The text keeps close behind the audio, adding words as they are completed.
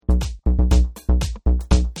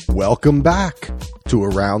Welcome back to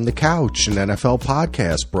Around the Couch, an NFL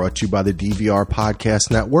podcast brought to you by the DVR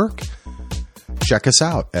Podcast Network. Check us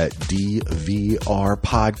out at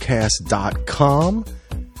dvrpodcast.com.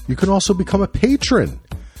 You can also become a patron.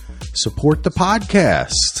 Support the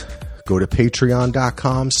podcast. Go to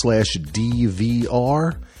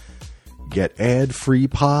patreon.com/DVR. Get ad-free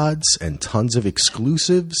pods and tons of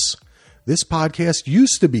exclusives. This podcast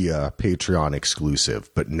used to be a Patreon exclusive,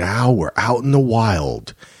 but now we're out in the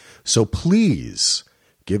wild. So please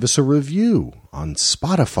give us a review on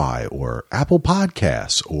Spotify or Apple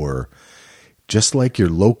Podcasts, or just like your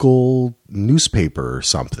local newspaper or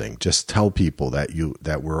something. Just tell people that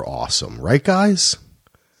we're awesome. Right, guys?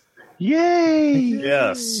 Yay!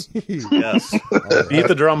 Yes. Yes. Right. Beat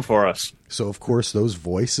the drum for us. So, of course, those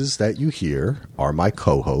voices that you hear are my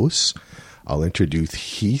co-hosts. I'll introduce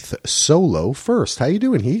Heath Solo first. How you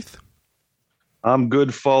doing, Heath? I'm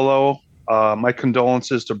good, Follow. My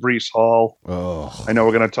condolences to Breece Hall. Oh. I know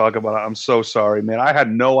we're going to talk about it. I'm so sorry, man. I had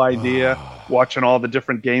no idea watching all the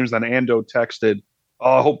different games. Then Ando texted,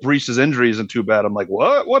 "Oh, I hope Breece's injury isn't too bad." I'm like,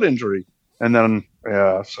 "What? What injury?" And then,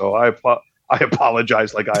 yeah. So I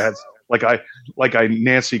apologize. Like I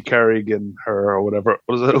Nancy Kerrigan her or whatever.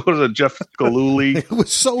 What was it? Jeff Galooly. It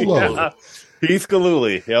was Solo. Yeah. Heath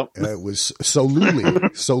Galooly. Yep. It was Soluli.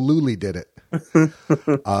 Soluli did it. And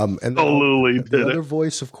the other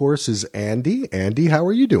voice, of course, is Andy. Andy, how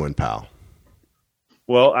are you doing, pal?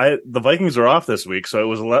 Well, the Vikings are off this week, so it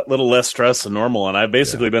was a little less stress than normal, and I've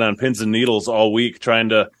basically been on pins and needles all week trying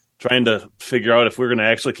to figure out if we're going to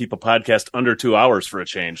actually keep a podcast under 2 hours for a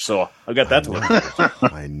change. So I've got that to look forward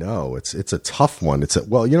to. I know it's a tough one.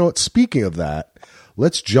 Well, you know what? Speaking of that,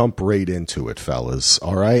 let's jump right into it, fellas.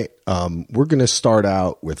 All right, we're going to start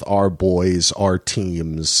out with our boys, our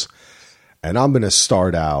teams. And I'm going to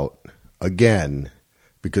start out again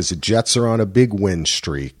because the Jets are on a big win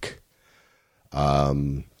streak. Let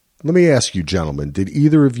me ask you, gentlemen, did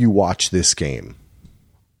either of you watch this game?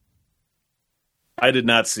 I did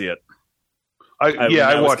not see it.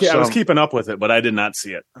 I watched some. I was keeping up with it, but I did not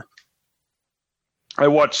see it. I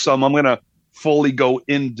watched some. I'm going to fully go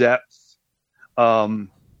in depth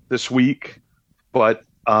this week. But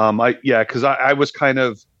because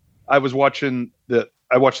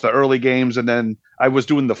I watched the early games, and then I was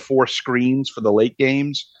doing the 4 screens for the late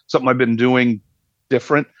games, something I've been doing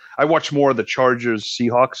different. I watched more of the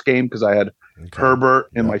Chargers-Seahawks game because I had Herbert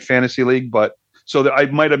in my fantasy league, but so that I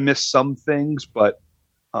might have missed some things, but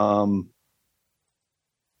Brett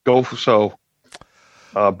Rypien.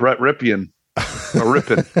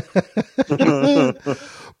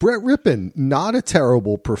 Brett Rypien, not a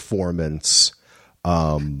terrible performance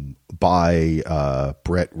by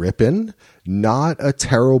Brett Rypien. Not a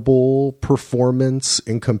terrible performance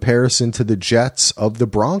in comparison to the Jets of the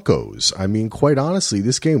Broncos. I mean, quite honestly,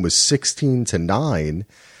 this game was 16-9,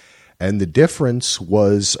 and the difference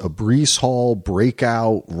was a Breece Hall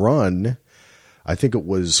breakout run. I think it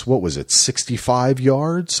was, 65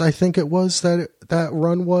 yards? I think it was that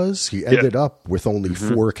run was. He ended up with only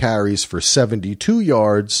 4 carries for 72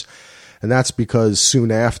 yards, and that's because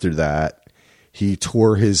soon after that, he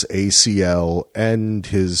tore his ACL and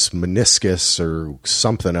his meniscus or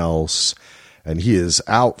something else, and he is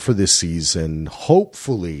out for the season.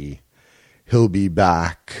 Hopefully, he'll be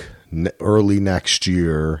back early next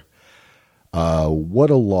year. What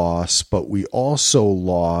a loss, but we also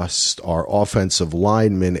lost our offensive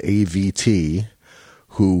lineman, AVT,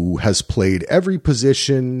 who has played every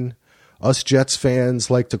position. Us Jets fans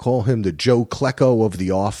like to call him the Joe Klecko of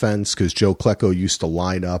the offense because Joe Klecko used to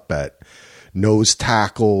line up at nose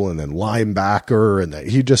tackle and then linebacker, and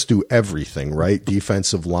he'd just do everything, right?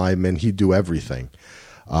 Defensive lineman, he'd do everything.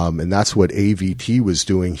 And that's what AVT was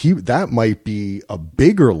doing. That might be a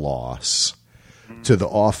bigger loss to the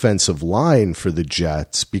offensive line for the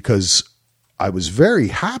Jets, because I was very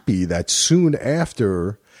happy that soon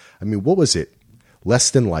after, I mean, what was it?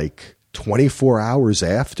 Less than 24 hours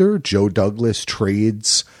after, Joe Douglas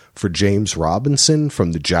trades for James Robinson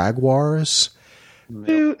from the Jaguars. All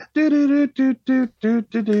right,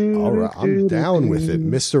 I'm down with it.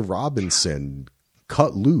 Mr. Robinson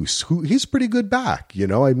cut loose. He's pretty good back, you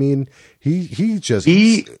know. I mean, he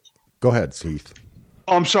go ahead, Heath.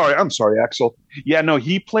 Oh, I'm sorry, Axel. Yeah, no,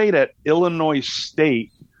 he played at Illinois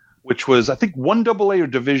State, which was I think 1AA or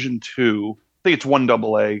Division II. I think it's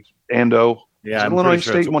 1AA. Ando. Yeah, I'm pretty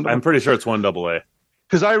sure it's 1AA.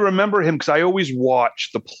 Because I remember him because I always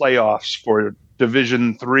watched the playoffs for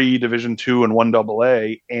Division III, Division II, and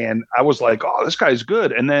 1AA, and I was like, "Oh, this guy's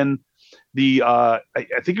good." And then I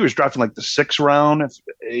think he was drafted in the 6th round.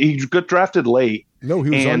 He got drafted late. No, he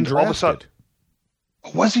was undrafted. All of a sudden,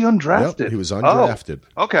 Was he undrafted? Yep, he was undrafted.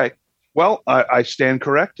 Oh, okay. Well, I stand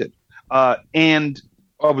corrected. And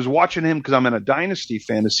I was watching him because I'm in a dynasty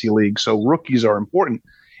fantasy league, so rookies are important.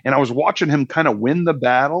 And I was watching him kind of win the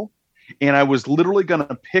battle, and I was literally going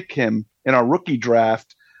to pick him in our rookie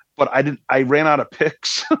draft, but I ran out of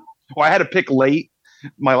picks. Well, I had to pick late,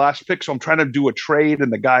 my last pick, so I'm trying to do a trade,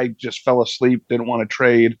 and the guy just fell asleep, didn't want to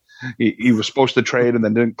trade. He was supposed to trade and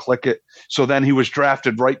then didn't click it. So then he was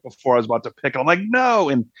drafted right before I was about to pick. I'm like, no.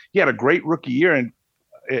 And he had a great rookie year. And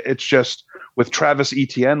it's just with Travis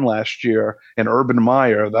Etienne last year and Urban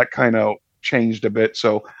Meyer, that kind of changed a bit.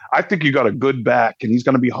 So I think you got a good back, and he's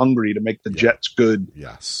going to be hungry to make the Jets good.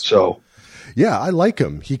 Yes. So, yeah, I like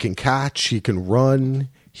him. He can catch. He can run.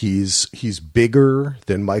 He's bigger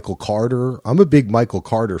than Michael Carter. I'm a big Michael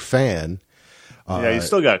Carter fan. Yeah, you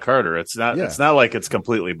still got Carter. It's not. Yeah. It's not like it's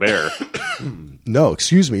completely bare. No,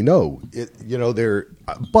 excuse me. No,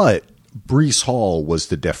 but Breece Hall was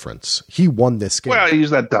the difference. He won this game. Well, he's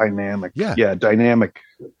that dynamic. Yeah, dynamic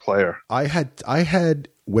player. I had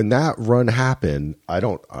when that run happened. I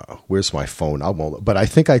don't. Where's my phone? But I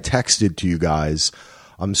think I texted to you guys.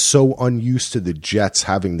 I'm so unused to the Jets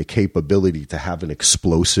having the capability to have an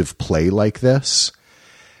explosive play like this.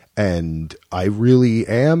 And I really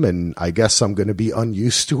am, and I guess I'm going to be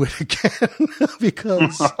unused to it again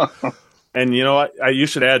because. And you know what? You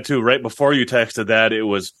should add too. Right before you texted that, it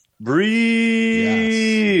was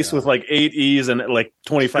Breece with like 8 E's and like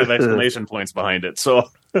 25 exclamation points behind it. So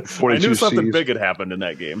I knew something big had happened in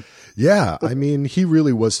that game. Yeah, I mean, he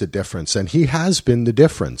really was the difference, and he has been the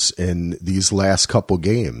difference in these last couple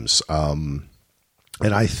games.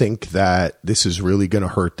 And I think that this is really going to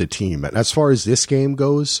hurt the team. And as far as this game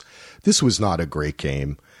goes, this was not a great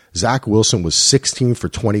game. Zach Wilson was 16 for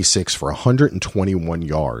 26 for 121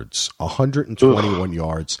 yards. 121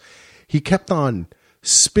 yards. He kept on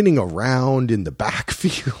spinning around in the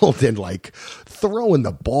backfield and like throwing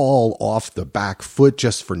the ball off the back foot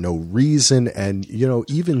just for no reason. And,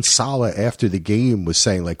 even Saleh after the game was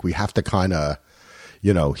saying like, we have to kind of,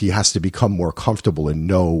 he has to become more comfortable and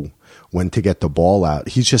know when to get the ball out.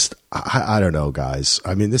 He's just, I don't know, guys.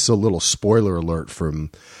 I mean, this is a little spoiler alert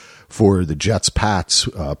for the Jets-Pats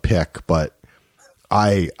pick, but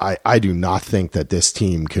I do not think that this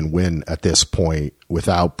team can win at this point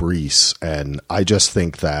without Breece. And I just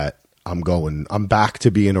think that I'm back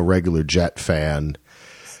to being a regular Jet fan.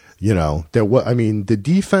 The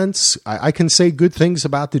defense, I can say good things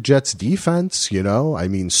about the Jets defense. I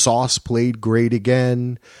mean, Sauce played great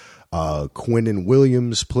again. Quinnen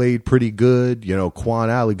Williams played pretty good. Quan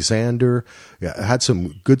Alexander had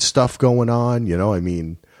some good stuff going on.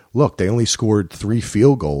 Look, they only scored 3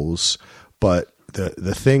 field goals, but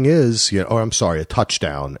the thing is, a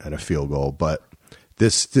touchdown and a field goal. But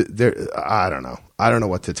I don't know. I don't know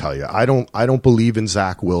what to tell you. I don't believe in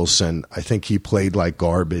Zach Wilson. I think he played like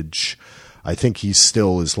garbage. I think he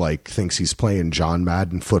still thinks he's playing John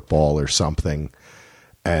Madden football or something.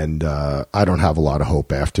 And I don't have a lot of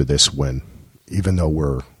hope after this win, even though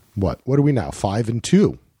we're what are we now?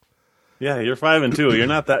 5-2. Yeah, you're 5-2. You're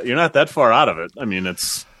not that far out of it. I mean,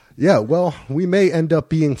 it's. Yeah, well, we may end up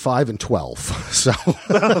being 5-12. So,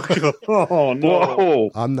 oh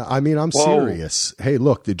no! I'm serious. Hey,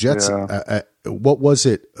 look, the Jets. Yeah. What was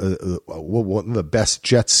it? One of the best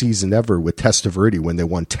Jets season ever with Testaverde when they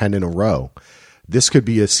won 10 in a row. This could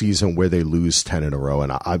be a season where they lose 10 in a row,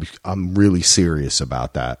 and I'm really serious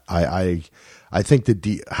about that. I think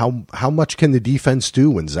how much can the defense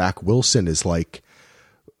do when Zach Wilson is like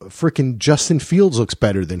freaking Justin Fields looks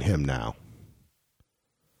better than him now.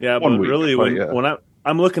 Yeah, but really, when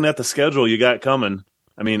I'm looking at the schedule you got coming,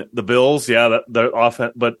 I mean, the Bills, they're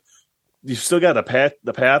offense, but you still got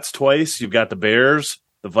the Pats twice. You've got the Bears,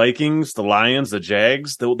 the Vikings, the Lions, the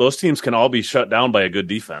Jags. Those teams can all be shut down by a good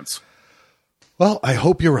defense. Well, I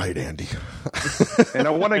hope you're right, Andy. And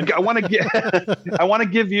I want to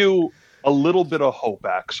give you a little bit of hope,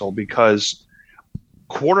 Axel, because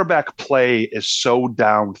quarterback play is so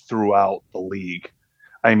down throughout the league.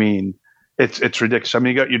 I mean, it's ridiculous. I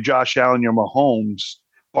mean, you got your Josh Allen, your Mahomes,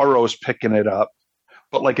 Burrow's picking it up.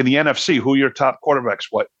 But like in the NFC, who are your top quarterbacks?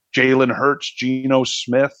 What? Jalen Hurts, Geno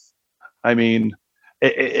Smith? I mean,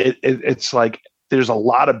 it's like there's a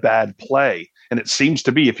lot of bad play. And it seems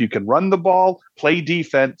to be if you can run the ball, play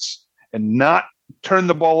defense, and not turn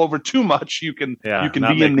the ball over too much, you can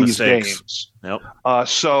be in these games. Yep.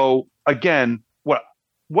 So again,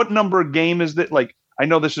 what number game is that? Like, I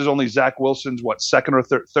know this is only Zach Wilson's second or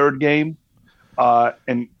third game,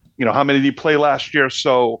 and how many did he play last year?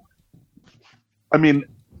 So, I mean,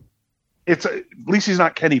 at least he's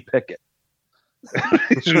not Kenny Pickett.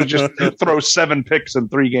 He just throw 7 picks in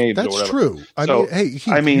 3 games. That's or whatever. true.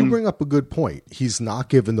 I mean, you bring up a good point. He's not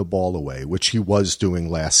giving the ball away, which he was doing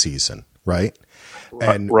last season, right?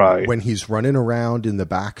 And when he's running around in the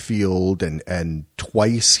backfield and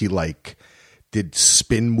twice he did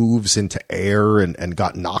spin moves into air and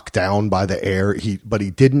got knocked down by the air. But he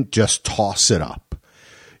didn't just toss it up,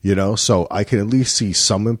 so I can at least see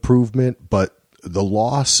some improvement, but the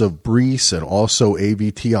loss of Breece and also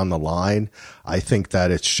AVT on the line, I think that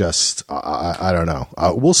it's just, I don't know.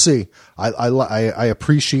 We'll see. I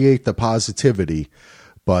appreciate the positivity,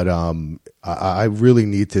 but I really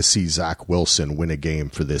need to see Zach Wilson win a game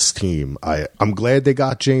for this team. I'm glad they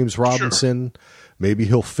got James Robinson. Sure. Maybe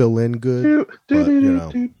he'll fill in good, but, I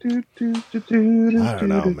don't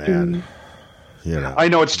know, man. I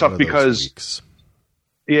know it's tough because,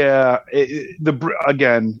 the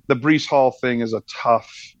Breece Hall thing is a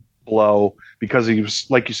tough blow because he was,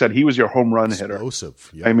 like you said, he was your home run hitter.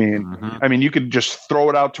 Explosive. Yep. I mean, you could just throw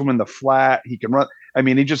it out to him in the flat. He can run. I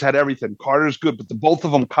mean, he just had everything. Carter's good, but both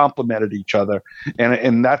of them complemented each other,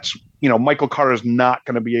 and that's Michael Carter's not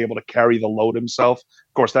going to be able to carry the load himself.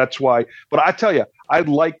 Of course, that's why. But I tell you, I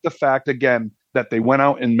like the fact again that they went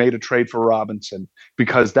out and made a trade for Robinson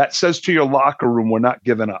because that says to your locker room, we're not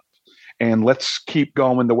giving up, and let's keep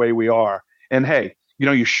going the way we are. And hey,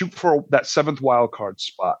 you shoot for that 7th wild card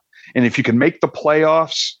spot, and if you can make the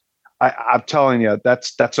playoffs, I'm telling you,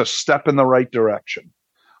 that's a step in the right direction.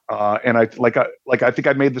 And I think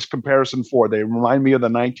I made this comparison before. They remind me of the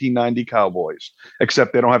 1990 Cowboys,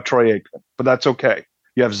 except they don't have Troy Aikman, but that's okay.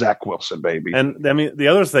 You have Zach Wilson, baby. And I mean, the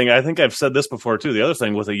other thing, I think I've said this before too. The other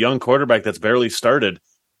thing with a young quarterback that's barely started,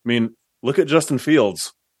 I mean, look at Justin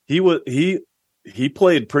Fields. He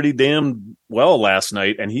played pretty damn well last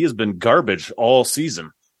night, and he has been garbage all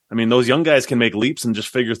season. I mean, those young guys can make leaps and just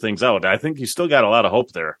figure things out. I think he's still got a lot of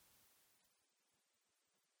hope there.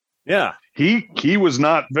 Yeah. He was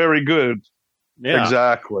not very good. Yeah.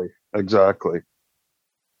 Exactly.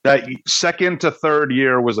 That second to third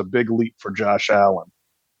year was a big leap for Josh Allen.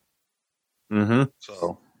 Mm-hmm.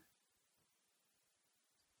 So,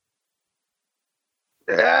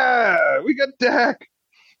 yeah, we got Dak.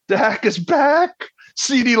 Dak is back.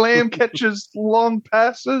 CeeDee Lamb catches long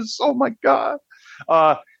passes. Oh my God.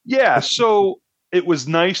 So it was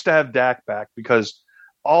nice to have Dak back because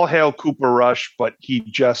all hail Cooper Rush, but he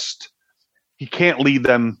can't lead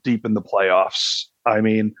them deep in the playoffs. I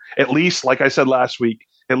mean, at least, like I said last week,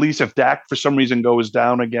 at least if Dak for some reason goes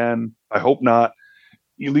down again, I hope not,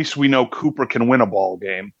 at least we know Cooper can win a ball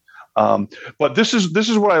game. But this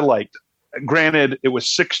is what I liked. Granted, it was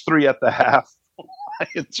 6-3 at the half.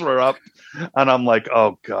 Lions were up, and I'm like,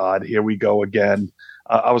 oh God, here we go again.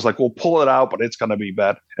 I was like, we'll pull it out, but it's going to be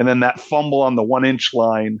bad. And then that fumble on the 1-inch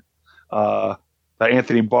line that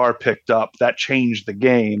Anthony Barr picked up, that changed the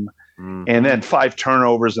game. Mm-hmm. And then 5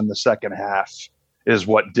 turnovers in the second half is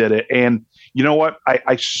what did it. And you know what?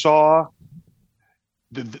 I saw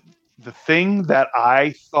the thing that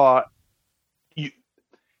I thought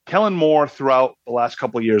Kellen Moore throughout the last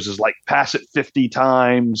couple of years is like pass it 50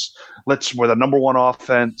 times. We're the number 1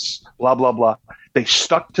 offense, blah, blah, blah. They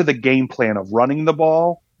stuck to the game plan of running the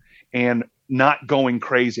ball and not going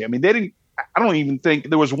crazy. I mean, I don't even think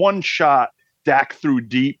there was one shot Dak threw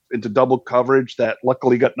deep into double coverage that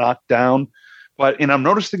luckily got knocked down. And I'm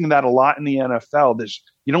noticing that a lot in the NFL.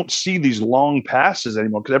 You don't see these long passes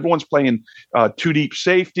anymore because everyone's playing 2 deep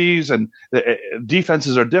safeties and the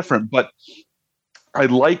defenses are different. But I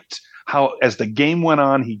liked how as the game went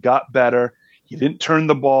on, he got better. He didn't turn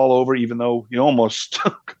the ball over, even though he almost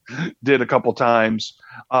did a couple times.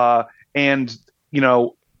 And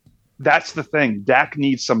that's the thing. Dak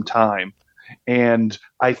needs some time. And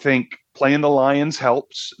I think playing the Lions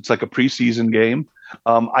helps. It's like a preseason game.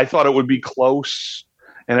 I thought it would be close,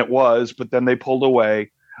 and it was, but then they pulled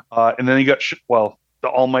away. And then he got, the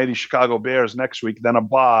almighty Chicago Bears next week, then a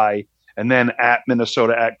bye, and then at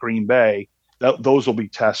Minnesota, at Green Bay. Those will be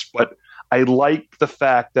tests. But I like the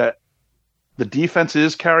fact that the defense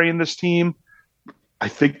is carrying this team. I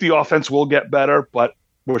think the offense will get better, but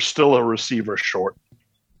we're still a receiver short.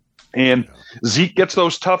 And Zeke gets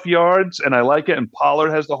those tough yards, and I like it. And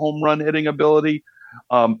Pollard has the home run hitting ability.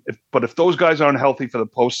 But if those guys aren't healthy for the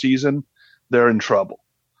postseason, they're in trouble.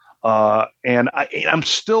 And I'm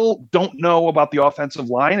still don't know about the offensive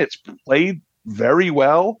line. It's played very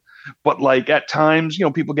well, but like at times,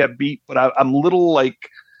 people get beat. But I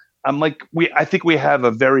think we have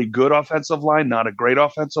a very good offensive line, not a great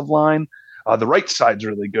offensive line. The right side's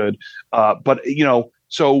really good, but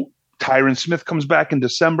so Tyron Smith comes back in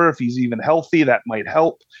December. If he's even healthy, that might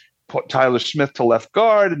help. Put Tyler Smith to left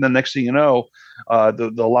guard, and the next thing you know,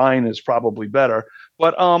 The line is probably better.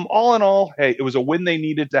 But all in all, hey, it was a win they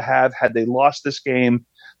needed to have. Had they lost this game,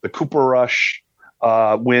 the Cooper Rush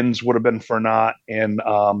wins would have been for naught. And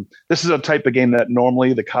this is a type of game that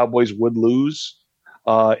normally the Cowboys would lose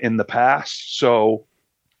in the past. So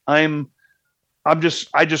I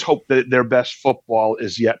just hope that their best football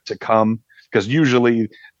is yet to come, because usually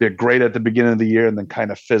they're great at the beginning of the year and then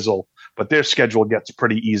kind of fizzle. But their schedule gets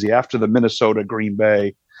pretty easy. After the Minnesota Green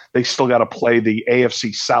Bay, they still got to play the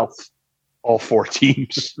AFC South, all 4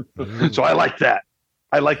 teams. So I like that.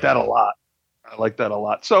 I like that a lot.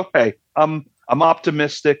 So, hey, I'm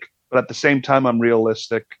optimistic, but at the same time, I'm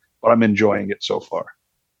realistic, but I'm enjoying it so far.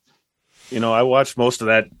 I watched most of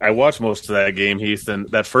that game, Heath, and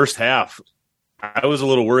that first half, I was a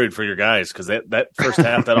little worried for your guys because that first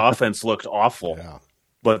half, that offense looked awful. Yeah.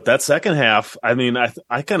 But that second half, I mean,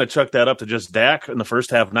 I kind of chucked that up to just Dak in the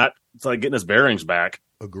first half, it's like getting his bearings back.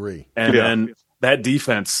 Agree. And then that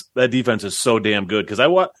defense is so damn good, because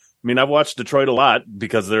I've watched Detroit a lot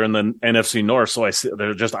because they're in the NFC North, so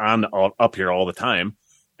they're just up here all the time.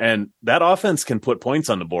 And that offense can put points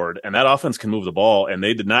on the board, and that offense can move the ball, and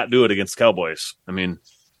they did not do it against Cowboys. I mean,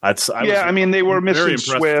 they were missing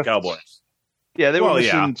Swift. Cowboys. Yeah, they were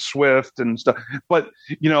missing Swift and stuff. But,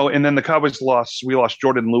 and then the Cowboys lost. We lost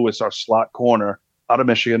Jordan Lewis, our slot corner, out of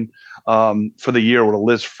Michigan, for the year with a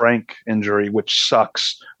Liz Frank injury, which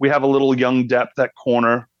sucks. We have a little young depth at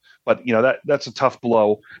corner, but, that's a tough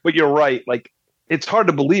blow. But you're right. Like, it's hard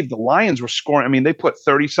to believe the Lions were scoring. I mean, they put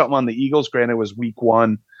 30-something on the Eagles. Granted, it was week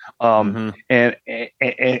 1. And then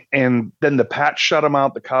the Pats shut them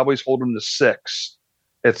out. The Cowboys hold them to 6.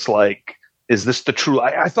 It's like, is this the true?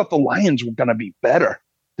 I thought the Lions were going to be better.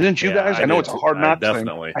 Didn't you guys? I know it's a hard knock thing.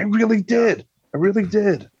 I really did.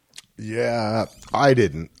 Yeah, I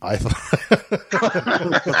didn't. I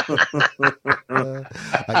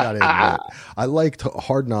gotta admit, I liked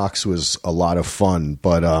Hard Knocks. Was a lot of fun,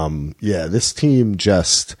 but this team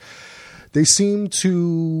they seem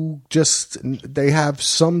to they have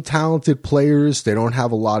some talented players. They don't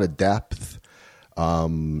have a lot of depth.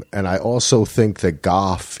 And I also think that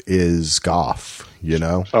Goff is Goff,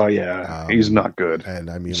 Oh, yeah. He's not good. And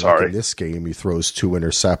I mean, like in this game, he throws 2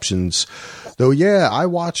 interceptions. Though, yeah, I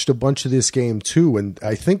watched a bunch of this game too, and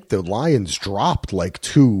I think the Lions dropped like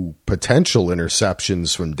 2 potential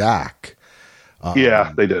interceptions from Dak.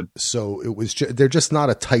 Yeah, they did. So it was they're just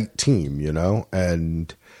not a tight team,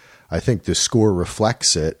 and I think the score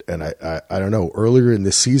reflects it. And I don't know, earlier in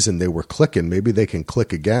the season they were clicking. Maybe they can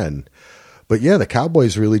click again. But yeah, the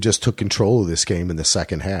Cowboys really just took control of this game in the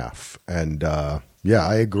second half. And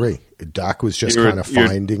I agree. Dak was just kind of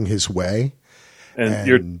finding his way.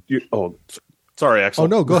 And sorry, Axel. Oh,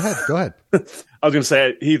 no, go ahead. I was going to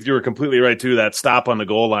say, Heath, you were completely right, too. That stop on the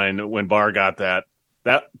goal line when Barr got that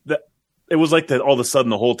it was like that all of a sudden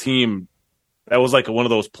the whole team, that was like one of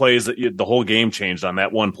those plays that the whole game changed on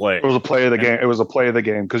that one play. It was a play of the game. It was a play of the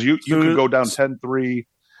game because you could go down 10-3.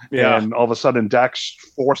 Yeah. And all of a sudden Dak's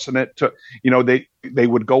forcing it to, they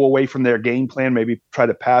would go away from their game plan, maybe try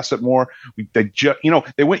to pass it more. You could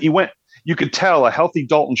tell a healthy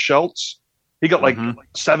Dalton Schultz, he got like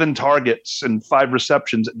 7 targets and 5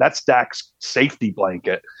 receptions. That's Dak's safety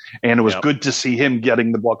blanket. And it was good to see him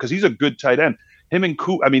getting the ball because he's a good tight end. Him and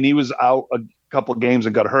Cooper, he was out a couple of games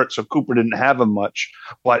and got hurt, so Cooper didn't have him much,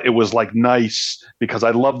 but it was like nice because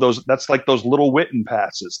I love those. That's like those little Witten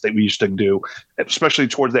passes that we used to do, especially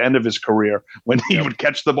towards the end of his career when he would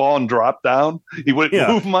catch the ball and drop down. He wouldn't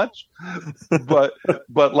move much, but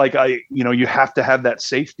like you have to have that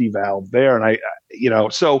safety valve there, and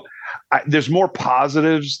so there's more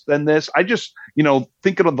positives than this. I just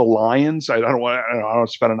thinking of the Lions. I don't want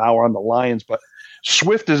to spend an hour on the Lions, but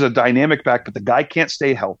Swift is a dynamic back, but the guy can't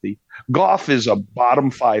stay healthy. Goff is a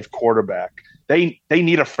bottom 5 quarterback. They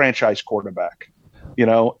need a franchise quarterback,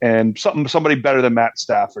 and somebody better than Matt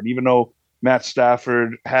Stafford, even though Matt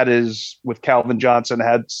Stafford had with Calvin Johnson,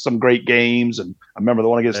 had some great games. And I remember the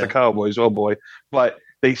one against the Cowboys. Oh boy. But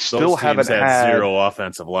they still haven't had 0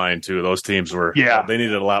 offensive line too. Those teams were, they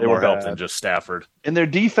needed a lot more help than just Stafford. And their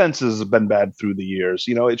defenses have been bad through the years.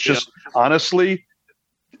 It's just, honestly,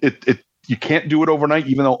 you can't do it overnight,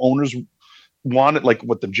 even though owners want it, like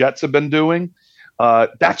what the Jets have been doing.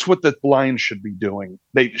 That's what the Lions should be doing.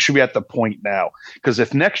 They should be at the point now. Because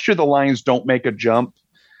if next year the Lions don't make a jump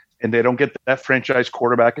and they don't get that franchise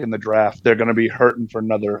quarterback in the draft, they're going to be hurting for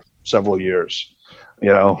another several years.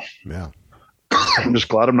 Yeah. I'm just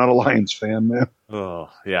glad I'm not a Lions fan, man. Oh,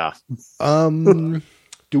 yeah. Do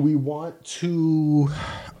we want to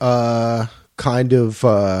kind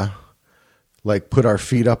of like put our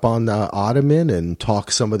feet up on the ottoman and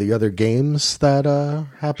talk some of the other games that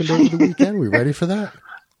happened over the weekend? We ready for that?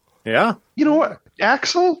 Yeah. You know what,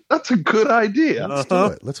 Axel? That's a good idea. Let's do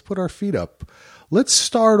it. Let's put our feet up. Let's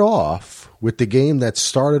start off with the game that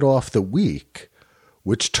started off the week,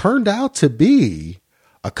 which turned out to be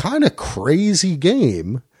a kind of crazy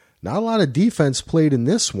game. Not a lot of defense played in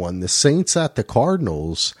this one. The Saints at the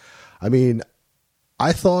Cardinals. I mean,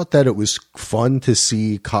 I thought that it was fun to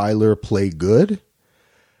see Kyler play good.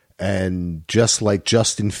 And just like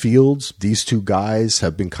Justin Fields, these two guys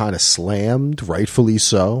have been kind of slammed, rightfully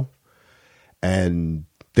so. And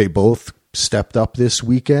they both stepped up this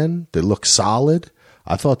weekend. They look solid.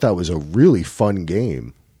 I thought that was a really fun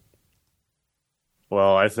game.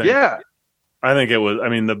 Well, I think it was. I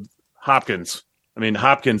mean, Hopkins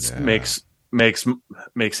makes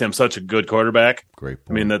him such a good quarterback. Great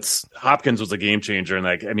point. I mean, Hopkins was a game changer, and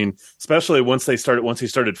I mean, especially once he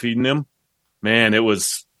started feeding him, man,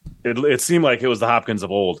 it seemed like it was the Hopkins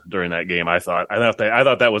of old during that game. I thought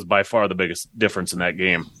that was by far the biggest difference in that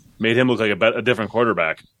game. Made him look like a different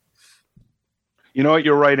quarterback. You know what?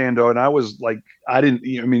 You're right, Ando. And I was like,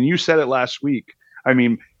 you said it last week. I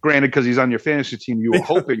mean, granted, because he's on your fantasy team, you were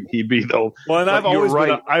hoping he'd be, though. Well, and I've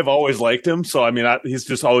always liked him. So, I mean, he's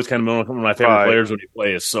just always kind of one of my favorite players when he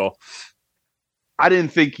plays. So I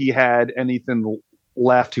didn't think he had anything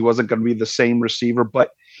left. He wasn't going to be the same receiver.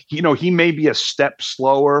 But, he may be a step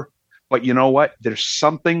slower. But you know what? There's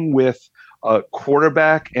something with a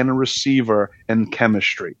quarterback and a receiver and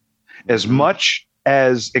chemistry. As much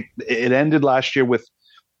as it ended last year with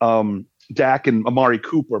Dak and Amari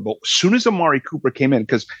Cooper, but as soon as Amari Cooper came in,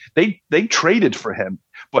 because they traded for him,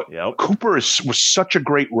 but Cooper was such a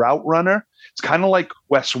great route runner. It's kind of like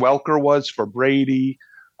Wes Welker was for Brady,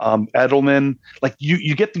 Edelman. Like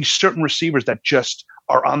you get these certain receivers that just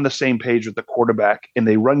are on the same page with the quarterback, and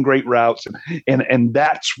they run great routes, and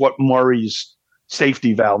that's what Murray's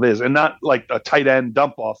safety valve is, and not like a tight end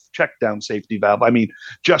dump off check down safety valve. I mean,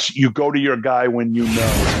 just you go to your guy when you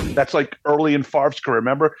know. That's like early in Favre's career.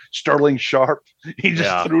 Remember Sterling Sharp? He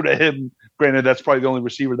just threw to him. Granted, that's probably the only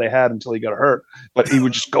receiver they had until he got hurt, but he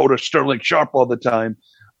would just go to Sterling Sharp all the time.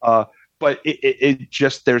 But it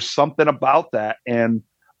just, there's something about that. And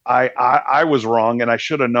I was wrong, and I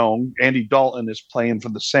should have known. Andy Dalton is playing for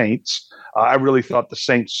the Saints. I really thought the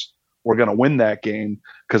Saints were going to win that game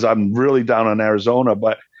because I'm really down on Arizona.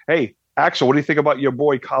 But hey, Axel, what do you think about your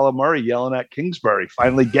boy Kyler Murray yelling at Kingsbury,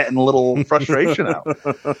 finally getting a little frustration out?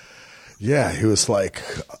 Yeah, he was like,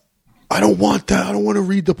 I don't want that. I don't want to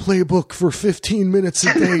read the playbook for 15 minutes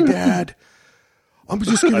a day, Dad. I'm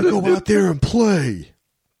just going to go out there and play.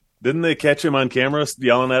 Didn't they catch him on camera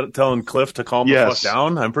telling Cliff to calm the fuck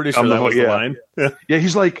down? I'm pretty sure that was the line. Yeah,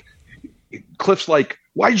 he's like, Cliff's like,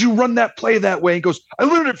 why'd you run that play that way? He goes, I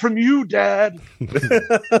learned it from you, Dad.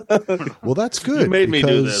 Well, that's good. You made me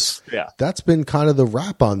do this. Yeah. That's been kind of the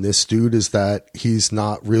rap on this dude, is that he's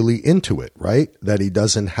not really into it, right? That he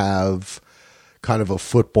doesn't have kind of a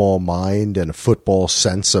football mind and a football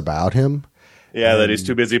sense about him. Yeah, that he's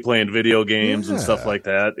too busy playing video games and stuff like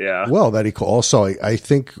that. Yeah. Well, that he also, I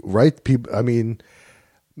think, right? People, I mean,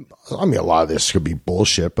 a lot of this could be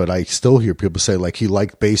bullshit, but I still hear people say like he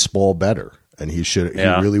liked baseball better. And he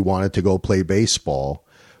really wanted to go play baseball,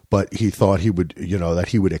 but he thought he would, that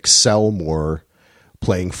he would excel more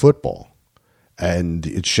playing football. And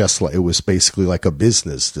it's just like, it was basically like a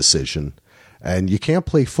business decision. And you can't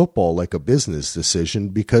play football like a business decision,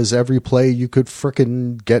 because every play you could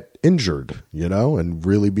frickin' get injured, and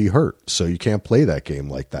really be hurt. So you can't play that game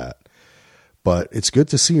like that. But it's good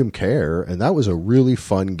to see him care. And that was a really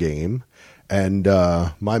fun game. And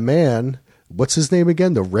my man, what's his name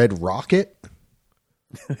again? The Red Rocket?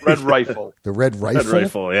 Red Rifle. The Red Rifle? Red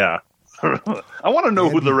Rifle, yeah. I want to know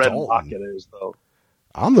who the Red Rocket is, though.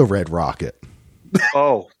 I'm the Red Rocket.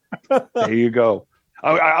 Oh, there you go.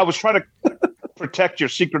 I was trying to protect your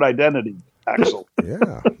secret identity, Axel.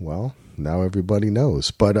 Yeah, well, now everybody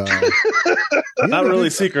knows. But not really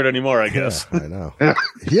secret anymore, I guess. Yeah, I know.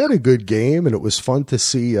 He had a good game, and it was fun to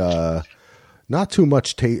see. Not too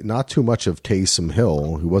much of Taysom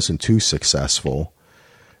Hill, who wasn't too successful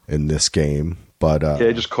in this game. But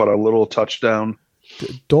he just caught a little touchdown.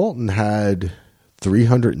 Dalton had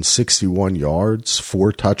 361 yards,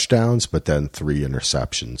 4 touchdowns, but then 3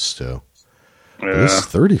 interceptions too. Yeah. It was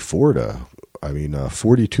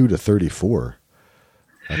 42 to 34.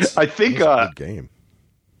 I think a good game.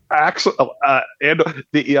 Axel and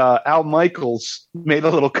Al Michaels made a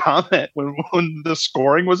little comment when the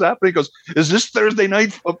scoring was happening. He goes, "Is this Thursday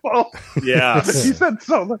night football?" Yeah, he said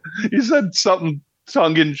something. He said something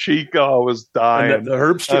tongue in cheek. Oh, I was dying. And the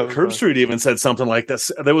Herb Street even said something like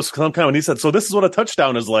this. There was some comment. He said, "So this is what a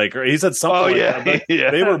touchdown is like," or he said something like that.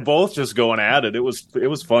 Yeah. They were both just going at it. It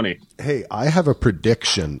was funny. Hey, I have a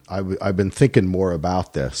prediction. I've been thinking more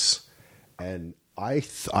about this, and I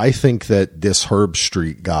think that this Herb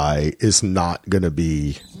Street guy is not going to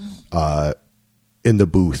be in the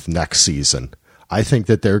booth next season. I think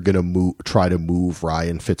that they're going to try to move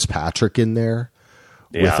Ryan Fitzpatrick in there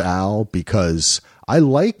with Al, because I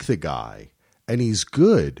like the guy and he's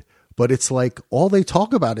good, but it's like all they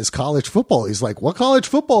talk about is college football. He's like, what college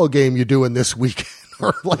football game you doing this weekend?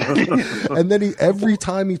 Or like, and then every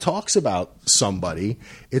time he talks about somebody,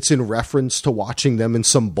 it's in reference to watching them in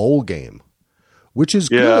some bowl game, which is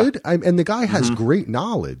good. And the guy has great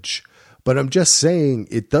knowledge. But I'm just saying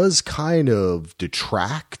it does kind of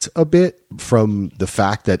detract a bit from the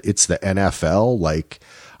fact that it's the NFL. Like,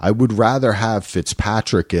 I would rather have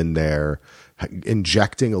Fitzpatrick in there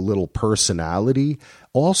injecting a little personality.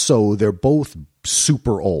 Also, they're both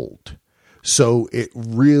super old. So it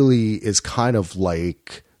really is kind of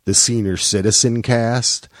like the senior citizen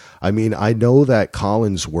cast. I mean, I know that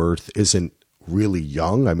Collinsworth isn't really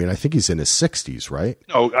young. I mean, I think he's in his 60s, right?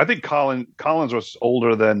 No, I think Collins was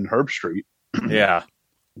older than Herb Street. Yeah.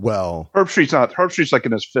 Well, Herb Street's like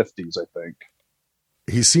in his 50s, I think.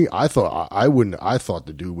 I thought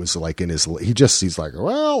the dude was like in his, he's like,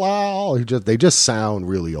 well, they just sound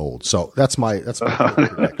really old. So that's my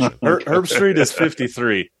prediction. Herb Street is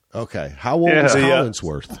 53. Okay. How old is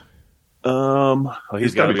Collinsworth?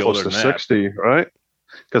 He's got to be close to 60, right?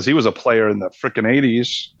 Because he was a player in the frickin'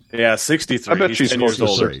 80s. Yeah, 63. I bet she's close to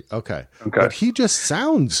 60. Okay. But he just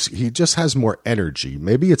has more energy.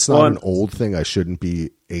 Maybe it's not an old thing. I shouldn't be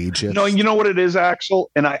ageist. No, you know what it is,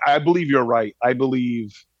 Axel? And I believe you're right. I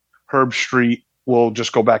believe Herb Street will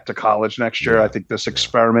just go back to college next year. I think this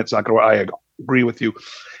experiment's not going to work. I agree with you.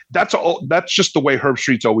 That's just the way Herb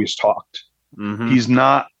Street's always talked. Mm-hmm. He's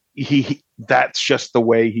not, that's just the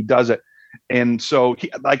way he does it. And so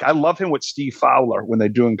I love him with Steve Fowler when they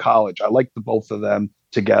do in college. I like the both of them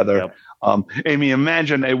together. Yep. I mean,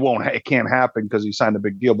 imagine it can't happen because he signed a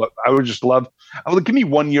big deal, but I would give me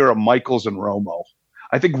 1 year of Michaels and Romo.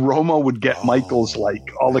 I think Romo would get Michaels like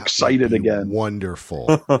all excited again.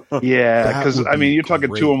 Wonderful. Yeah. Because I mean, you're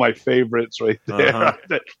talking two of my favorites right there.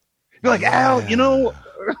 Uh-huh. You're like, Al,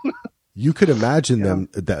 you could imagine them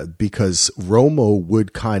that because Romo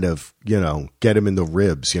would kind of, get him in the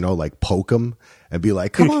ribs, like poke him and be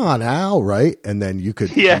like, come on, Al, right? And then you could,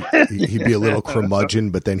 he'd be a little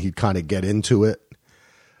curmudgeon, but then he'd kind of get into it.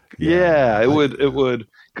 Yeah, it would.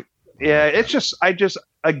 Yeah, it's just, I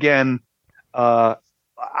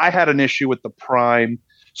had an issue with the Prime.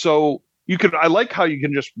 So I like how you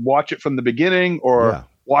can just watch it from the beginning or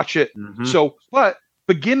watch it. Mm-hmm. So, but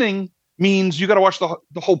beginning means you got to watch the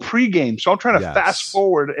whole pregame. So I'm trying to fast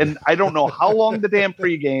forward, and I don't know how long the damn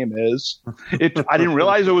pregame is. I didn't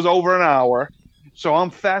realize it was over an hour. So I'm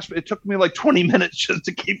fast. It took me like 20 minutes just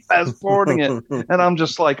to keep fast forwarding it. And I'm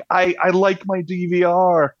just like, I like my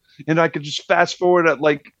DVR, and I could just fast forward at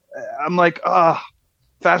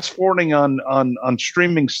fast forwarding on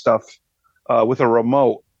streaming stuff with a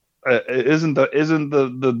remote isn't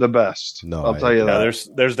the best. No, I'll tell you that.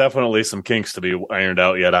 There's definitely some kinks to be ironed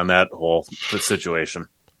out yet on that whole situation.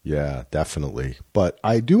 Yeah, definitely. But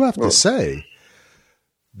I do have to say,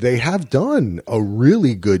 they have done a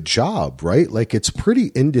really good job, right? Like, it's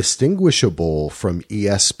pretty indistinguishable from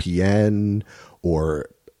ESPN or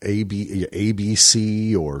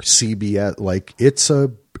ABC or CBS. Like, it's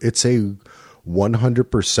a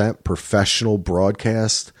 100% professional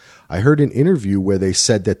broadcast. I heard an interview where they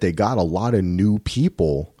said that they got a lot of new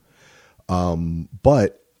people,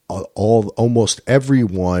 but almost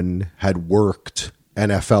everyone had worked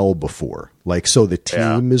NFL before. Like, so the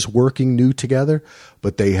team is working new together,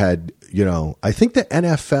 but they had, I think the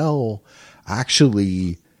NFL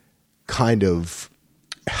actually kind of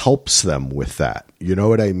helps them with that. You know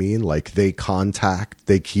what I mean? Like, they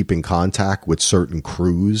keep in contact with certain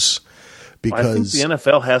crews. Because I think the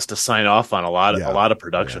NFL has to sign off on a lot of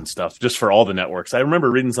production stuff just for all the networks. I remember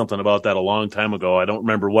reading something about that a long time ago. I don't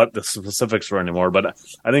remember what the specifics were anymore, but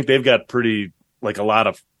I think they've got pretty a lot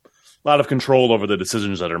of control over the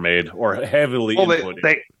decisions that are made or heavily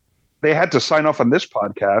inputted. They had to sign off on this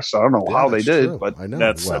podcast. I don't know how they did, but I know.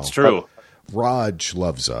 That's true. Raj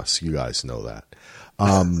loves us. You guys know that.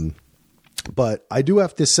 But I do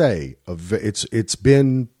have to say, it's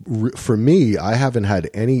been, for me, I haven't had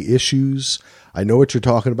any issues. I know what you're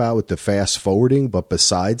talking about with the fast forwarding, but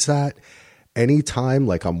besides that, anytime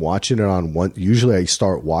like I'm watching it on one, usually I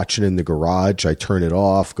start watching in the garage, I turn it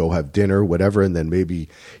off, go have dinner, whatever, and then maybe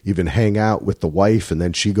even hang out with the wife, and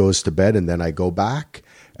then she goes to bed, and then I go back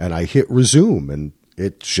and I hit resume, and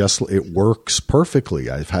it works perfectly.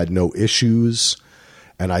 I've had no issues.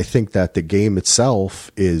 And I think that the game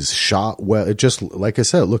itself is shot well. It just, like I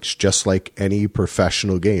said, it looks just like any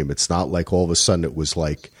professional game. It's not like all of a sudden it was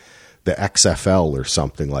like the XFL or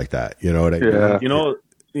something like that. You know what I mean? Yeah. You know,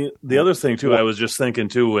 the other thing too, I was just thinking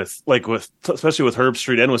too, with especially with Herb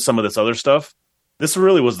Street and with some of this other stuff, this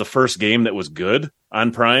really was the first game that was good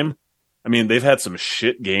on Prime. I mean, they've had some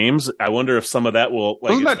shit games. I wonder if some of that will.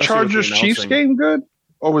 Wasn't that Chargers Chiefs game good,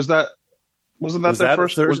 or wasn't that their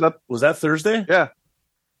first? Was that Thursday? Yeah.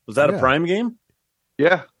 Was that a Prime game?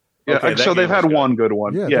 Yeah. Yeah. Okay, so they've had one good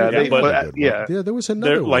one. Yeah. There was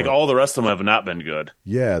another one. Like all the rest of them have not been good.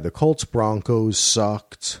 Yeah. The Colts Broncos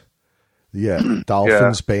sucked. Yeah.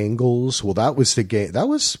 Dolphins Bengals. Well, that was the game. That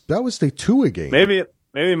was the Tua game.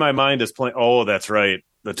 Maybe my mind is playing. Oh, that's right.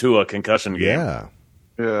 The Tua concussion game. Yeah.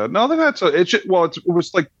 Yeah. No, they've had it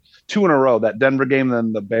was like 2 in a row. That Denver game,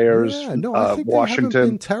 then the Bears. Yeah, no, I think Washington. They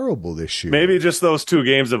haven't been terrible this year. Maybe just those 2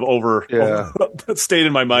 games have stayed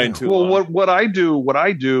in my mind too. Well, long. what I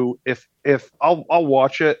do if I'll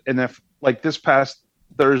watch it, and if like this past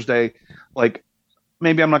Thursday, like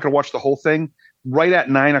maybe I'm not going to watch the whole thing. Right at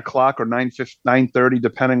 9 o'clock or 9:30,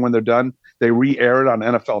 depending when they're done, they re-air it on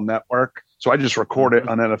NFL Network. So I just record it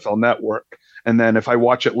on NFL Network, and then if I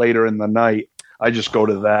watch it later in the night, I just go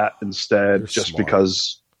to that instead, You're just smart.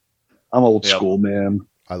 because I'm old school, man.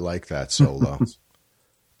 I like that solo.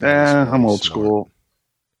 I'm old school.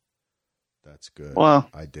 That's good. Well,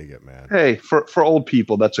 I dig it, man. Hey, for old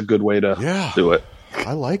people, that's a good way to do it.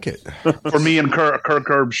 I like it. For me and Kirk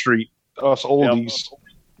Herb Street, us oldies. Yep.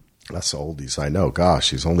 That's oldies. I know. Gosh,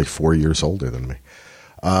 he's only 4 years older than me.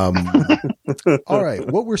 All right.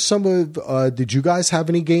 What were some of, did you guys have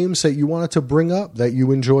any games that you wanted to bring up that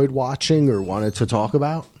you enjoyed watching or wanted to talk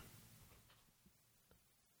about?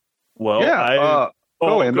 Well, yeah.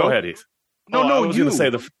 Go ahead, Heath. No, I was going to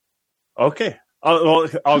say okay.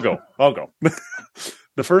 I'll go.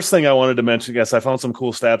 The first thing I wanted to mention, I found some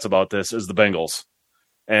cool stats about this, is the Bengals.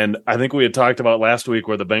 And I think we had talked about last week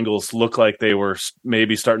where the Bengals looked like they were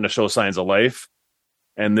maybe starting to show signs of life.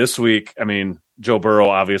 And this week, I mean, Joe Burrow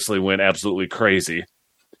obviously went absolutely crazy.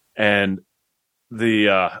 And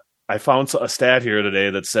I found a stat here today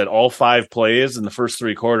that said all 5 plays in the first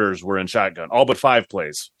 3 quarters were in shotgun. All but 5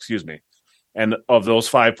 plays, excuse me. And of those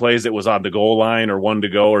 5 plays, it was on the goal line or 1 to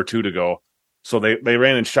go or 2 to go. So they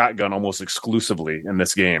ran in shotgun almost exclusively in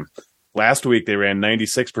this game. Last week, they ran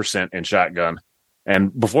 96% in shotgun.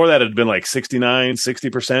 And before that, it had been like 69,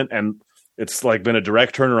 60%. And it's like been a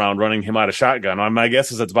direct turnaround running him out of shotgun. My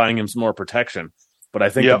guess is it's buying him some more protection. But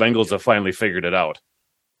I think the Bengals have finally figured it out.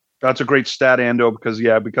 That's a great stat, Ando,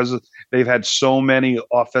 because they've had so many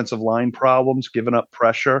offensive line problems, giving up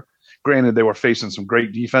pressure. Granted, they were facing some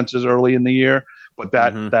great defenses early in the year, but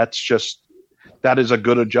that is a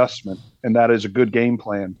good adjustment, and that is a good game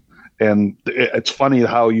plan. And it's funny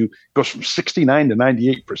how you go from 69 to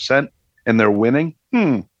 98%, and they're winning.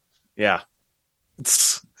 Yeah.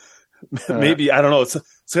 It's maybe, I don't know.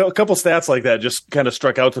 So a couple stats like that just kind of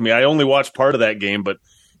struck out to me. I only watched part of that game, but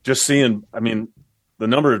just seeing, I mean, the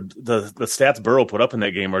stats Burrow put up in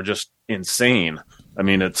that game are just insane. I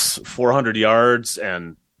mean, it's 400 yards,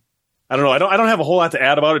 and I don't know. I don't have a whole lot to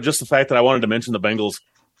add about it. Just the fact that I wanted to mention the Bengals,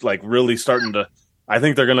 like really starting to. I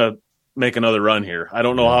think they're going to make another run here. I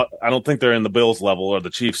don't know how. I don't think they're in the Bills level or the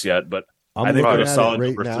Chiefs yet, but I think they're a solid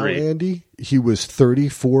number 3. Andy, he was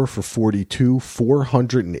 34 for 42,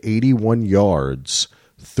 481 yards,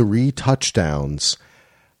 3 touchdowns.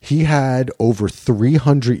 He had over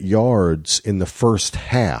 300 yards in the first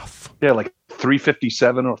half. Yeah, like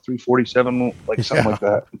 357 or 347, like something like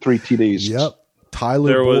that. 3 TDs. Yep.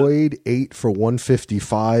 Tyler Boyd, 8 for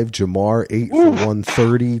 155. Jamar, 8 for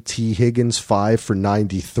 130. T. Higgins, 5 for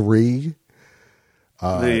 93.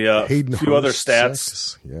 Hayden few other stats.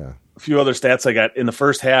 6. Yeah. A few other stats I got in the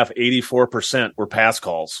first half. 84% were pass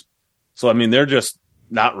calls. So I mean, they're just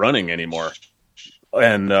not running anymore.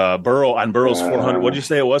 And Burrow's 400. What did you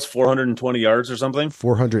say it was? 420 yards or something?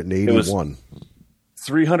 481.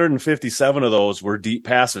 357 of those were deep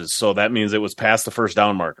passes. So that means it was past the first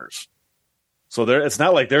down markers. So it's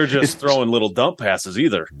not like they're just throwing little dump passes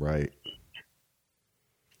either. Right.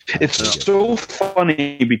 It's so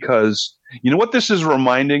funny because you know what this is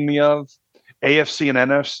reminding me of? AFC and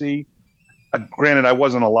NFC. Granted, I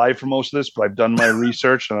wasn't alive for most of this, but I've done my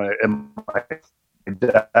research, and my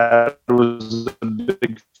dad was a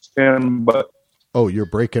big fan. But you're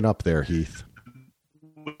breaking up there, Heath.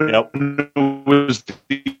 Yep. It was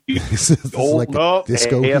the This is old like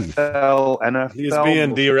Disco Heath. AFL, NFL. He's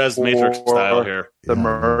being D-Res Matrix style here. The Yeah.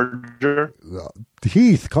 merger.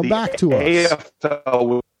 Heath, come The back to us.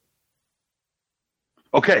 AFL.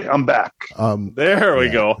 Okay, I'm back. There we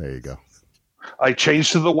go. There you go. I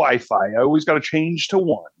changed to the Wi-Fi. I always got to change to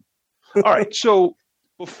one. All right. So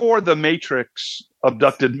before the Matrix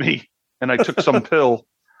abducted me and I took some pill,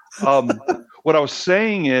 what I was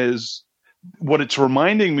saying is what it's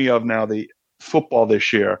reminding me of now, the football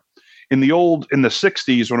this year. In the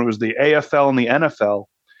 60s, when it was the AFL and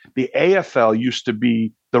the AFL used to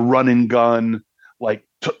be the run and gun, like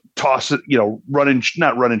toss it, not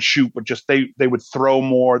run and shoot, but just they would throw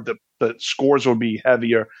more. The scores would be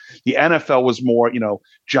heavier. The NFL was more,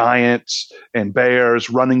 Giants and Bears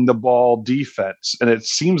running the ball, defense. And it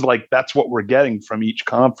seems like that's what we're getting from each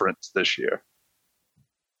conference this year.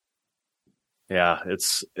 Yeah,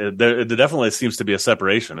 there definitely seems to be a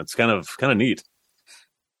separation. It's kind of neat.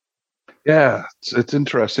 Yeah, it's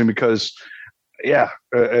interesting because,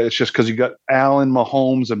 it's just because you got Allen,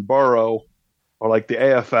 Mahomes, and Burrow, or like the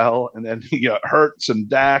AFL, and then you got Hurts and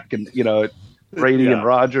Dak, and Brady and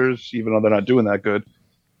Rodgers, even though they're not doing that good.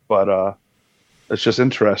 But it's just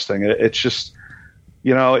interesting. It's just,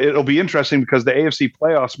 it'll be interesting because the AFC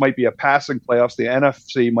playoffs might be a passing playoffs. The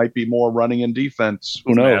NFC might be more running and defense.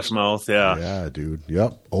 Who knows? Smash mouth, yeah. Yeah, dude.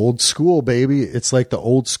 Yep. Old school, baby. It's like the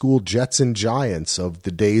old school Jets and Giants of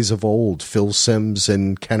the days of old. Phil Simms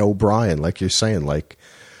and Ken O'Brien, like you're saying, like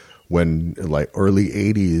when early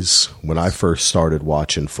 80s when I first started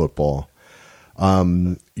watching football.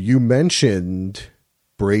 You mentioned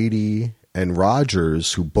Brady and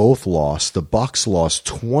Rodgers, who both lost. The Bucs lost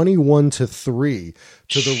 21-3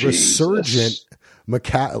 to the resurgent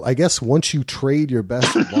I guess once you trade your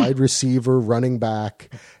best wide receiver, running back,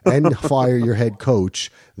 and fire your head coach,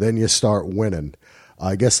 then you start winning.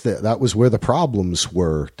 I guess that was where the problems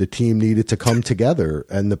were. The team needed to come together,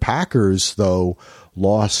 and the Packers, though,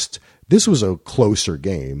 lost. This was a closer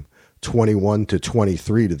game,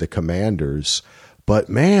 21-23 to the Commanders. But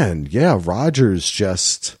man, Rodgers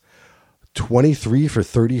just 23 for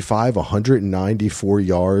 35, 194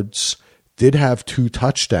 yards, did have 2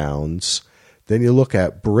 touchdowns. Then you look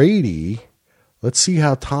at Brady. Let's see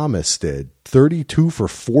how Thomas did. 32 for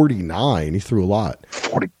 49. He threw a lot.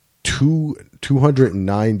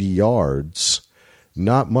 290 yards.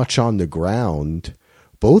 Not much on the ground.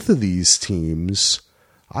 Both of these teams,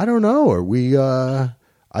 I don't know. Are we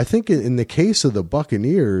I think in the case of the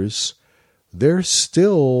Buccaneers, they're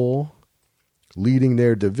still leading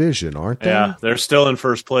their division, aren't they? Yeah, they're still in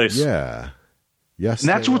first place. Yeah. Yes. And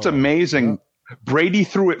that's what's amazing. Yeah. Brady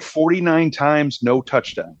threw it 49 times, no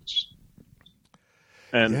touchdowns.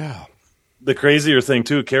 And the crazier thing,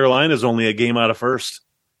 too, Carolina's only a game out of first.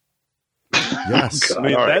 Yes. I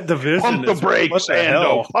mean, that division Pump the brakes,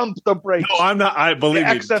 Ando. Pump the brakes. No, I'm not. I believe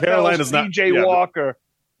me. Carolina's not. PJ Walker.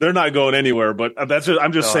 They're not going anywhere, but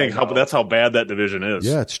I'm just saying that's how bad that division is.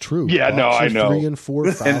 Yeah, it's true. Yeah, Bucs I know.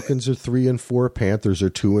 3-4, Falcons are 3-4, Panthers are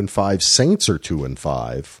 2-5, Saints are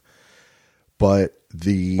 2-5. But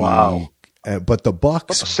the Bucs,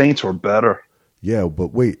 the Saints were better. Yeah, but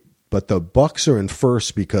wait, but the Bucs are in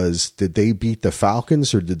first because did they beat the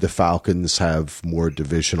Falcons or did the Falcons have more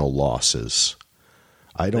divisional losses?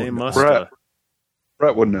 I don't know.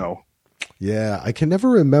 Brett would know. Yeah, I can never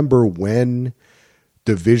remember when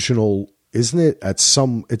divisional, isn't it at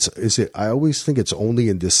some, is it, I always think it's only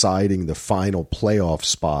in deciding the final playoff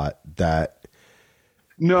spot that.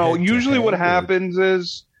 No, usually what happens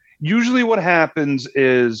is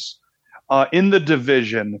in the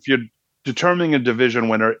division, if you're determining a division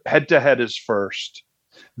winner, head to head is first.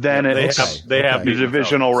 Then they have the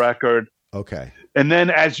divisional record. Okay. And then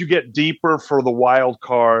as you get deeper for the wild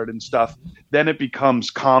card and stuff, then it becomes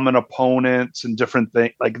common opponents and different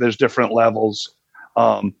things. Like there's different levels.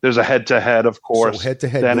 There's a head to head, of course. So head to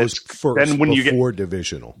head goes first then when before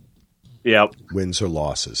divisional. Yep. Wins or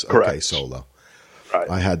losses. Correct. Okay, Solo. Right.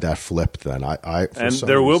 I had that flipped then. And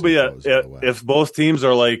there will be if both teams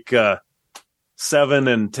are like 7-10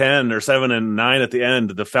 or 7-9 at the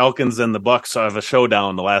end, the Falcons and the Bucs have a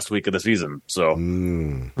showdown the last week of the season. So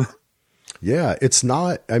yeah, it's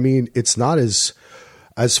not. I mean, it's not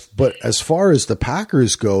but as far as the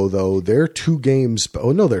Packers go, though, they're 2 games.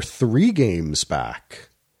 Oh no, they're 3 games back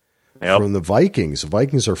from the Vikings. The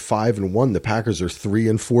Vikings are 5-1. The Packers are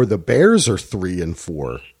 3-4. The Bears are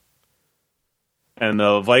 3-4. And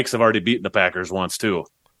the Vikes have already beaten the Packers once too,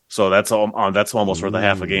 so that's almost worth a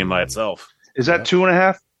half a game by itself. Is that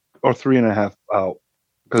 2.5 or 3.5 out?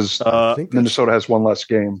 Because Minnesota has one less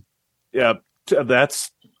game. Yeah,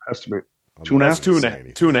 that's has to be. 2 and a half? That's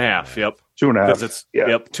 2.5. Yep. 2.5. Because it's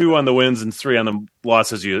 2 on the wins and 3 on the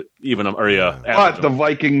losses. You even them or you. But the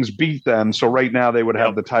Vikings beat them, so right now they would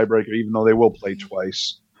have the tiebreaker, even though they will play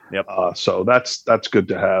twice. Yep. So that's good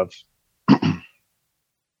to have.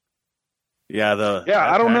 I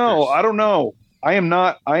don't know. I am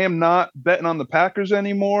not betting on the Packers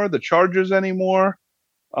anymore, the Chargers anymore.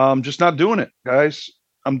 Just not doing it, guys.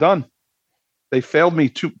 I'm done. They failed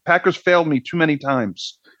me Packers failed me too many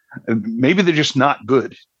times. Maybe they're just not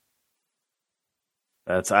good.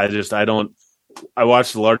 I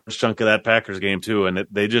watched a large chunk of that Packers game too, and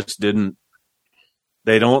they just didn't.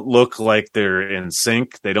 They don't look like they're in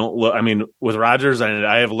sync. They don't look. I mean, with Rodgers,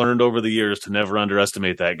 I have learned over the years to never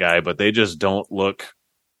underestimate that guy, but they just don't look.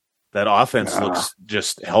 That offense looks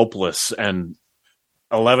just helpless, and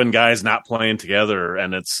 11 guys not playing together,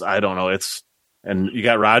 and I don't know. And you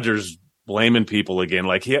got Rodgers blaming people again.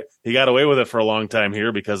 Like he got away with it for a long time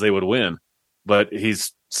here because they would win, but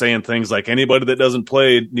he's saying things like anybody that doesn't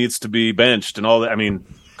play needs to be benched and all that. I mean,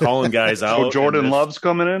 calling guys out. So Jordan Love's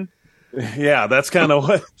coming in. Yeah, that's kind of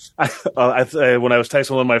what when I was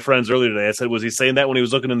texting one of my friends earlier today, I said, was he saying that when he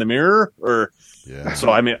was looking in the mirror? Or so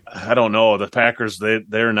I mean, I don't know. The Packers,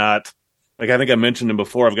 they're not like I think I mentioned him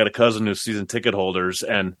before. I've got a cousin who's season ticket holders,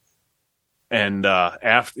 and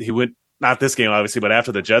after he went, not this game obviously, but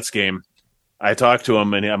after the Jets game, I talked to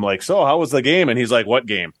him and I'm like, so how was the game? And he's like, what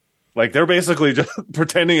game? Like they're basically just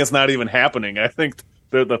pretending it's not even happening. I think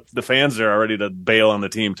the fans there are ready to bail on the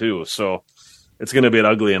team too. So. It's going to be an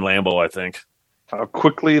ugly in Lambeau, I think. How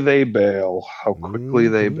quickly they bail.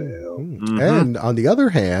 Mm-hmm. And on the other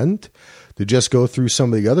hand, to just go through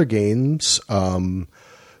some of the other games, the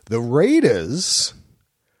Raiders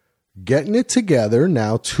getting it together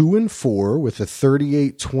now 2-4 with a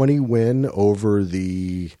 38-20 win over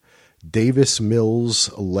the Davis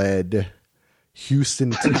Mills-led Houston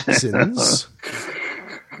Texans.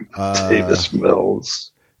 Davis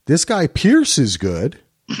Mills. This guy Pierce is good.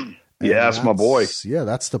 Yeah, that's my boy. Yeah,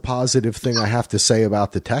 that's the positive thing I have to say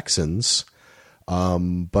about the Texans.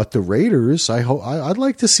 But the Raiders, I'd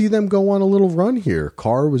like to see them go on a little run here.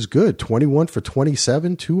 Carr was good, 21 for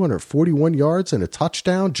 27, 241 yards and a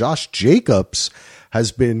touchdown. Josh Jacobs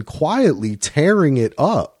has been quietly tearing it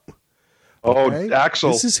up. Okay? Oh,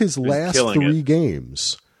 Axel. This is his last 3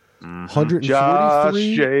 games. 143, Josh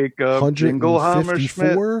Jacobs,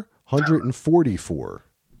 154, 144.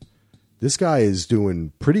 This guy is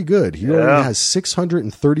doing pretty good. He only has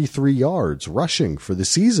 633 yards rushing for the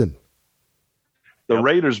season. The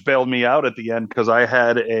Raiders bailed me out at the end because I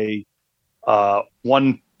had a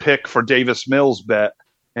 1 pick for Davis Mills bet,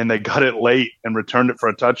 and they got it late and returned it for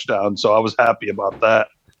a touchdown. So I was happy about that.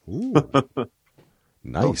 Ooh.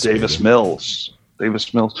 Nice. Davis Mills.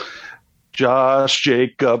 Josh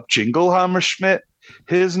Jacob Jingleheimer Schmidt.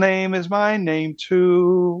 His name is my name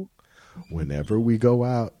too. Whenever we go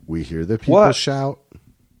out, we hear the people shout.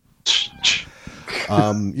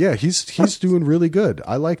 He's doing really good.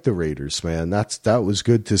 I like the Raiders, man. That was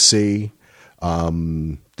good to see.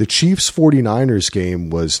 The Chiefs 49ers game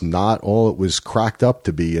was not all it was cracked up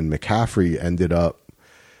to be, and McCaffrey ended up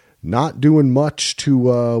not doing much to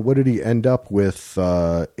what did he end up with?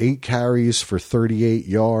 8 carries for 38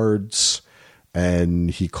 yards,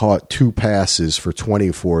 and he caught 2 passes for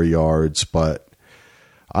 24 yards, but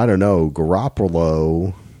I don't know,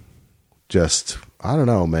 Garoppolo I don't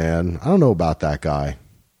know, man. I don't know about that guy.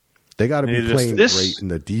 They got to be playing great, and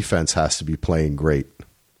the defense has to be playing great.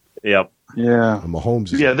 Yep. Yeah. And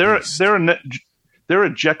Mahomes is they're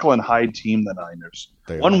a Jekyll and Hyde team, the Niners.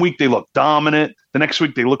 One week they look dominant. The next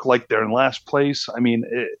week they look like they're in last place. I mean,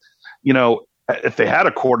 if they had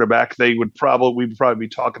a quarterback, we'd probably be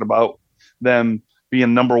talking about them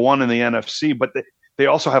being number 1 in the NFC, but they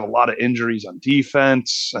also have a lot of injuries on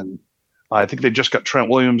defense, and I think they just got Trent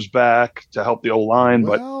Williams back to help the O-line.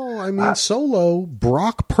 Solo,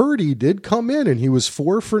 Brock Purdy did come in, and he was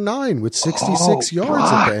 4 for 9 with 66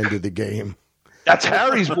 yards at the end of the game. That's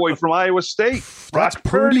Harry's boy from Iowa State. That's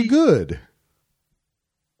pretty good.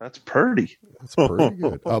 That's Purdy. That's pretty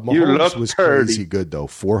good. Mahomes was crazy good, though.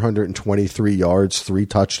 423 yards, 3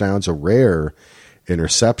 touchdowns, a rare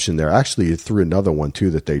interception there. Actually, he threw another one, too,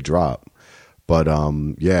 that they dropped. But,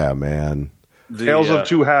 yeah, man. Tales of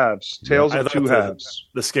two halves.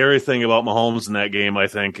 The scary thing about Mahomes in that game, I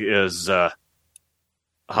think, is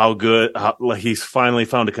how he's finally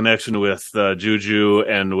found a connection with Juju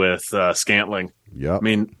and with Scantling. Yeah, I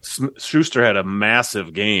mean, Schuster had a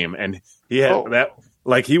massive game, and he had that.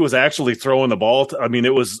 Like he was actually throwing the ball. I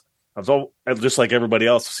was just like everybody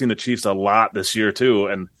else. I've seen the Chiefs a lot this year too,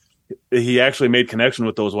 and he actually made connection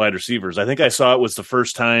with those wide receivers. I think I saw it was the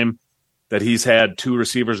first time that he's had two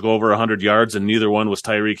receivers go over 100 yards, and neither one was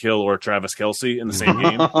Tyreek Hill or Travis Kelce in the same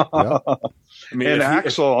game. Yeah. I mean, and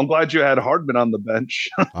Axel, I'm glad you had Hardman on the bench.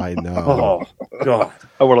 I know. Oh, God.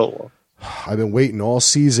 I've been waiting all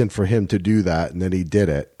season for him to do that, and then he did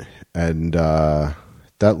it. And that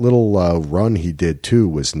little run he did, too,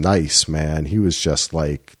 was nice, man. He was just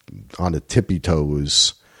like on the tippy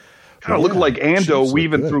toes. Kind of looked like Ando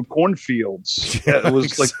weaving through cornfields. Yeah, it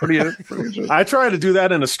was like pretty. I try to do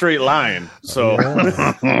that in a straight line. So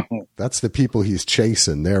that's the people he's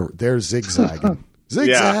chasing. They're zigzagging.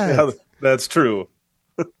 Zigzag. Yeah, that's true.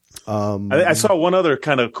 I saw one other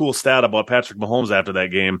kind of cool stat about Patrick Mahomes after that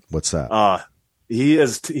game. What's that?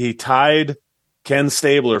 He tied Ken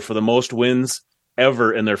Stabler for the most wins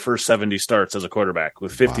ever in their first 70 starts as a quarterback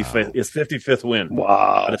with his 55th win.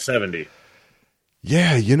 Wow, out of 70.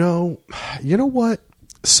 Yeah, you know what?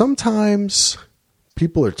 Sometimes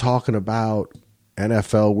people are talking about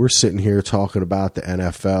NFL. We're sitting here talking about the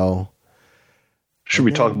NFL. Should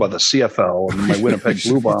we talk about the CFL and my Winnipeg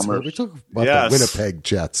Blue Bombers? We talk about the Winnipeg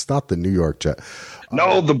Jets, not the New York Jets.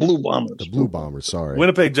 No, the Blue Bombers. The Blue Bombers, sorry.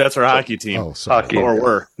 Winnipeg Jets are a hockey team. Oh, sorry. Hockey, or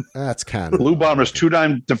were. That's kind of Blue Bombers,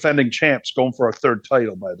 2-time defending champs, going for a third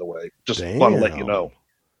title, by the way. Just want to let you know.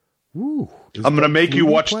 Ooh, I'm going to make you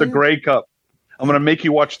watch the Grey Cup. I'm going to make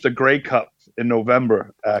you watch the Grey Cup in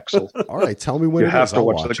November, Axel. All right, tell me when you have to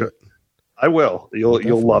watch it. I will.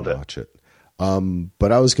 You'll love it. Watch it.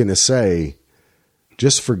 But I was going to say,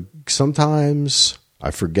 just for sometimes I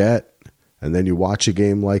forget, and then you watch a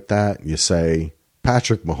game like that, and you say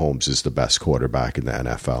Patrick Mahomes is the best quarterback in the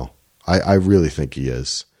NFL. I really think he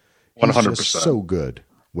is. 100%. He's just so good.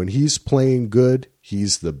 When he's playing good,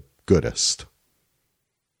 he's the goodest.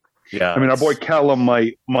 Yeah, I mean, our boy Callum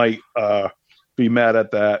might be mad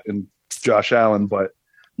at that, and Josh Allen, but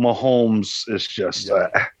Mahomes is just,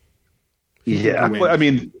 yeah. I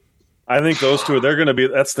mean, I think those two, they're going to be,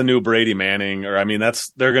 that's the new Brady Manning, or I mean,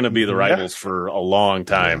 they're going to be the rivals for a long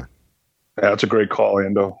time. Yeah, that's a great call,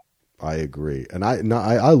 Ando. I agree. And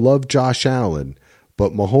I love Josh Allen,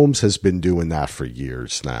 but Mahomes has been doing that for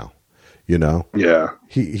years now. You know? Yeah.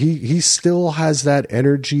 He still has that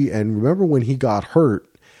energy. And remember when he got hurt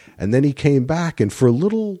and then he came back, and for a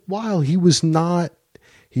little while he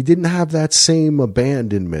didn't have that same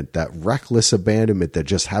abandonment, that reckless abandonment, that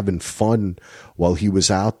just having fun while he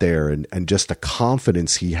was out there, and just the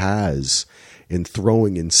confidence he has in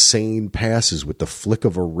throwing insane passes with the flick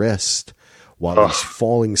of a wrist while he's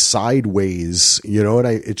falling sideways. You know what?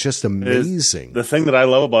 It's just amazing. The thing that I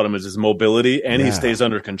love about him is his mobility, and he stays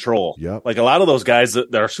under control. Yep. Like a lot of those guys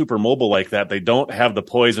that are super mobile like that, they don't have the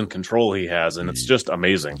poise and control he has, and it's just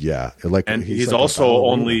amazing. Yeah. And he's also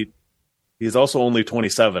only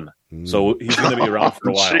 27. So he's going to be around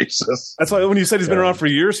for a while. Jesus. That's why when you said he's been around for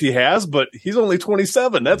years, he has, but he's only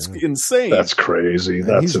 27. That's insane. That's crazy.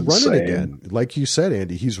 That's he's insane. Running again. Like you said,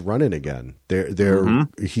 Andy, he's running again.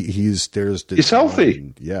 He's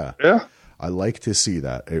healthy. Yeah. Yeah. I like to see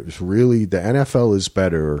that. It was really, the NFL is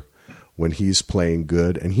better when he's playing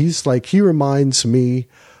good. And he reminds me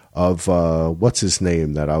of what's his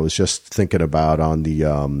name that I was just thinking about on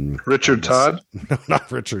the Richard Todd? No,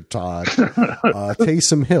 not Richard Todd.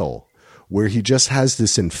 Taysom Hill, where he just has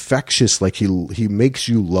this infectious, like he makes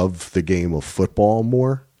you love the game of football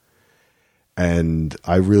more. And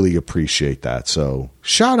I really appreciate that. So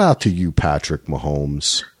shout out to you, Patrick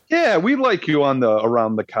Mahomes. Yeah, we like you on the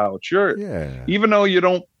Around the Couch. Even though you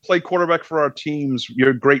don't play quarterback for our teams,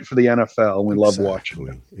 you're great for the NFL, and we love watching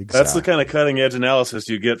you. Exactly. That's the kind of cutting edge analysis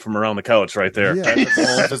you get from Around the Couch right there. Yeah.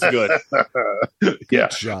 That's good. Yeah,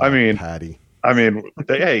 job, I mean, Patty.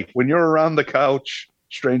 Hey, when you're around the couch,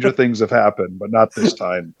 stranger things have happened, but not this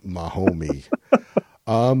time. My homie.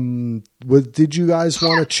 Did you guys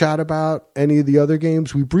want to chat about any of the other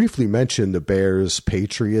games? We briefly mentioned the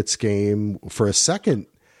Bears-Patriots game. For a second,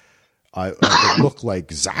 it looked like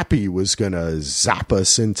Zappy was going to zap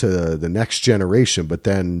us into the next generation, but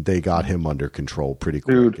then they got him under control pretty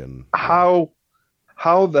quick. Dude, how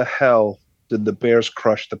the hell did the Bears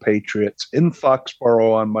crush the Patriots in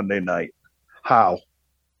Foxborough on Monday night? How?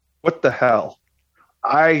 What the hell?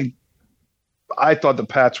 I thought the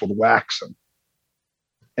Pats would wax them.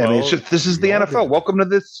 And it's just, this is the NFL. Welcome to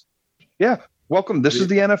this. Yeah, welcome. This is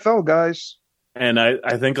the NFL, guys. And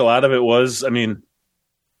I think a lot of it was,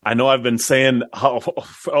 I know I've been saying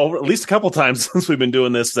at least a couple times since we've been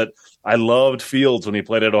doing this that I loved Fields when he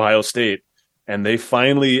played at Ohio State, and they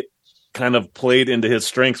finally kind of played into his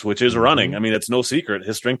strengths, which is running. It's no secret.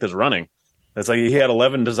 His strength is running. It's like he had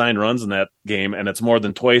 11 designed runs in that game, and it's more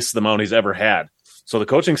than twice the amount he's ever had. So the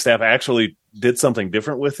coaching staff actually did something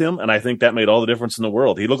different with him, and I think that made all the difference in the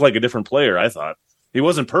world. He looked like a different player, I thought. He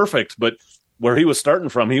wasn't perfect, but where he was starting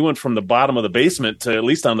from, he went from the bottom of the basement to at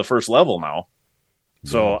least on the first level now.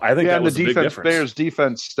 So I think that was a big difference. Bears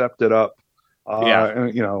defense stepped it up.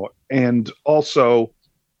 And also,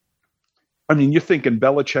 I mean, you're thinking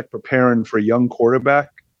Belichick preparing for a young quarterback.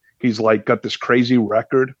 He's like got this crazy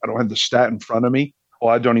record. I don't have the stat in front of me.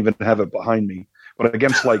 Well, I don't even have it behind me. But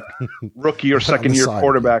against like rookie or second year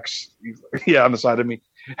quarterbacks, on the side of me,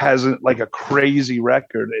 has like a crazy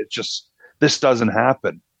record. It just, this doesn't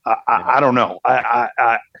happen. I don't know. I'm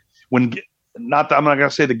not going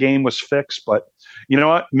to say the game was fixed, but you know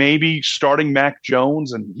what? Maybe starting Mac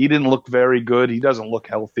Jones, and he didn't look very good. He doesn't look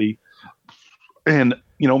healthy. And,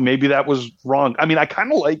 maybe that was wrong. I mean, I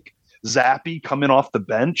kind of like Zappy coming off the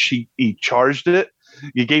bench. He charged it.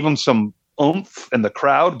 You gave him some oomph in the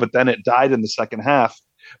crowd, but then it died in the second half.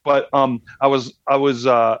 But I was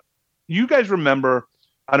you guys remember,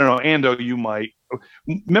 I don't know, Ando, you might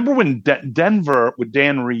remember when Denver with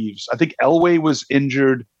Dan Reeves, I think Elway was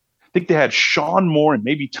injured. I think they had Sean Moore and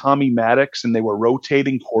maybe Tommy Maddox, and they were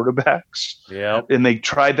rotating quarterbacks. Yeah. And they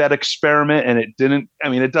tried that experiment, and it didn't. I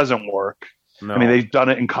mean, it doesn't work. No. I mean, they've done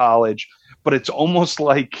it in college, but it's almost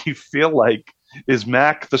like you feel like, is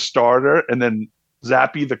Mac the starter and then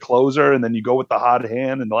Zappy the closer, and then you go with the hot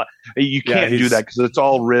hand, and you can't do that because it's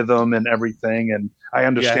all rhythm and everything. And I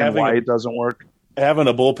understand why it doesn't work. Having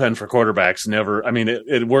a bullpen for quarterbacks never. I mean,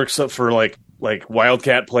 it works for like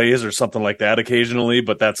wildcat plays or something like that occasionally,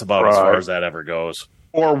 but that's about as far as that ever goes.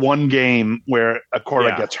 Or one game where a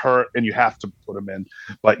quarterback gets hurt and you have to put him in.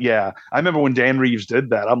 But I remember when Dan Reeves did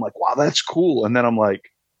that. I'm like, wow, that's cool. And then I'm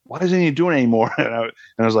like, why isn't he doing it anymore? And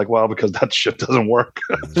I was like, well, because that shit doesn't work.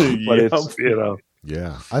 But it's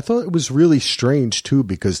Yeah, I thought it was really strange too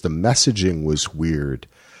because the messaging was weird.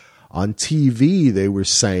 On TV, they were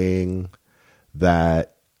saying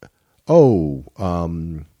that,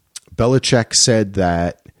 Belichick said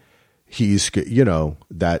that he's,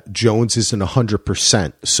 that Jones isn't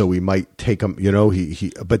 100%, so we might take him,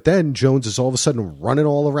 but then Jones is all of a sudden running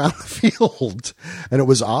all around the field, and it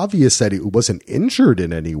was obvious that he wasn't injured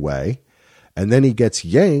in any way. And then he gets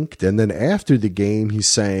yanked, and then after the game, he's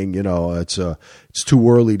saying, it's too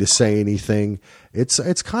early to say anything.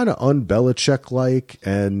 It's kind of un-Belichick-like,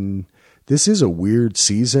 and this is a weird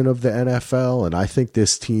season of the NFL, and I think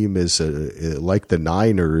this team is like the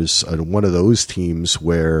Niners, one of those teams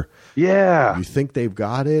where you think they've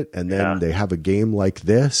got it, and then they have a game like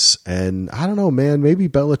this, and I don't know, man, maybe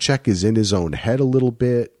Belichick is in his own head a little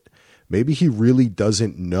bit. Maybe he really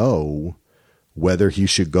doesn't know whether he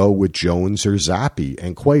should go with Jones or Zappy,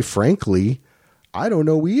 and quite frankly, I don't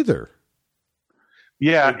know either.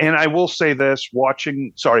 Yeah, and I will say this: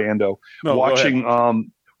 watching the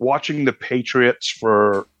Patriots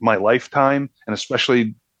for my lifetime, and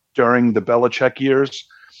especially during the Belichick years,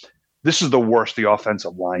 this is the worst the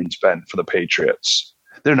offensive line's been for the Patriots.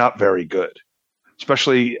 They're not very good.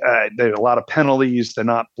 Especially, there are a lot of penalties. They're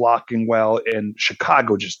not blocking well, and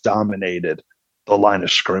Chicago just dominated the line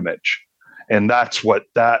of scrimmage. And that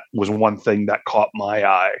was one thing that caught my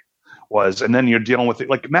eye was, and then you're dealing with it.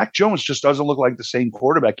 Like Mac Jones just doesn't look like the same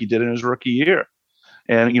quarterback he did in his rookie year.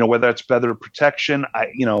 And, whether it's better protection,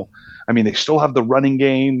 they still have the running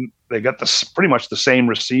game. They got pretty much the same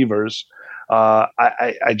receivers. I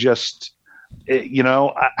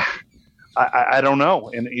don't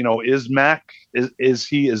know. And, is Mac, is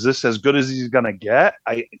this as good as he's going to get?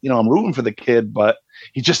 I'm rooting for the kid, but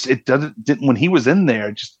didn't, when he was in there,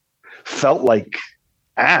 it just felt like,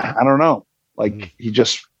 I don't know. Like he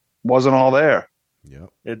just wasn't all there. Yeah.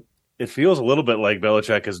 It feels a little bit like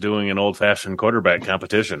Belichick is doing an old-fashioned quarterback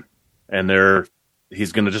competition, and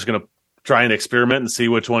he's going to try and experiment and see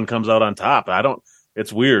which one comes out on top.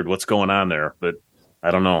 It's weird what's going on there, but I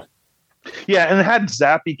don't know. Yeah, and had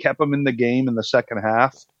Zappy kept him in the game in the second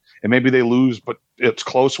half, and maybe they lose, but it's a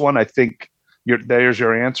close one, I think there's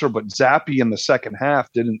your answer. But Zappy in the second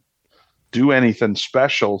half didn't do anything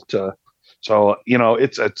special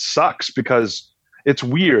it sucks because it's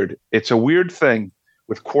weird. It's a weird thing.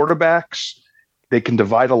 With quarterbacks, they can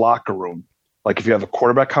divide a locker room. Like if you have a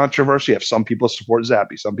quarterback controversy, you have some people support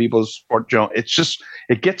Zappy, some people support Jones.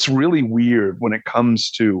 It gets really weird when it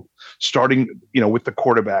comes to starting, with the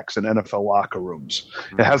quarterbacks in NFL locker rooms.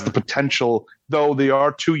 Mm-hmm. It has the potential, though they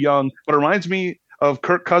are too young, but it reminds me of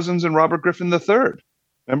Kirk Cousins and Robert Griffin III.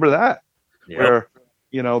 Remember that? Yep. Where,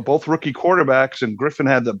 both rookie quarterbacks, and Griffin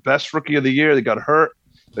had the best rookie of the year. They got hurt.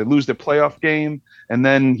 They lose their playoff game, and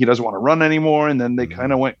then he doesn't want to run anymore. And then they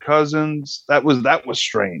kind of went Cousins. That was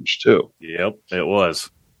strange too. Yep, it was.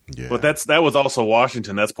 Yeah. But that was also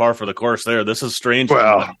Washington. That's par for the course there. This is strange.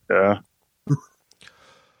 Well, yeah.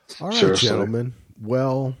 All right, gentlemen.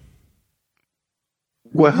 Well,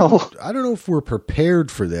 Well, I don't know if we're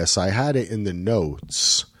prepared for this. I had it in the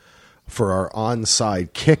notes for our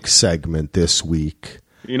onside kick segment this week.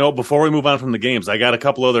 Before we move on from the games, I got a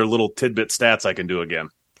couple other little tidbit stats I can do again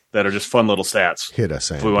that are just fun little stats. Hit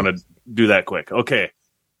us, Andy. If we want to do that quick. Okay.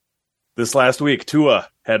 This last week, Tua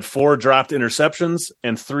had 4 dropped interceptions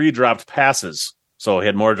and 3 dropped passes. So he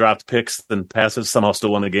had more dropped picks than passes, somehow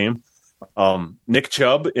still won the game. Nick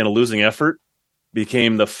Chubb, in a losing effort,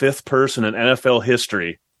 became the 5th person in NFL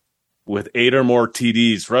history with 8 or more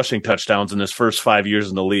TDs, rushing touchdowns in his first 5 years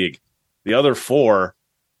in the league. The other 4,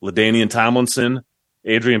 LaDainian Tomlinson,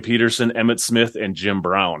 Adrian Peterson, Emmitt Smith, and Jim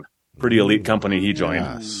Brown. Pretty elite company he joined.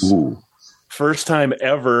 Yes. First time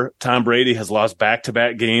ever Tom Brady has lost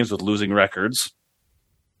back-to-back games with losing records.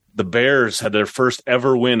 The Bears had their first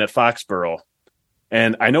ever win at Foxborough.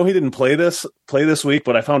 And I know he didn't play this week,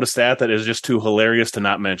 but I found a stat that is just too hilarious to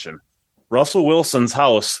not mention. Russell Wilson's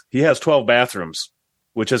house, he has 12 bathrooms,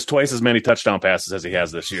 which is twice as many touchdown passes as he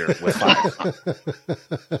has this year with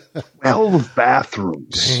 5. 12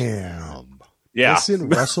 bathrooms. Damn. Yeah. Listen,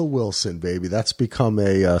 Russell Wilson, baby. That's become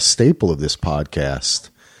a staple of this podcast.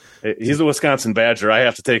 He's a Wisconsin Badger. I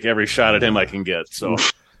have to take every shot at him I can get. So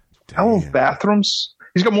 12 bathrooms?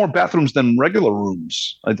 He's got more bathrooms than regular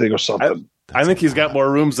rooms, I think, or something. I think he's got more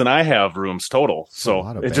rooms than I have rooms total.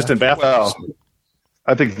 So it's just in bathrooms. Well,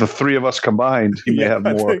 I think the 3 of us combined, he may have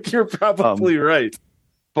more. I think you're probably right.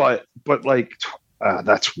 But like,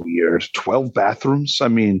 that's weird. 12 bathrums? I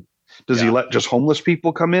mean, does he let just homeless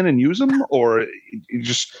people come in and use them? Or he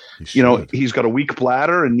just, he's got a weak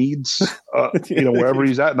bladder and needs, wherever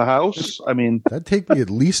he's at in the house? I mean, that'd take me at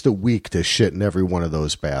least a week to shit in every one of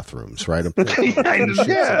those bathrooms, right? I'm thinking a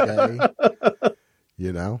day,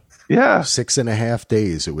 Yeah. 6.5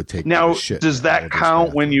 days it would take. Now, me to shit does that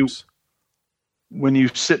count when you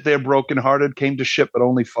sit there brokenhearted, came to shit but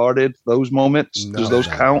only farted? Those moments, does those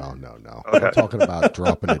count? No. Okay. I'm talking about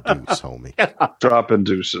dropping a deuce, homie. Dropping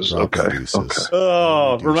deuces. Dropping Okay. deuces.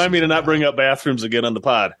 Oh, remind me to not bring up bathrooms again on the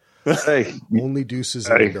pod. Hey, only deuces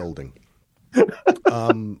in the building.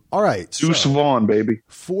 All right, Deuce Vaughn, baby.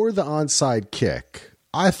 For the onside kick,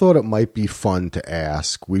 I thought it might be fun to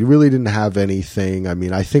ask. We really didn't have anything. I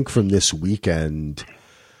mean, I think from this weekend,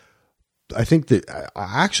 I think that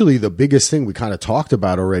actually the biggest thing we kind of talked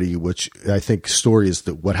about already, which I think story is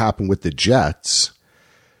that what happened with the Jets.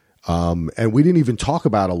 And we didn't even talk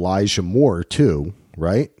about Elijah Moore too,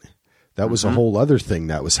 right? That was a whole other thing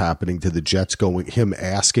that was happening to the Jets, him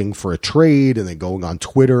asking for a trade and then going on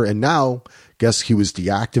Twitter. And now guess he was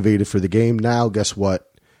deactivated for the game. Now, guess what?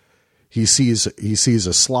 He sees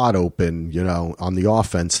a slot open, on the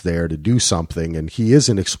offense there to do something. And he is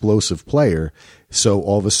an explosive player. So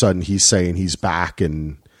all of a sudden he's saying he's back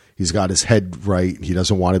and he's got his head right. He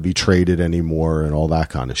doesn't want to be traded anymore and all that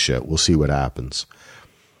kind of shit. We'll see what happens.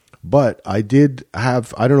 But I did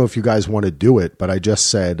have, I don't know if you guys want to do it, but I just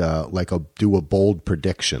said, do a bold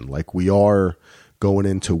prediction. Like we are going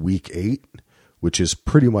into week 8, which is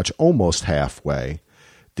pretty much almost halfway.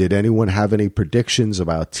 Did anyone have any predictions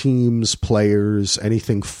about teams, players,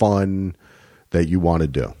 anything fun that you want to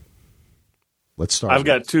do? Let's start. I've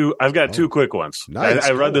got two quick ones. Nice.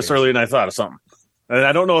 I read this earlier and I thought of something. And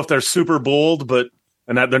I don't know if they're super bold, but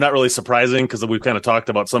they're not really surprising because we've kind of talked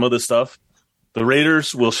about some of this stuff. The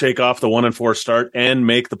Raiders will shake off the 1-4 start and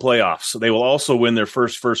make the playoffs. They will also win their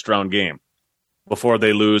first round game before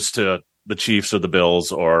they lose to the Chiefs or the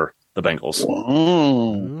Bills or the Bengals.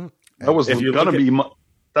 That was going to be.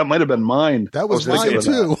 That might have been mine. That was mine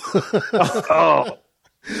too. Oh,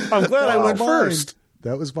 I'm glad I went first.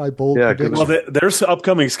 That was my bold prediction. Well, their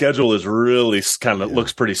upcoming schedule is really kind of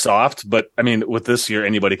looks pretty soft, but I mean, with this year,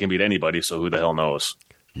 anybody can beat anybody. So who the hell knows?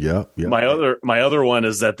 Yeah. My other one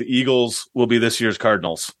is that the Eagles will be this year's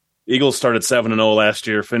Cardinals. Eagles started 7-0 last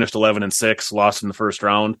year, finished 11-6, lost in the first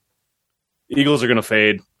round. Eagles are going to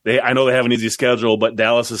fade. I know they have an easy schedule, but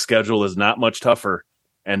Dallas's schedule is not much tougher,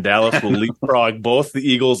 and Dallas will leapfrog both the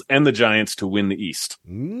Eagles and the Giants to win the East.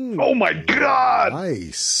 Oh my God!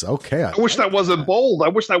 Nice. Okay. I wish that wasn't bold. I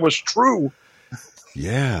wish that was true.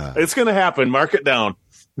 Yeah, it's going to happen. Mark it down.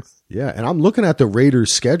 Yeah, and I'm looking at the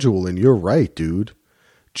Raiders' schedule, and you're right, dude.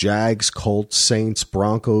 Jags, Colts, Saints,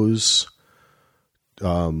 Broncos.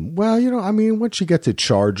 Once you get to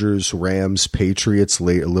Chargers, Rams, Patriots a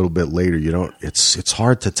little bit later, it's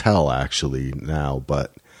hard to tell actually now,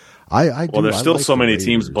 but there's still so many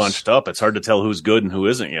teams bunched up. It's hard to tell who's good and who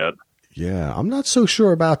isn't yet. Yeah, I'm not so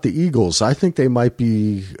sure about the Eagles. I think they might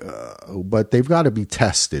be, but they've got to be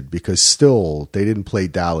tested because still they didn't play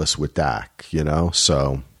Dallas with Dak,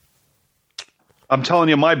 so. I'm telling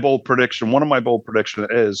you, one of my bold predictions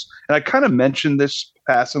is, and I kind of mentioned this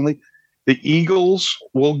passingly, The Eagles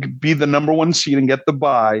will be the number 1 seed and get the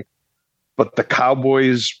bye, but the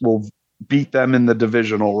Cowboys will beat them in the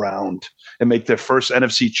divisional round and make their first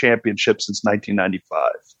NFC championship since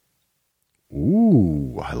 1995.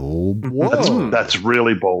 Ooh, whoa. That's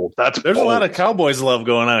really bold. There's a lot of Cowboys love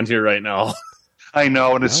going on here right now. I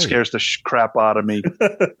know, and it scares the crap out of me.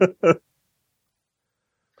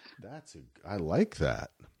 I like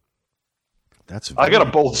that. I got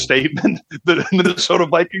a bold statement. The Minnesota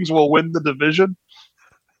Vikings will win the division.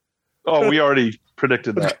 Oh, we already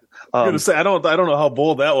predicted that. I'm going to say I don't know how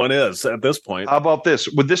bold that one is at this point. How about this?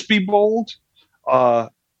 Would this be bold?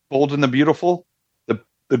 Bold and the Beautiful.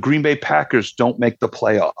 The Green Bay Packers don't make the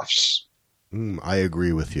playoffs. I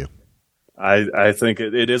agree with you. I think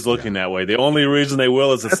it is looking that way. The only reason they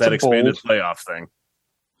will is it's that expanded playoff thing.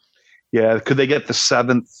 Yeah, could they get the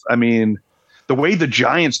 7th? I mean, the way the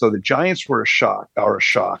Giants were a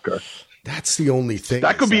shocker. That's the only thing.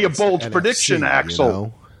 That could be a bold prediction,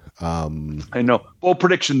 Axel. You know? I know. Bold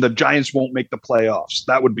prediction, the Giants won't make the playoffs.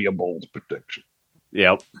 That would be a bold prediction.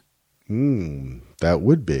 Yep. That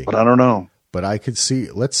would be. But I don't know. But I could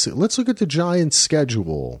see. Let's look at the Giants'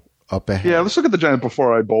 schedule up ahead. Yeah, let's look at the Giants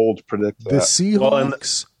before I bold predict that. The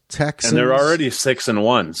Seahawks, Texans. And they're already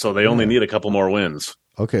 6-1, so they only need a couple more wins.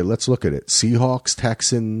 Okay, let's look at it. Seahawks,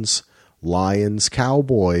 Texans, Lions,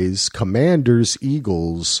 Cowboys, Commanders,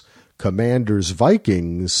 Eagles, Commanders,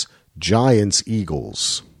 Vikings, Giants,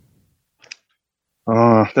 Eagles.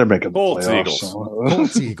 They're making Colts, playoffs. Eagles.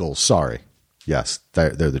 Colts, Eagles, sorry. Yes,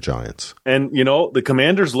 they're the Giants. And, the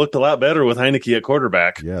Commanders looked a lot better with Heineke at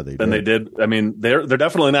quarterback than they did. I mean, they're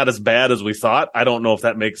definitely not as bad as we thought. I don't know if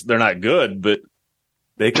that makes – they're not good, but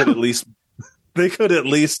they could at least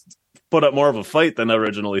put up more of a fight than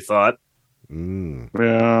originally thought.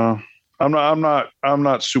 Yeah. I'm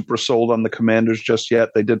not super sold on the Commanders just yet.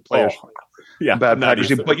 They did play a bad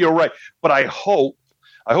packaging, but you're right. But I hope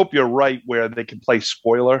you're right where they can play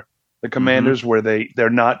spoiler. The Commanders, where they're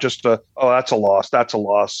not just that's a loss.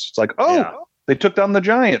 It's like, they took down the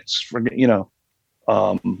Giants. The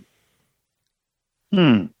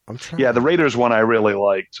Raiders one I really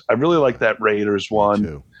liked. I really liked that Raiders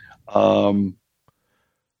one. I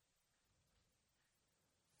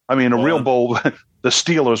mean, real bold. The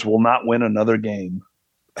Steelers will not win another game.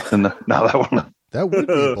 And that would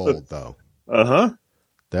be bold, though.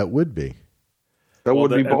 That would be. That would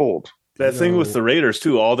be bold. That thing with the Raiders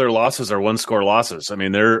too, all their losses are 1-score losses. I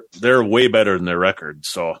mean, they're way better than their record.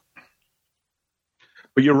 So,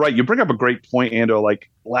 but you're right. You bring up a great point, Ando.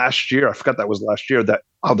 Like last year, I forgot that was last year. That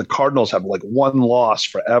the Cardinals have like one loss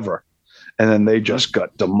forever, and then they just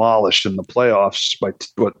got demolished in the playoffs by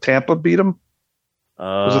Tampa beat them.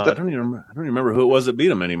 I don't even remember who it was that beat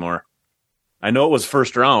them anymore. I know it was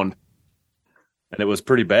first round, and it was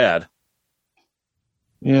pretty bad.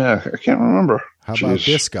 Yeah, I can't remember. How about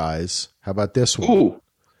this, guys? How about this one? Ooh.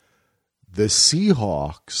 The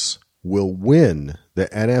Seahawks will win the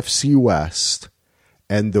NFC West,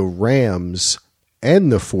 and the Rams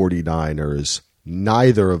and the 49ers,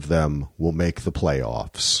 neither of them will make the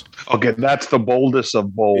playoffs. Okay, that's the boldest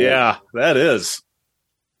of bold. Yeah, that is.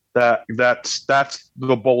 That's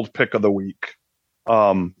the bold pick of the week.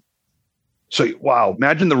 So, wow,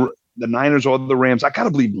 imagine the Niners or the Rams. I got to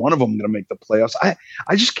believe one of them going to make the playoffs.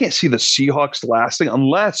 I just can't see the Seahawks lasting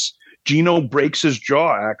unless Geno breaks his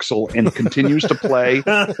jaw, Axel, and continues to play.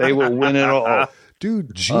 They will win it all.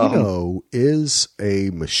 Dude, Geno is a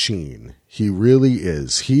machine. He really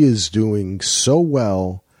is. He is doing so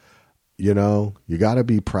well. You got to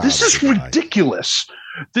be proud. This is ridiculous.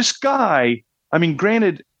 This guy, I mean,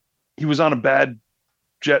 granted, he was on a bad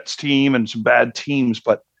Jets team and some bad teams,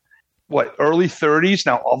 but early 30s?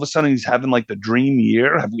 Now, all of a sudden, he's having like the dream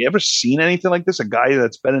year. Have we ever seen anything like this? A guy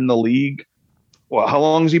that's been in the league. Well, how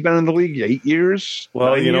long has he been in the league? 8 years?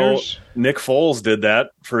 Well, 9 years? Nick Foles did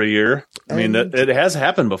that for a year. I mean, it has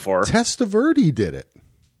happened before. Testaverde did it.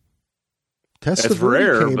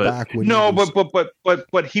 Testaverde came back when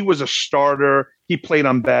but he was a starter. He played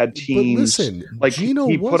on bad teams. But listen, like Geno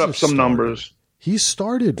he put up some numbers. He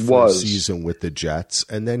started for a season with the Jets,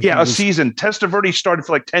 and then a season. Testaverde started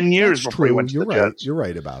for like 10 years before he went to the Jets. You're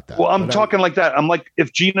right about that. Well, I'm talking like that. I'm like,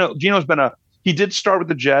 if Geno's been he did start with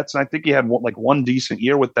the Jets, and I think he had one decent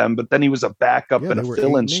year with them, but then he was a backup and a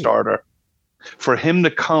fill-in starter. For him to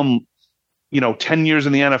come, 10 years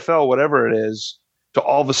in the NFL, whatever it is, to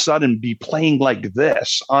all of a sudden be playing like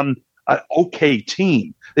this on an okay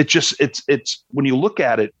team. It's when you look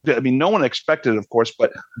at it, I mean, no one expected it, of course,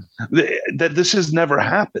 but that this has never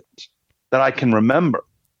happened that I can remember.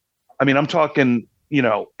 I mean, I'm talking, he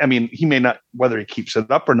may not, whether he keeps it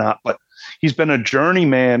up or not, but he's been a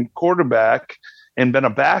journeyman quarterback and been a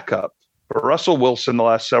backup But Russell Wilson, the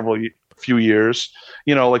last few years,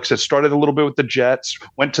 like I said, started a little bit with the Jets,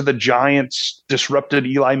 went to the Giants, disrupted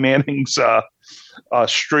Eli Manning's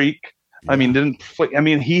streak. Yeah. I mean,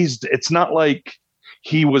 it's not like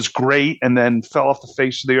he was great and then fell off the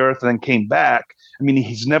face of the earth and then came back. I mean,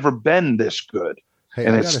 he's never been this good,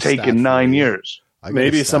 and it's taken 9 years.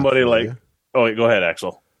 Maybe somebody like, oh, go ahead,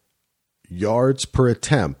 Axel. Yards per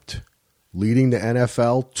attempt, leading the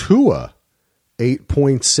NFL, Tua,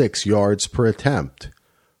 8.6 yards per attempt,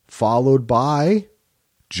 followed by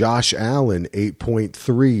Josh Allen,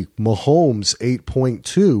 8.3, Mahomes,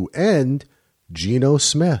 8.2, and Geno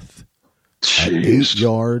Smith at 8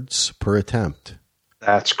 yards per attempt.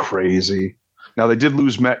 That's crazy. Now, they did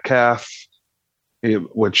lose Metcalf,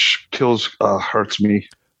 which hurts me.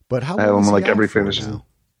 But how I have him like every fantasy.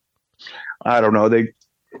 I don't know. They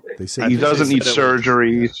say he doesn't need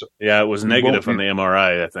surgery. Yeah, it was negative on the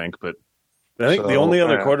MRI, I think. But I think the only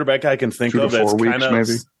other quarterback I can think of that's kind of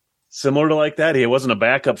similar to like that, he wasn't a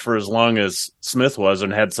backup for as long as Smith was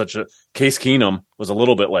and had such a – Case Keenum was a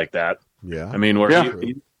little bit like that. Yeah. I mean, where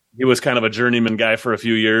he was kind of a journeyman guy for a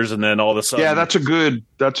few years, and then all of a sudden – yeah, that's a good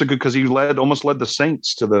because he almost led the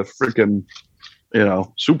Saints to the freaking,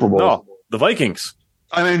 Super Bowl. No, the Vikings.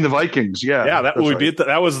 I mean, the Vikings, yeah. Yeah, that we beat.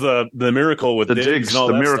 That was the miracle with the Diggs and all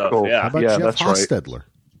the miracle. Stuff. Yeah, how about Jeff that's Hostetler?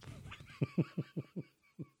 Right.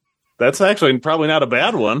 That's actually probably not a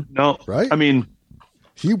bad one. No, right? I mean,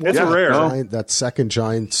 he won that second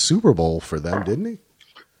Giants Super Bowl for them, didn't he?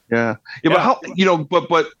 Yeah. But how?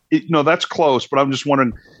 But that's close. But I'm just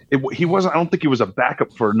wondering, he wasn't. I don't think he was a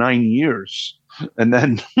backup for 9 years, and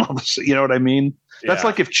then you know what I mean. That's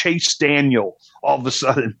like if Chase Daniel all of a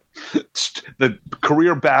sudden, the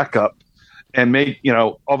career backup, and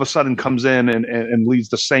all of a sudden comes in and leads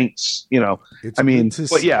the Saints. It's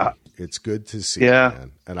good to see. Yeah,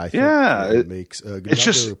 man. And I think it makes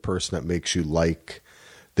another person that makes you like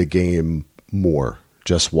the game more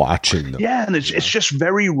just watching them. Yeah, and it's just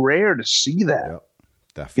very rare to see that. Yep,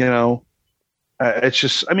 definitely. It's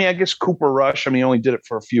just, I guess Cooper Rush, he only did it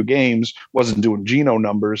for a few games, wasn't doing Geno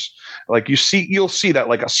numbers. Like you'll see that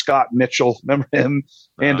like a Scott Mitchell, remember him?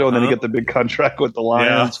 And then he get the big contract with the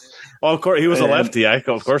Lions. Yeah. Well, of course, he was a lefty.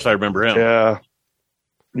 Of course I remember him. Yeah.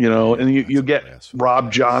 And you get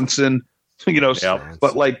Rob Johnson,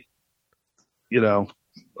 but like,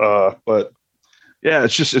 but yeah,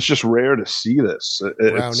 it's just rare to see this.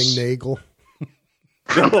 Browning Nagel.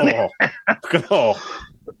 Browning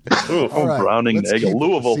Nagel,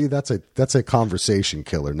 Louisville. See, that's a conversation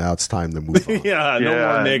killer. Now it's time to move on.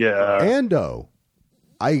 No more Nagel. Yeah. Ando,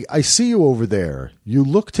 I see you over there. You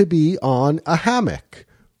look to be on a hammock.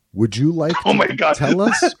 Would you like to tell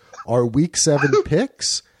us our Week 7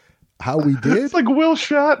 picks? How we did? It's like Bill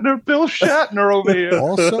Shatner over here.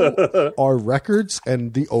 Also, our records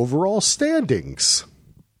and the overall standings.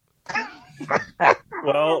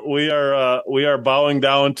 Well, we are bowing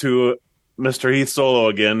down to Mr. Heath Solo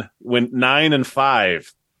again. Went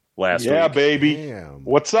 9-5 last week. Yeah, baby. Damn.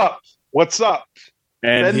 What's up? And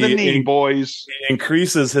bend the knee, boys. He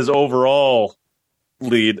increases his overall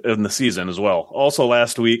lead in the season as well. Also,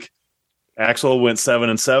 last week, Axel went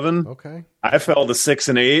 7-7. Okay. I fell to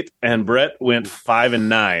 6-8, and Brett went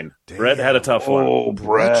 5-9. Brett had a tough one. Oh,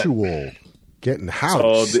 Brett. Getting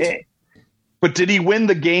housed. But did he win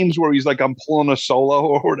the games where he's like, I'm pulling a solo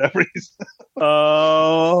or whatever?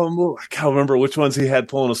 I can't remember which ones he had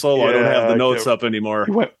pulling a solo. I don't have the notes up anymore.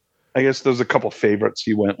 I guess there's a couple favorites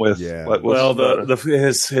he went with. Yeah. Well,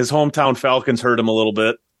 his hometown Falcons hurt him a little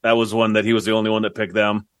bit. That was one that he was the only one that picked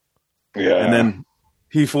them. Yeah. And then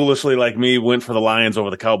he foolishly, like me, went for the Lions over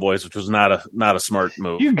the Cowboys, which was not a smart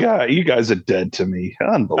move. You guys are dead to me.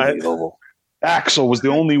 Unbelievable. Axel was the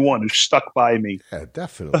only one who stuck by me. Yeah,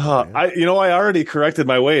 definitely. I already corrected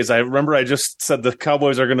my ways. I remember I just said the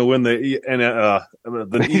Cowboys are going to win the East.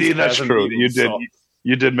 That's true.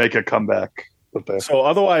 You did make a comeback. So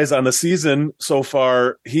otherwise on the season so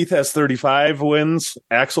far, Heath has 35 wins,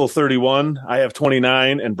 Axel 31, I have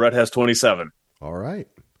 29, and Brett has 27. All right.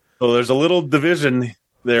 So there's a little division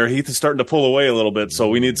there. Heath is starting to pull away a little bit, so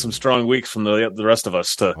we need some strong weeks from the rest of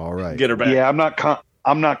us to get her back. Yeah,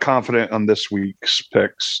 I'm not confident on this week's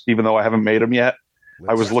picks, even though I haven't made them yet.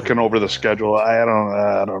 I was looking over the schedule. I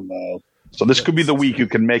don't know. So this could be the week you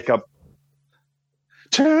can make up.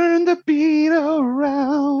 Turn the beat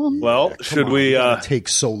around. Well, should we take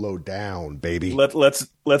Solo down, baby? Let's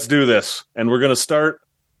do this, and we're going to start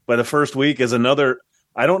by the first week is another.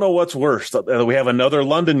 I don't know what's worse. We have another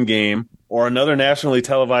London game or another nationally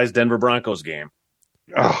televised Denver Broncos game.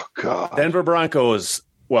 Oh God, Denver Broncos.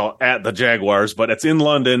 Well, at the Jaguars, but it's in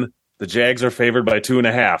London. The Jags are favored by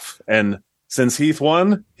 2.5, and since Heath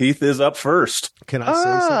won, Heath is up first. Can I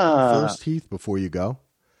say something first, Heath, before you go?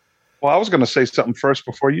 Well, I was going to say something first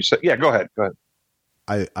before you said. Yeah, go ahead. Go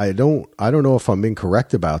ahead. I don't know if I'm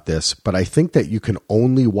incorrect about this, but I think that you can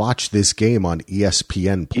only watch this game on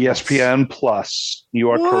ESPN Plus. ESPN Plus. You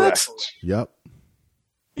are correct. Yep.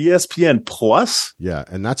 ESPN Plus? Yeah,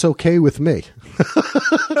 and that's okay with me.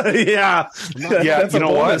 Yeah. You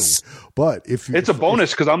know what? But if it's a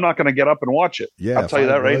bonus because I'm not going to get up and watch it. Yeah, I'll tell you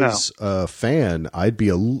that right now. A fan, I'd be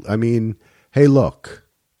hey, look.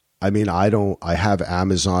 I have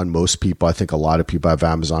Amazon. Most people, I think a lot of people have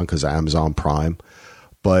Amazon because of Amazon Prime.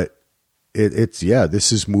 But this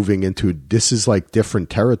is like different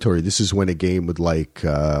territory. This is when a game would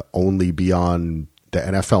only be on the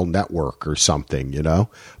NFL Network or something, you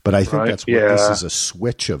know? But I think that's what this is, a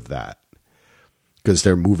switch of that. Because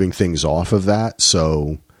they're moving things off of that.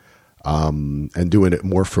 So, and doing it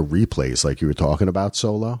more for replays like you were talking about,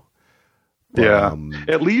 Solo. Yeah.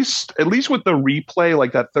 At least with the replay,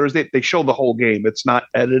 like that Thursday, they show the whole game. It's not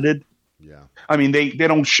edited. Yeah. I mean, they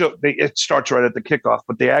don't show, it starts right at the kickoff,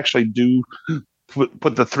 but they actually do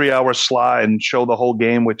put the 3-hour slide and show the whole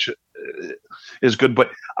game, which is good.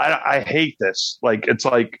 But I hate this. Like, it's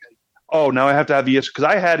like, oh, now I have to have ESPN, because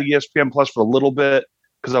I had ESPN Plus for a little bit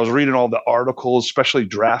because I was reading all the articles, especially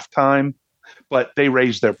Draft Time, but they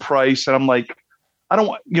raised their price. And I'm like, I don't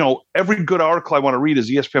want, every good article I want to read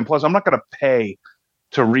is ESPN Plus. I'm not going to pay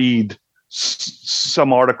to read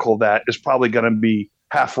some article that is probably going to be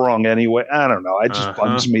half wrong anyway. I don't know. It just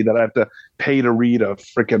bugs me that I have to pay to read a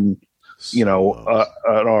freaking, an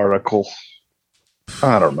article.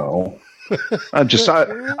 I don't know. I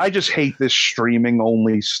just hate this streaming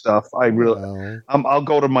only stuff. I really, I'll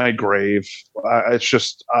go to my grave. It's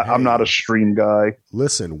just, I'm not a stream guy.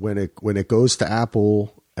 Listen, when it goes to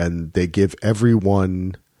Apple and they give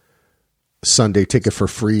everyone Sunday ticket for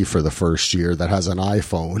free for the first year that has an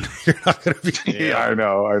iPhone, you're not going to be. Yeah, I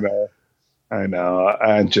know.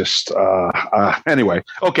 And just, anyway.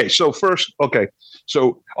 Okay. So first,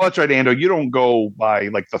 that's right, Ando. You don't go by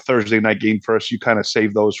like the Thursday night game first. You kind of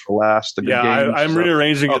save those for last. I'm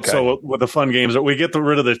rearranging it so with the fun games, we get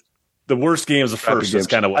rid of the worst games first. That's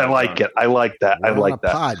kind of what I like it. I like that. We're on a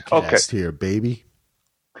podcast here, baby.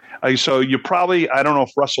 So you probably, I don't know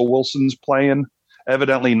if Russell Wilson's playing.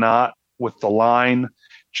 Evidently not with the line.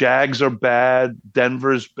 Jags are bad.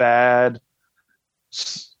 Denver's bad.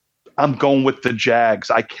 I'm going with the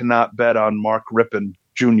Jags. I cannot bet on Mark Rippon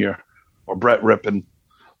Jr. or Brett Rippon.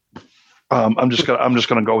 I'm just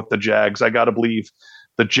gonna go with the Jags. I gotta believe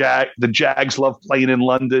the Jags love playing in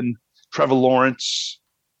London. Trevor Lawrence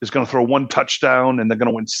is gonna throw one touchdown and they're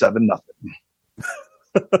gonna win 7-0.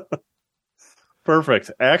 Perfect.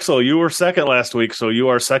 Axel, you were second last week, so you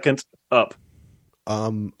are second up.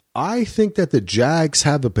 I think that the Jags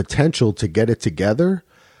have the potential to get it together.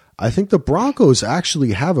 I think the Broncos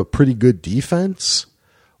actually have a pretty good defense,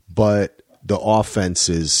 but the offense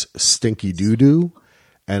is stinky doo-doo.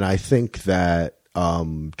 And I think that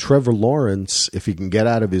Trevor Lawrence, if he can get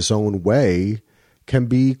out of his own way, can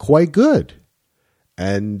be quite good.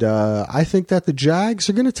 And I think that the Jags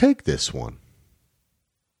are going to take this one.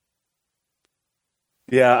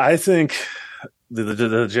 Yeah, I think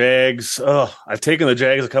the Jags, I've taken the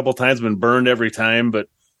Jags a couple times, been burned every time, but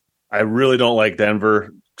I really don't like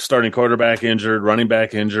Denver. Starting quarterback injured, running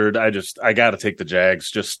back injured. I got to take the Jags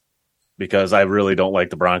just because I really don't like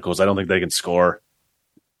the Broncos. I don't think they can score.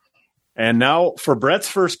 And now for Brett's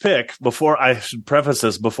first pick, before I should preface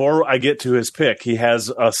this, before I get to his pick, he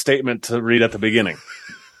has a statement to read at the beginning.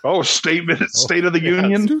 Oh, statement, State of the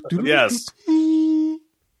Union? Yes.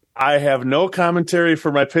 I have no commentary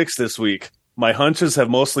for my picks this week. My hunches have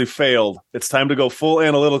mostly failed. It's time to go full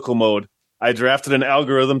analytical mode. I drafted an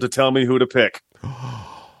algorithm to tell me who to pick.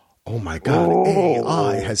 Oh my God.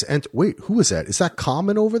 AI has entered. Wait, who is that? Is that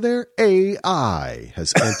Common over there? AI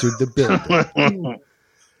has entered the building.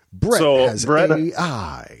 Brett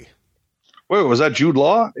AI. Wait, was that Jude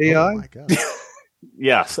Law? AI? Oh my God.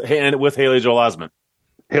 Yes, and with Haley Joel Osment.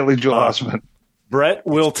 Brett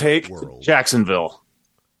will take Jacksonville.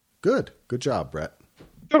 Good job, Brett.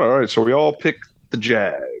 All right, so we all pick the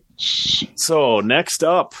Jags. So next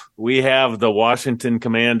up, we have the Washington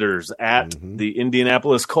Commanders at the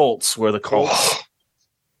Indianapolis Colts, where the Colts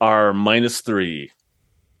are -3.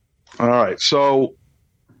 All right, so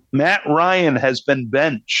Matt Ryan has been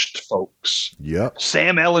benched, folks. Yep.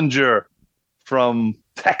 Sam Ehlinger from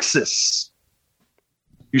Texas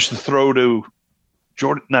used to throw to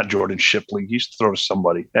not Jordan Shipley. He used to throw to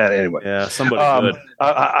somebody. Anyway. Yeah, somebody good.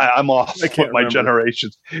 I'm off with my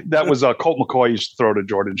generations. That was Colt McCoy used to throw to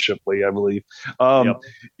Jordan Shipley, I believe.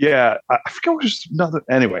 Yeah, I forget what was another.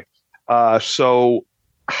 Anyway, So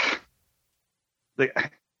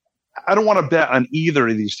I don't want to bet on either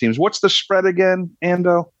of these teams. What's the spread again,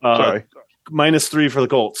 Ando? Sorry. -3 for the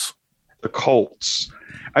Colts. The Colts.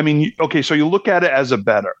 I mean, okay, so you look at it as a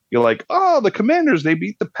bettor. You're like, oh, the Commanders, they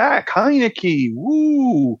beat the Pack. Heineke,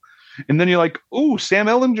 woo. And then you're like, ooh, Sam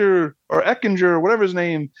Ellinger or Eckinger, whatever his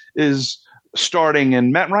name is, starting,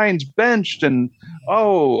 and Matt Ryan's benched. And,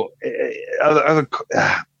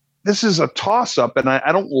 this is a toss-up, and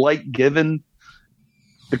I don't like giving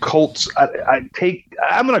the Colts. I'm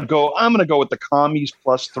gonna go with the Commies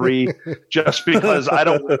 +3 just because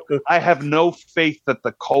I have no faith that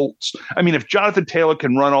the Colts. I mean, if Jonathan Taylor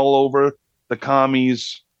can run all over the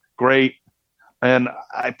Commies, great. And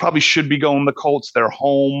I probably should be going the Colts. They're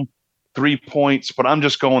home, 3 points, but I'm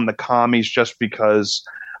just going the Commies just because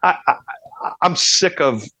I'm sick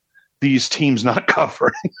of these teams not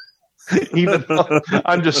covering. Even though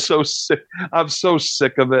I'm just so sick. I'm so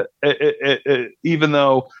sick of it. Even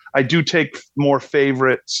though I do take more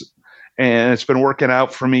favorites and it's been working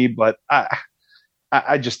out for me, but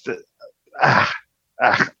I just, Al,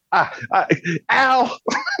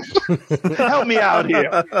 help me out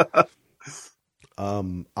here.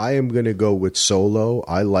 I am going to go with Solo.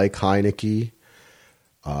 I like Heineke.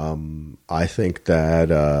 I think that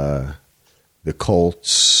the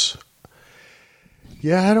Colts.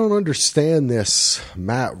 Yeah, I don't understand this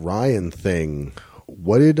Matt Ryan thing.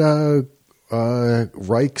 What did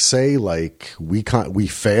Reich say? Like we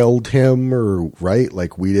failed him, or right?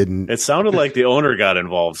 Like we didn't. It sounded like the owner got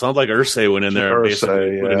involved. Sounded like Irsay went in there and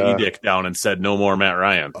basically put an edict down and said no more Matt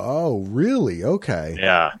Ryan. Oh, really? Okay.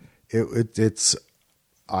 Yeah. It's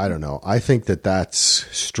I don't know. I think that's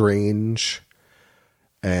strange,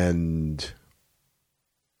 and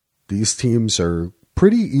these teams are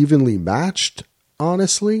pretty evenly matched.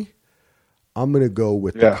 Honestly, I'm going to go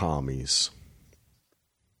with the Commies.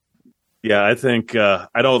 Yeah, I think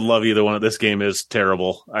I don't love either one. This game is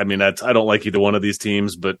terrible. I mean, I don't like either one of these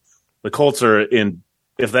teams, but the Colts are in.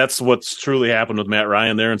 If that's what's truly happened with Matt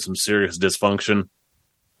Ryan, they're in some serious dysfunction.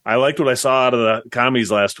 I liked what I saw out of the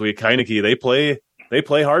Commies last week. Heineke, they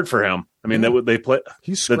play hard for him. I mean, they play.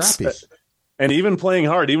 He's scrappy. And even playing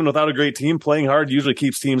hard, even without a great team, playing hard usually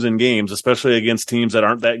keeps teams in games, especially against teams that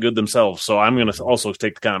aren't that good themselves. So I'm going to also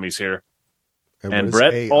take the Commies here. And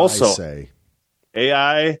Brett AI also say?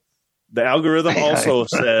 AI, the algorithm also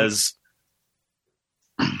says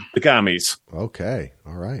the Commies. Okay,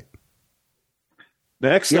 all right.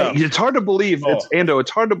 Next up, it's hard to believe.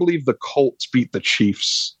 It's hard to believe the Colts beat the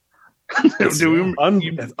Chiefs.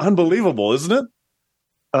 Unbelievable, isn't it?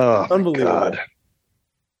 Oh, unbelievable. God.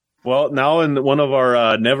 Well, now in one of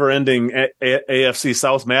our never-ending AFC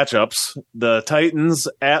South matchups, the Titans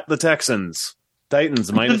at the Texans.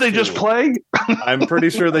 Titans -2. Did they just play? I'm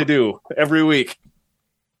pretty sure they do every week.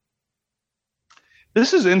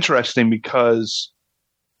 This is interesting because,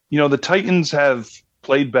 the Titans have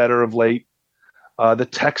played better of late. The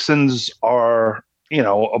Texans are,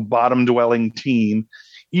 a bottom-dwelling team,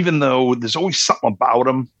 even though there's always something about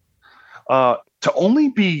them. To only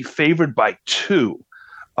be favored by 2.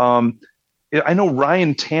 I know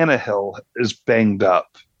Ryan Tannehill is banged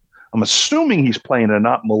up. I'm assuming he's playing and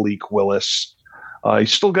not Malik Willis.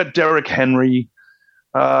 He's still got Derrick Henry.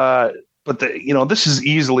 But this is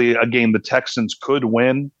easily a game the Texans could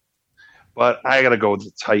win. But I got to go with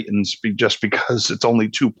the Titans just because it's only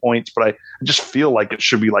 2 points. But I just feel like it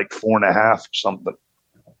should be like 4.5 or something.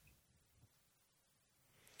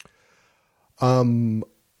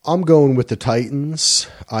 I'm going with the Titans.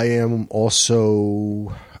 I am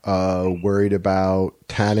also worried about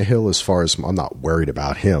Tannehill as far as I'm not worried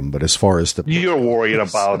about him, but as far as you're worried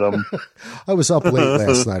about him. I was up late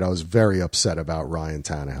last night. I was very upset about Ryan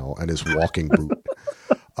Tannehill and his walking boot.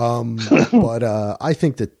 But I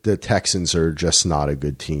think that the Texans are just not a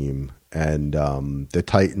good team, and the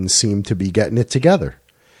Titans seem to be getting it together.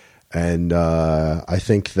 And I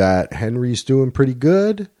think that Henry's doing pretty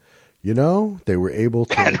good. They were able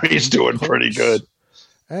to. Henry's doing pretty good.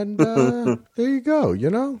 And there you go.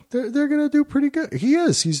 They're going to do pretty good. He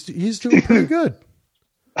is. He's doing pretty good.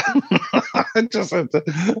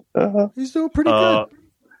 He's doing pretty good.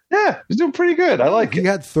 Yeah, he's doing pretty good. I like it. He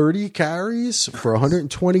had 30 carries for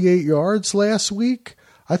 128 yards last week.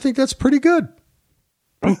 I think that's pretty good.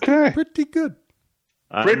 Okay. Pretty good.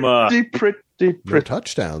 Pretty. No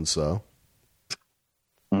touchdowns, though.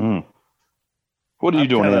 What are you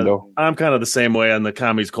doing, Ando? I'm kind of the same way on the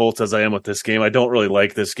Commies Colts as I am with this game. I don't really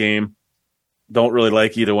like this game. Don't really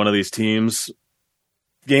like either one of these teams.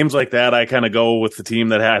 Games like that, I kind of go with the team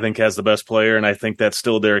that I think has the best player, and I think that's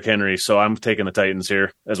still Derrick Henry. So I'm taking the Titans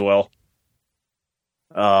here as well.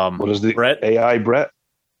 What is the Brett? AI Brett?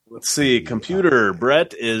 Let's see. Computer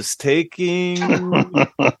Brett is taking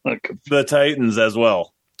the Titans as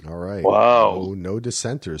well. All right. Wow. No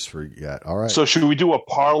dissenters for yet. All right. So should we do a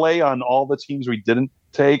parlay on all the teams we didn't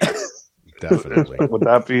take? Definitely. Would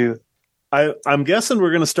that be? I'm guessing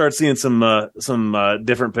we're going to start seeing some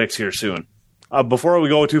different picks here soon. Before we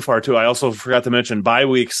go too far, too, I also forgot to mention bye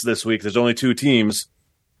weeks this week. There's only 2 teams,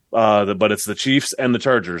 but it's the Chiefs and the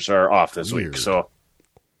Chargers are off this week. So,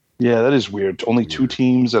 yeah, that is weird. Only 2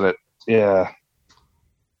 teams, and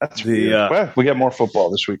that's weird. Well, we got more football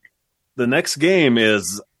this week. The next game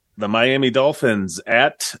is the Miami Dolphins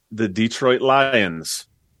at the Detroit Lions.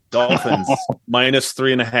 Dolphins minus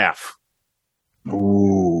 3.5.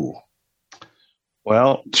 Ooh.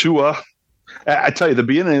 Well, Tua, I tell you, the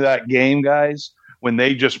beginning of that game, guys, when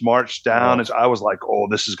they just marched down, I was like, oh,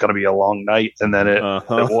 this is going to be a long night. And then it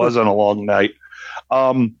wasn't a long night.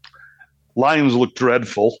 Lions look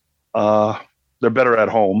dreadful. They're better at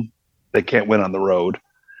home. They can't win on the road.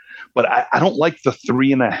 But I don't like the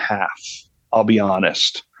 3.5. I'll be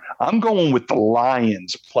honest. I'm going with the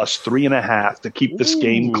Lions plus 3.5 to keep this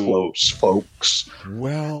game close, folks.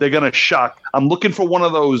 Well, they're going to shock. I'm looking for one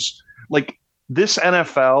of those, like this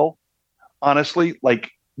NFL, honestly,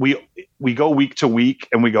 like we go week to week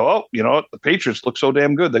and we go, oh, you know what? The Patriots look so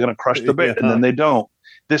damn good. They're going to crush the bait. And then they don't.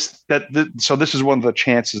 So this is one of the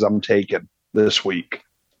chances I'm taking this week.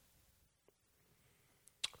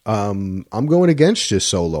 I'm going against you,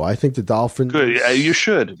 Solo. I think the Dolphins. Good. Yeah, you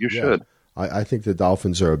should. You should. I think the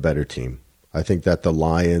Dolphins are a better team. I think that the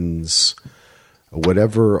Lions,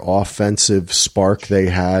 whatever offensive spark they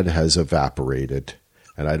had, has evaporated.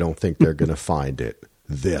 And I don't think they're going to find it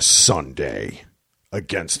this Sunday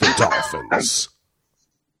against the Dolphins.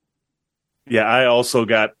 Yeah, I also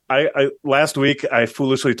got I last week I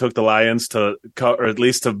foolishly took the Lions to or at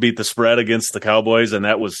least to beat the spread against the Cowboys, and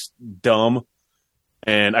that was dumb.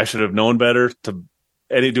 And I should have known better to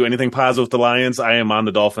do anything positive with the Lions. I am on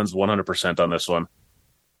the Dolphins 100% on this one.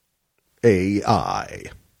 AI.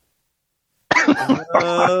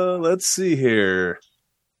 Let's see here.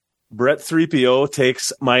 Brett 3PO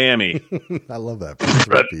takes Miami. I love that.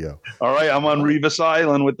 Brett 3PO. All right, I'm on Revis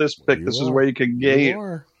Island with this pick. This is where you can get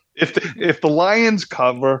if the Lions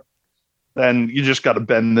cover, then you just got to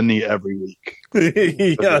bend the knee every week.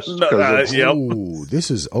 Yep. Ooh, this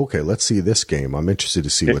is okay. Let's see this game. I'm interested to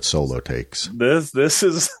see what Solo takes. This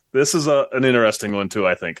is an interesting one too.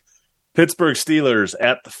 I think Pittsburgh Steelers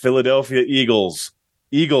at the Philadelphia Eagles.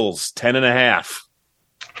 Eagles 10.5.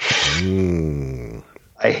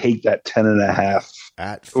 I hate that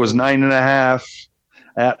 10.5. It was 9.5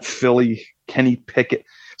 at Philly. Kenny Pickett.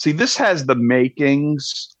 See, this has the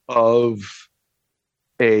makings of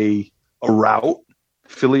a route.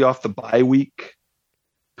 Philly off the bye week.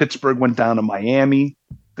 Pittsburgh went down to Miami.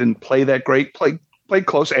 Didn't play that great. Played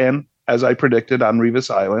close. And as I predicted on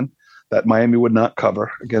Revis Island, that Miami would not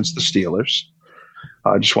cover against the Steelers.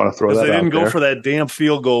 I just want to throw that out there. They didn't go for that damn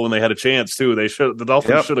field goal when they had a chance too. The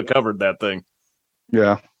Dolphins should have covered that thing.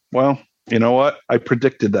 Yeah. Well, you know what? I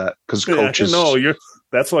predicted that because coaches. No,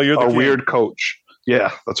 that's why you're the king. Weird coach.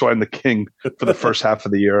 Yeah, that's why I'm the king for the first half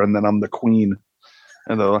of the year, and then I'm the queen.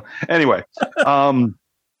 Anyway,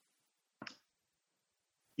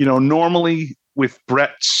 normally with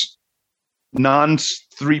Brett's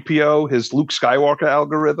non-3PO, his Luke Skywalker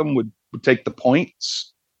algorithm would take the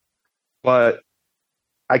points, but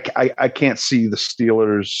I can't see the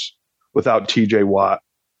Steelers without TJ Watt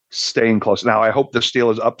staying close. Now, I hope the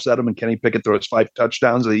Steelers upset him and Kenny Pickett throws 5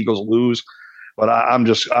 touchdowns and the Eagles lose, but I'm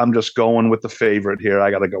just going with the favorite here.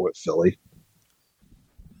 I got to go with Philly.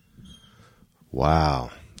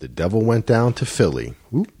 Wow. The devil went down to Philly.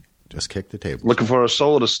 Ooh, just kicked the table. Looking for a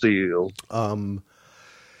soul to steal.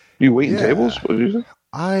 You waiting tables? What did you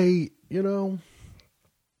say?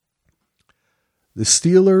 The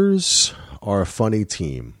Steelers are a funny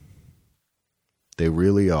team. They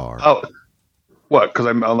really are. Oh, what? Because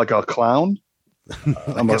I'm like a clown?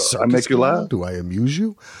 I make you laugh? Do I amuse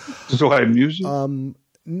you? Do I amuse you?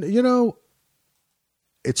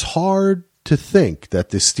 It's hard to think that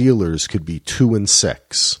the Steelers could be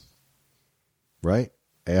 2-6, right?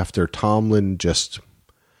 After Tomlin just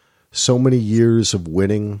so many years of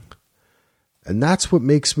winning. And that's what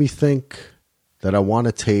makes me think that I want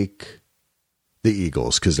to take the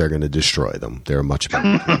Eagles because they're going to destroy them. They're a much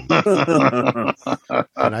better team.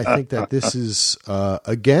 And I think that this is,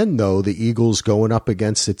 again, though, the Eagles going up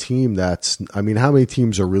against a team that's, how many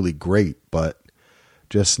teams are really great, but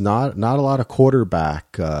just not a lot of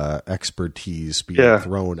quarterback expertise being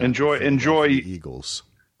thrown at the Eagles.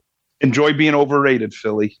 Enjoy being overrated,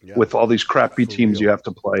 Philly, with all these crappy teams you have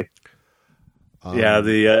to play.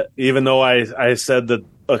 Even though I said that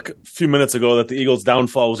a few minutes ago that the Eagles'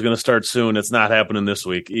 downfall was going to start soon. It's not happening this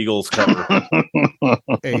week. Eagles cover.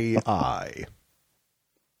 AI.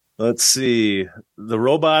 Let's see. The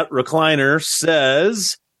robot recliner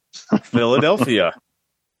says Philadelphia.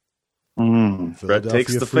 Brett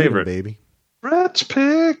takes the favorite, baby. Brett's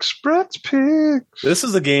picks. This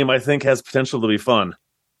is a game I think has potential to be fun.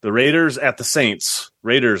 The Raiders at the Saints.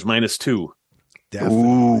 Raiders -2.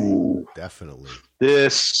 Definitely.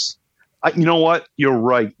 You know what? You're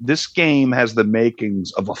right. This game has the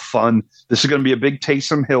makings of a fun. This is going to be a big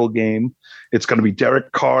Taysom Hill game. It's going to be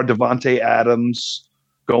Derek Carr, Devontae Adams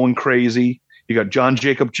going crazy. You got John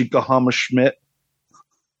Jacob, Chica Hammer-Schmidt,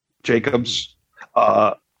 Jacobs.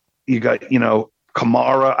 You got,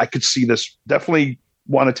 Kamara. I could see this. Definitely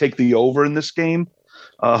want to take the over in this game.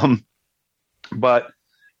 But,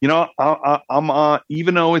 I'm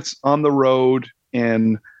even though it's on the road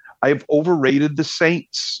and I've overrated the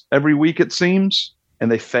Saints every week, it seems,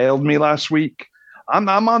 and they failed me last week. I'm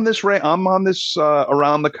on this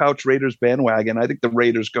around the couch Raiders bandwagon. I think the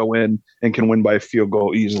Raiders go in and can win by a field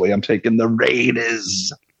goal easily. I'm taking the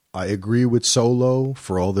Raiders. I agree with Solo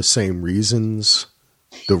for all the same reasons.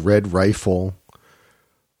 The red rifle,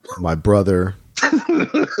 my brother.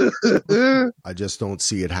 I just don't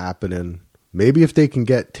see it happening. Maybe if they can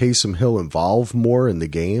get Taysom Hill involved more in the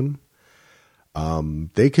game,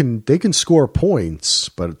 they can score points,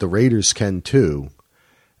 but the Raiders can too.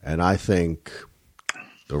 And I think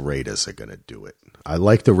the Raiders are going to do it. I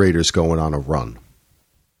like the Raiders going on a run.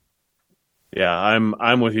 Yeah,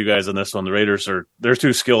 I'm with you guys on this one. The Raiders they're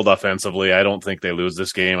too skilled offensively. I don't think they lose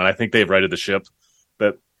this game, and I think they've righted the ship.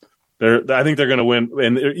 But I think they're going to win,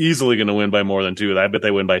 and they're easily going to win by more than 2. I bet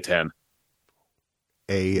they win by 10.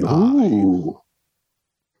 AI.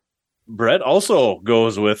 Brett also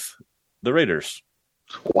goes with the Raiders.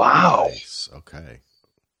 Wow. Nice. Okay.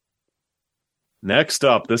 Next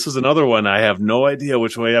up, this is another one. I have no idea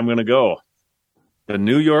which way I'm going to go. The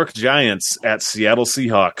New York Giants at Seattle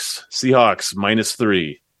Seahawks. Seahawks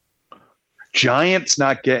 -3. Giants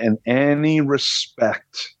not getting any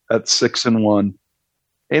respect at 6-1.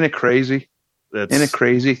 Ain't it crazy? Ain't it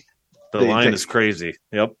crazy? The line is crazy.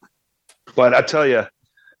 Yep. But I tell you,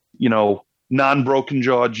 non-broken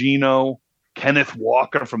jaw Gino, Kenneth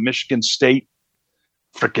Walker from Michigan State,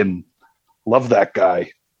 freaking love that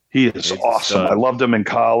guy. He is awesome. I loved him in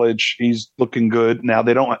college. He's looking good. Now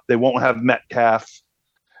they won't have Metcalf.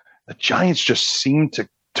 The Giants just seem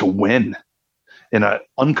to win in an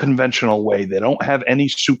unconventional way. They don't have any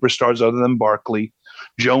superstars other than Barkley.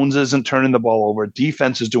 Jones isn't turning the ball over.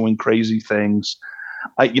 Defense is doing crazy things.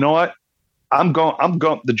 You know what? I'm going.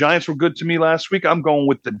 The Giants were good to me last week. I'm going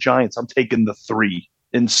with the Giants. I'm taking the 3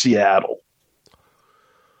 in Seattle.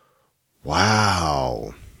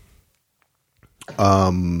 Wow. But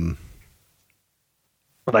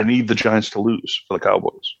I need the Giants to lose for the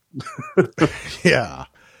Cowboys. Yeah.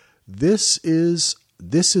 This is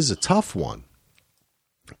a tough one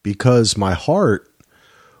because my heart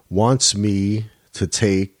wants me to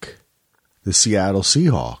take the Seattle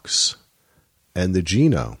Seahawks and the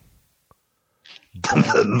Geno.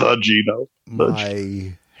 The Geno.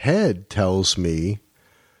 My head tells me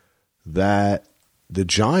that the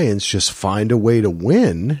Giants just find a way to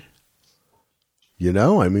win. They're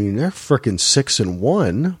freaking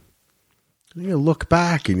 6-1. You look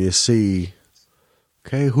back and you see,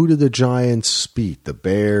 okay, who did the Giants beat? The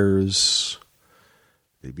Bears.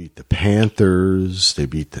 They beat the Panthers. They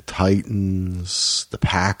beat the Titans, the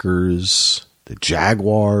Packers, the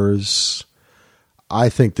Jaguars. I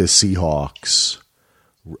think the Seahawks,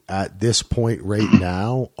 at this point right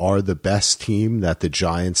now, are the best team that the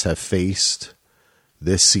Giants have faced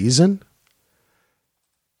this season.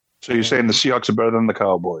 So you're saying the Seahawks are better than the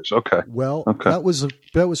Cowboys? Okay. Well, okay. That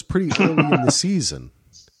was pretty early in the season,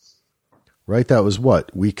 right? That was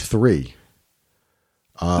week 3.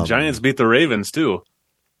 The Giants beat the Ravens too.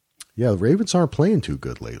 Yeah, the Ravens aren't playing too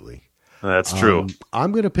good lately. That's true.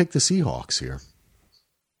 I'm going to pick the Seahawks here.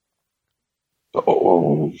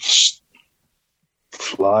 Oh,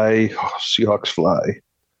 fly. Oh, Seahawks fly.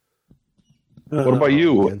 What about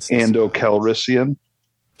you, Ando Calrissian?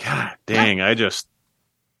 God dang,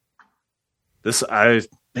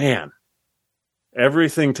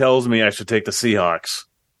 everything tells me I should take the Seahawks,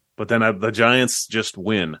 but then the Giants just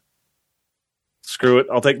win. Screw it.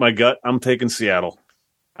 I'll take my gut. I'm taking Seattle.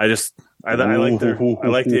 I like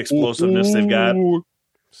the explosiveness they've got.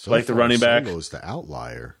 So like the running back. Solo's the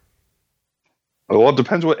outlier. Well, it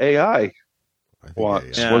depends what AI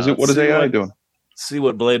wants. Yeah, what is AI doing? See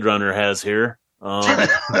what Blade Runner has here.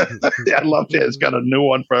 I love it. It's got a new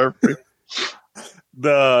one for every.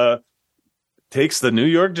 Takes the New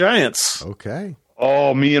York Giants. Okay.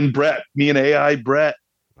 Oh, me and AI Brett.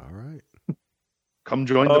 All right. Come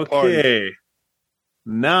join the party. Okay.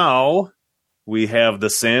 Now we have the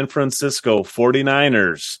San Francisco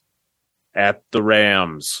 49ers at the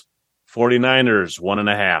Rams. 49ers,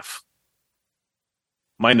 1.5.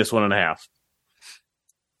 -1.5.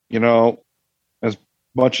 You know, as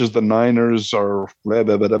much as the Niners are blah,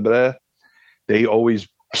 blah, blah, blah, they always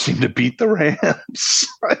seem to beat the Rams.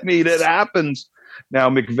 I mean, it happens. Now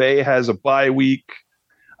McVay has a bye week.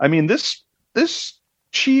 I mean, this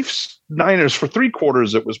Chiefs Niners for 3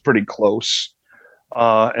 quarters, it was pretty close.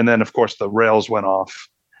 And then, of course, the rails went off.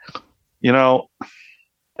 You know,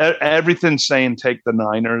 everything's saying take the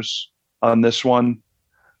Niners on this one.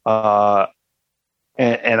 And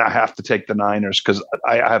I have to take the Niners because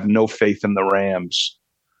I have no faith in the Rams,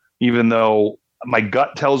 even though my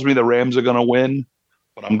gut tells me the Rams are going to win.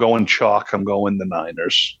 But I'm going chalk. I'm going the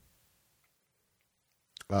Niners.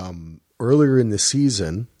 Earlier in the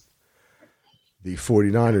season, the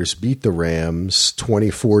 49ers beat the Rams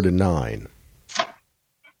 24-9.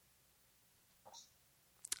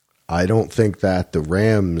 I don't think that the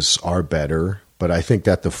Rams are better, but I think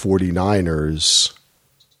that the 49ers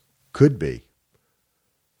could be.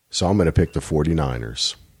 So I'm going to pick the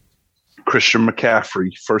 49ers. Christian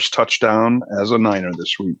McCaffrey, first touchdown as a Niner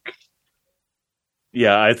this week.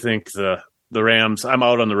 Yeah, I think the Rams, I'm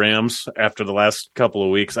out on the Rams after the last couple of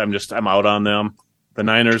weeks. I'm out on them. The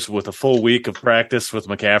Niners, with a full week of practice with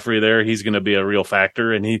McCaffrey there, he's going to be a real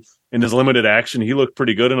factor. And in his limited action, he looked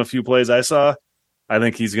pretty good in a few plays I saw. I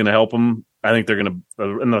think he's going to help them. I think they're going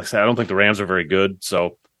to, and I don't think the Rams are very good.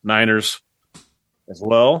 So Niners as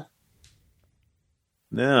well.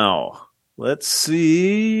 Now, let's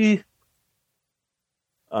see.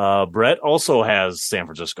 Brett also has San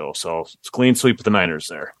Francisco, so it's a clean sweep with the Niners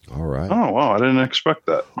there. All right. Oh, wow. I didn't expect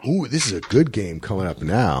that. Ooh, this is a good game coming up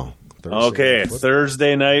now.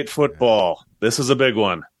 Thursday night football. This is a big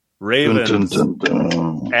one. Ravens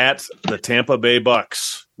at the Tampa Bay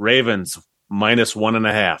Bucks. Ravens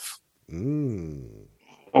 -1.5.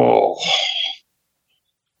 Oh.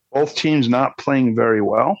 Both teams not playing very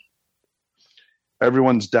well.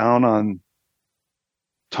 Everyone's down on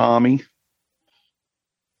Tommy.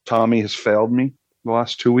 Tommy has failed me the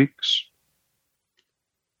last 2 weeks.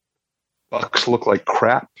 Bucks look like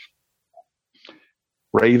crap.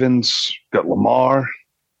 Ravens got Lamar,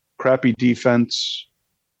 crappy defense.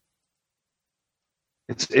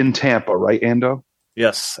 It's in Tampa, right, Ando?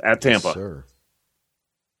 Yes, at Tampa. Yes, sir.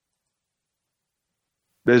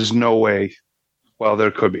 There's no way. Well,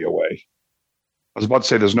 there could be a way. I was about to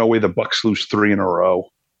say there's no way the Bucks lose 3 in a row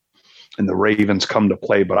and the Ravens come to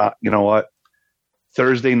play. But you know what?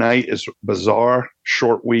 Thursday night is bizarre,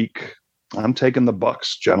 short week. I'm taking the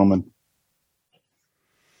Bucks, gentlemen.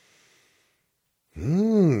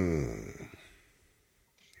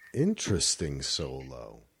 Interesting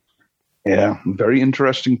solo. Yeah, very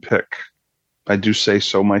interesting pick. I do say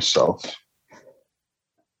so myself.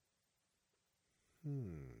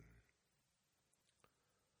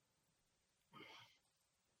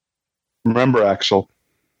 Remember, Axel,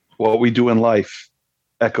 what we do in life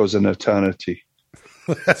echoes in eternity.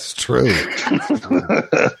 That's true.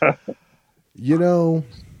 You know,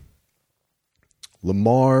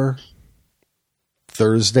 Lamar,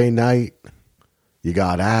 Thursday night, you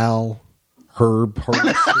got Al, Herb.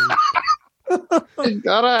 You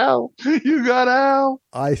got Al. You got Al.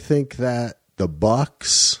 I think that the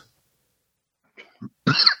Bucks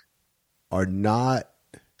are not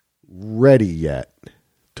ready yet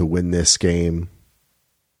to win this game.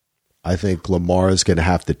 I think Lamar is going to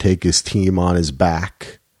have to take his team on his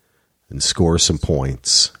back and score some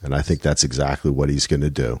points. And I think that's exactly what he's going to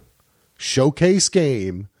do. Showcase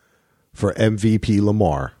game for MVP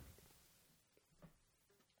Lamar.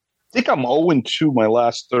 I think I'm 0-2 my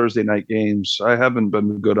last Thursday night games. I haven't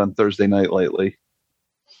been good on Thursday night lately.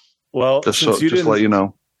 Well, just let you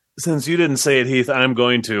know. Since you didn't say it, Heath, I'm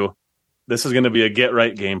going to. This is going to be a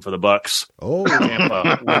get-right game for the Bucks. Oh,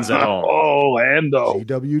 Tampa wins at home. Oh, Ando.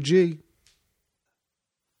 GWG.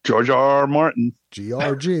 George R. Martin.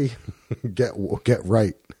 GRG. Get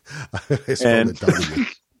right. I spelled it W.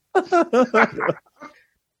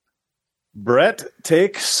 Brett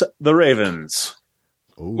takes the Ravens.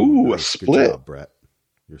 Ooh, nice. a split. Good job, Brett.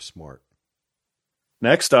 You're smart.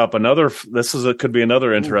 Next up, could be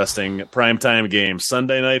another interesting primetime game.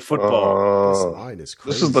 Sunday night football. This line is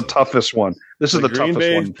crazy. This is the toughest one. This is the Green toughest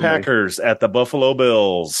Bay one. Packers at the Buffalo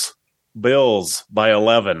Bills. Bills by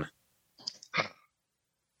 11.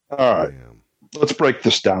 All right. Let's break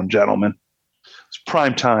this down, gentlemen. It's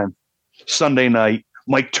prime time. Sunday night.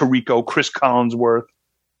 Mike Tirico, Chris Collinsworth.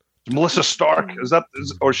 Melissa Stark,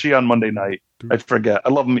 or is she on Monday night? I forget. I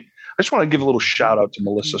love me. I just want to give a little shout out to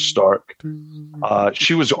Melissa Stark.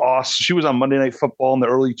 She was awesome. She was on Monday Night Football in the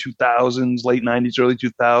early 2000s, late 90s, early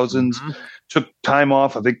 2000s. Took time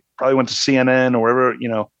off. I think probably went to CNN or wherever,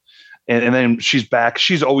 and then she's back.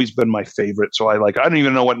 She's always been my favorite. So I don't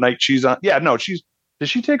even know what night she's on. Yeah, no, did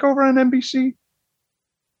she take over on NBC?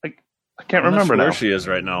 I can't remember now. Where she is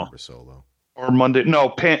right now. Or Monday.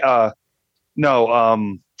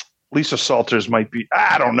 Lisa Salters might be,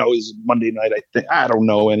 I don't know, is Monday night, I think. I don't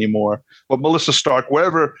know anymore. But Melissa Stark,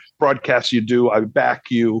 whatever broadcast you do, I back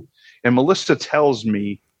you. And Melissa tells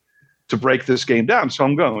me to break this game down, so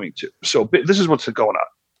I'm going to. So this is what's going on.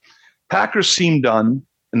 Packers seem done,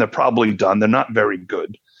 and they're probably done. They're not very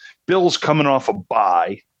good. Bills coming off a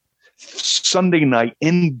bye. Sunday night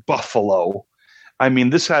in Buffalo. I mean,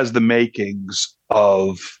 this has the makings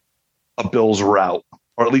of a Bills rout,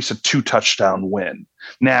 or at least a 2-touchdown win.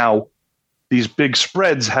 Now, these big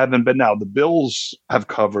spreads haven't been. Now, the Bills have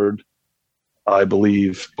covered, I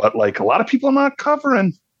believe, but a lot of people are not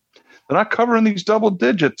covering. They're not covering these double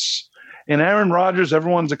digits. And Aaron Rodgers,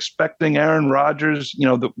 everyone's expecting Aaron Rodgers.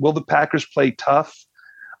 Will the Packers play tough?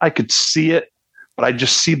 I could see it, but I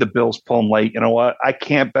just see the Bills pulling late. You know what? I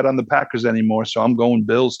can't bet on the Packers anymore, so I'm going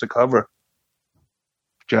Bills to cover.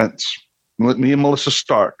 Gents. Me and Melissa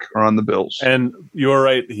Stark are on the Bills. And you're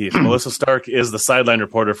right, Heath. Melissa Stark is the sideline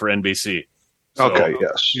reporter for NBC. So okay,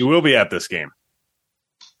 yes. You will be at this game.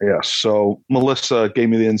 Yes, so Melissa gave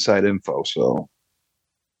me the inside info. So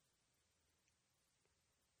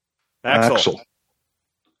Axel.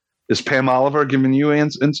 Is Pam Oliver giving you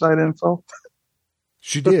inside info?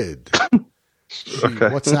 She did. She okay.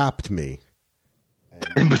 WhatsApped me.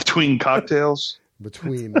 In between cocktails?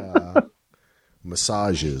 Between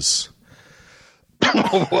massages.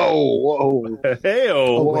 Whoa.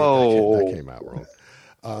 Hey-oh. Whoa. That came out wrong.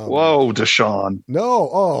 Whoa, Deshaun. No.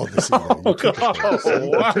 Oh,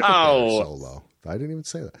 wow. Solo. I didn't even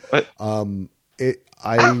say that.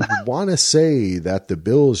 I want to say that the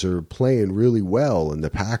Bills are playing really well and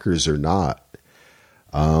the Packers are not.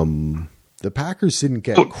 The Packers didn't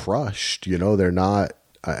get crushed. They're not.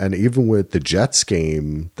 And even with the Jets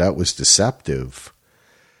game, that was deceptive.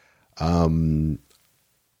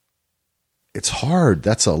 It's hard.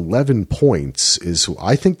 That's 11 points.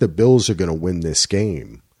 I think the Bills are going to win this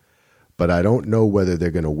game, but I don't know whether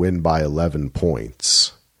they're going to win by 11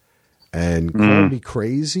 points. And call me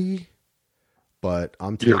crazy, but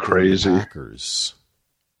I'm taking the Packers.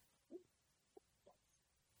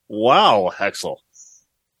 Wow, Hexel.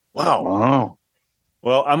 Wow.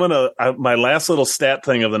 Well, I'm going to, my last little stat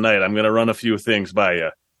thing of the night, I'm going to run a few things by you.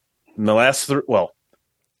 In the last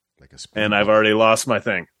and I've already lost my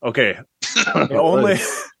thing. Okay. Only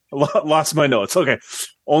lost my notes. Okay.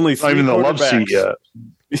 Only three even the love seat yet.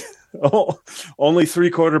 Only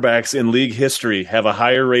 3 quarterbacks in league history have a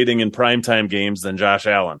higher rating in primetime games than Josh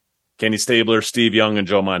Allen. Kenny Stabler, Steve Young, and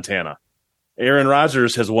Joe Montana. Aaron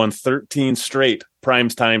Rodgers has won 13 straight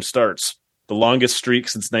primetime starts, the longest streak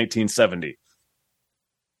since 1970.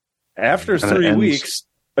 After 3 weeks,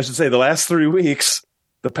 I should say the last 3 weeks,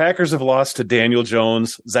 the Packers have lost to Daniel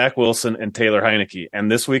Jones, Zach Wilson, and Taylor Heineke.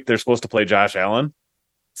 And this week they're supposed to play Josh Allen.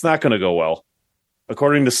 It's not going to go well.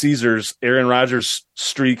 According to Caesars, Aaron Rodgers'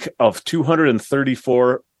 streak of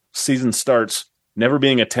 234 season starts, never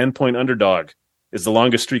being a 10-point underdog, is the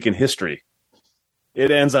longest streak in history.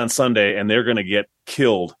 It ends on Sunday, and they're going to get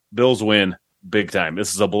killed. Bills win big time.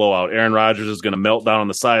 This is a blowout. Aaron Rodgers is going to melt down on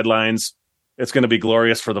the sidelines. It's going to be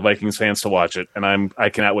glorious for the Vikings fans to watch it, and I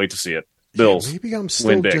cannot wait to see it. Bills. Yeah, maybe I'm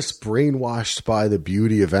still just brainwashed by the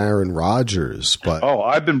beauty of Aaron Rodgers, but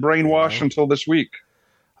I've been brainwashed until this week.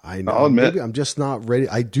 I know. Maybe I'm just not ready.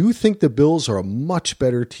 I do think the Bills are a much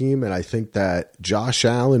better team, and I think that Josh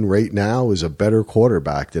Allen right now is a better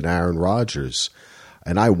quarterback than Aaron Rodgers.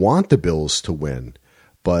 And I want the Bills to win,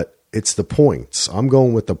 but it's the points. I'm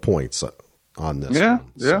going with the points on this. Yeah,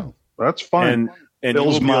 one, so. That's fine. And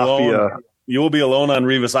Bills Mafia. You will be alone on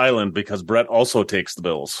Revis Island because Brett also takes the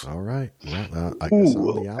Bills. All right. Well, I guess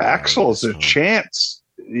Ooh, Axel's a chance.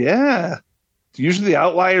 Yeah. Usually the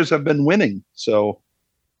outliers have been winning. So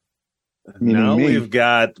now we've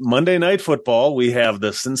got Monday Night Football. We have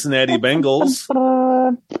the Cincinnati Bengals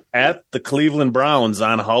at the Cleveland Browns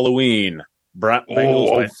on Halloween.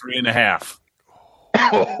 Bengals by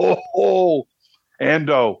 3.5.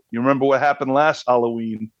 Ando, you remember what happened last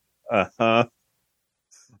Halloween? Uh-huh.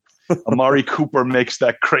 Amari Cooper makes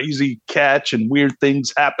that crazy catch and weird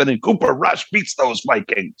things happen, and Cooper Rush beats those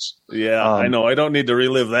Vikings. Yeah, I know. I don't need to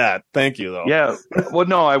relive that. Thank you, though. Yeah. Well,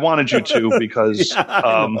 no, I wanted you to because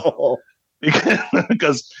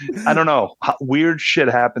because I don't know, weird shit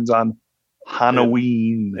happens on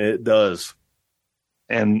Halloween. It does.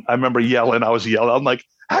 And I remember yelling. I'm like,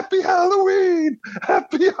 "Happy Halloween! I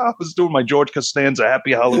was doing my George Costanza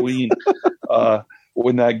 "Happy Halloween"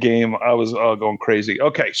 in that game. I was going crazy.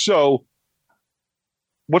 Okay, so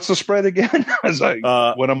what's the spread again?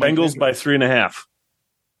 Bengals by 3.5.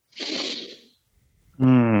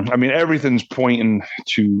 I mean, everything's pointing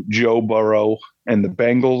to Joe Burrow and the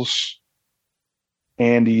Bengals.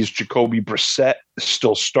 Andy's Jacoby Brissett is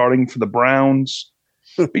still starting for the Browns.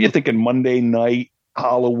 But you're thinking Monday night,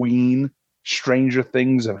 Halloween, stranger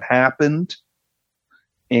things have happened.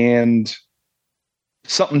 And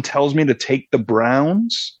something tells me to take the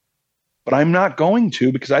Browns, but I'm not going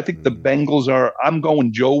to because I think the Bengals I'm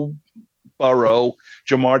going Joe Burrow,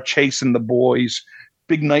 Jamar Chase and the boys.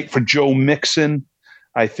 Big night for Joe Mixon.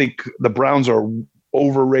 I think the Browns are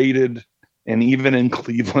overrated, and even in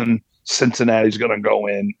Cleveland, Cincinnati's going to go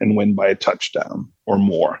in and win by a touchdown or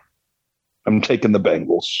more. I'm taking the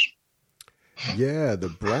Bengals. Yeah, the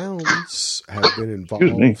Browns have been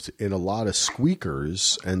involved in a lot of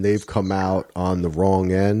squeakers, and they've come out on the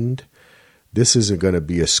wrong end. This isn't going to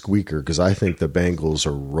be a squeaker because I think the Bengals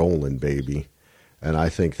are rolling, baby. And I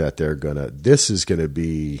think that this is going to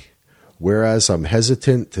be, whereas I'm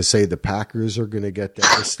hesitant to say the Packers are going to get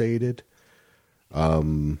devastated,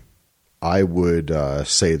 I would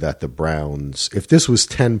say that the Browns, if this was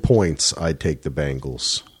 10 points, I'd take the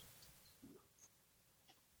Bengals.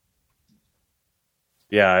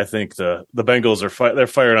 Yeah, I think the Bengals they're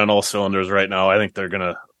fired on all cylinders right now. I think they're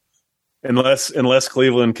gonna, unless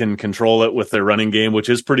Cleveland can control it with their running game, which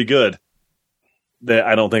is pretty good.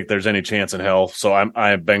 I don't think there's any chance in hell. So I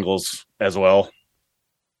have Bengals as well.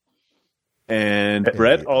 And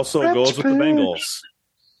Brett also goes with the Bengals.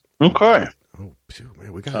 Okay. Oh,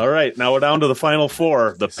 man, all right. Now we're down to the final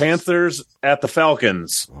four: the Panthers at the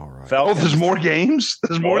Falcons. All right. Falcons. Oh, there's more games.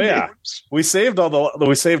 There's more games. Yeah. We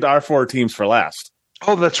saved our four teams for last.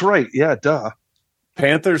 Oh, that's right. Yeah, duh.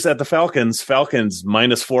 Panthers at the Falcons. Falcons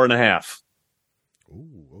minus 4.5.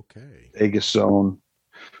 Ooh, okay. Vegas zone.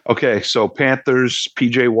 Okay, so Panthers,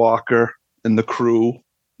 PJ Walker and the crew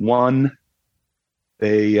won.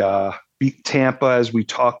 They beat Tampa, as we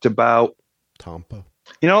talked about. Tampa.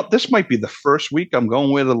 You know, this might be the first week I'm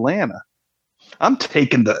going with Atlanta. I'm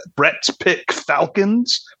taking the Brett's pick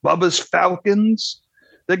Falcons, Bubba's Falcons.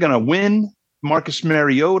 They're going to win. Marcus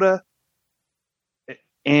Mariota.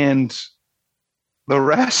 And the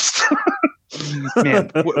rest,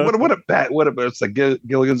 man, what it's like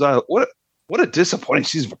Gilligan's Island. What a disappointing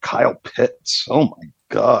season for Kyle Pitts. Oh my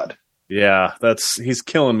God. Yeah, he's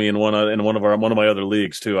killing me in one of my other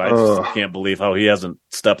leagues too. I just can't believe how he hasn't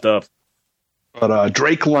stepped up. But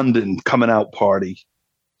Drake London coming out party.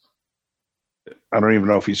 I don't even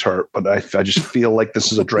know if he's hurt, but I just feel like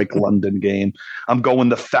this is a Drake London game. I'm going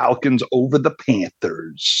the Falcons over the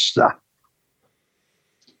Panthers.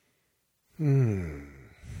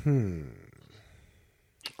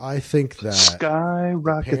 I think that sky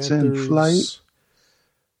rockets in flight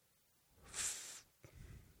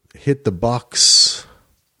hit the Bucks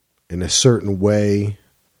in a certain way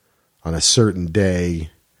on a certain day,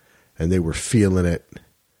 and they were feeling it,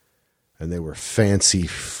 and they were fancy,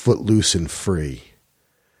 footloose, and free.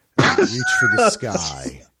 And they reach for the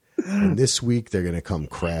sky, and this week they're going to come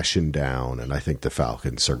crashing down, and I think the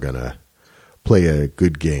Falcons are going to play a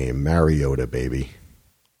good game. Mariota, baby.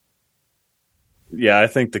 Yeah, I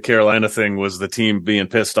think the Carolina thing was the team being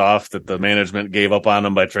pissed off that the management gave up on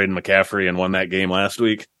them by trading McCaffrey and won that game last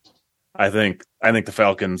week. I think the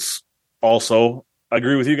Falcons also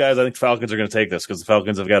agree with you guys. I think the Falcons are going to take this because the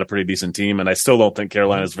Falcons have got a pretty decent team, and I still don't think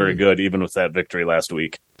Carolina is very good, even with that victory last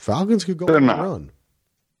week. Falcons could go on a run.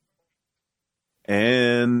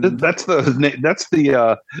 And that's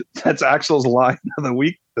Axel's line of the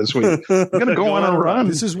week this week. We're gonna go on a run.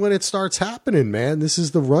 This is when it starts happening, man. This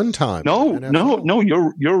is the run time. No,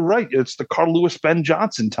 you're right. It's the Carl Lewis Ben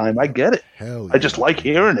Johnson time. I get it. Hell yeah. I just like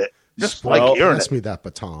hearing it. Pass me that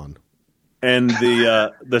baton. And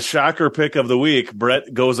the shocker pick of the week,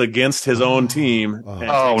 Brett goes against his own team.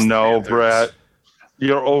 Oh no, Brett.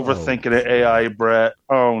 You're overthinking it, AI, Brett.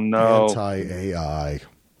 Oh no. Anti-AI.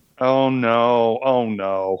 Oh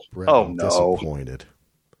no. Brett, I'm disappointed.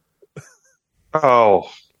 Oh,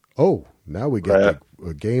 now we get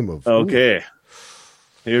a game of. Okay,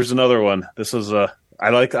 here's another one. This is I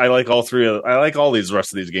like all three of. I like all these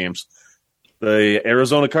rest of these games. The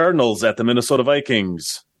Arizona Cardinals at the Minnesota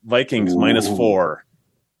Vikings. Vikings minus 4.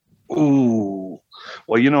 Ooh.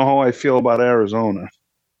 Well, you know how I feel about Arizona.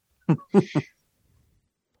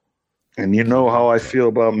 And you know how I feel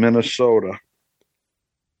about Minnesota.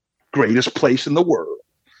 greatest place in the world.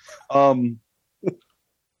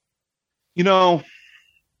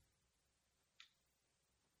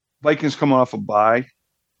 Vikings come off a bye,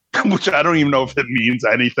 which I don't even know if it means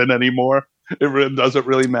anything anymore. It doesn't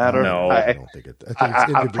really matter. No. I don't think it. I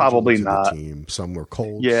think it's probably individuals not. of the team. Some were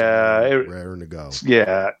cold. Yeah, some were raring to go.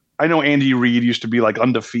 Yeah, I know Andy Reid used to be like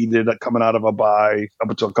undefeated coming out of a bye up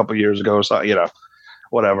until a couple of years ago. So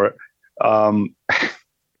whatever. Kyler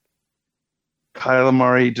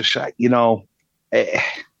Murray, Deshaun.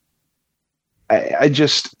 I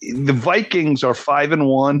just the Vikings are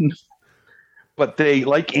 5-1, but they,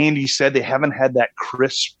 like Andy said, they haven't had that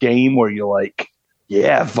crisp game where you're like,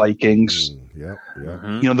 yeah, Vikings. Yeah.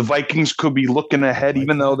 The Vikings could be looking ahead,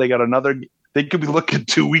 even though they got another. They could be looking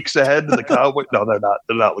 2 weeks ahead to the Cowboys. No, they're not.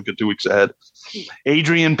 They're not looking 2 weeks ahead.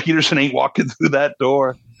 Adrian Peterson ain't walking through that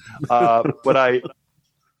door. I'm going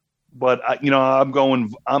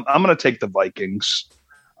to take the Vikings.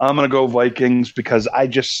 I'm going to go Vikings because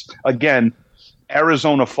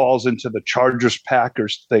Arizona falls into the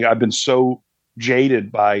Chargers-Packers thing. I've been so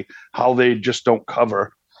jaded by how they just don't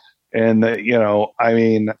cover. And,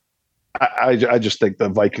 I just think the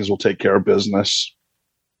Vikings will take care of business.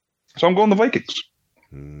 So I'm going the Vikings.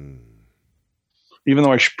 Even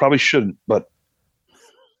though I probably shouldn't, but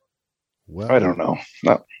I don't know.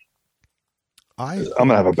 No. I'm going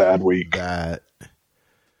to have a bad week. That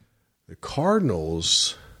the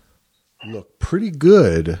Cardinals look pretty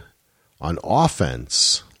good on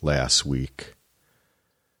offense last week.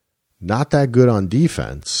 Not that good on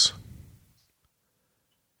defense.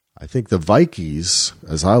 I think the Vikings,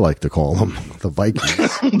 as I like to call them, the Vikings.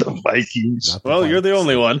 The Vikings. Well, you're the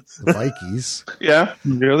only one. The Vikings. Yeah,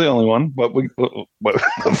 you're the only one. But the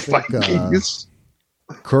Vikings.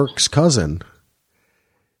 Kirk's cousin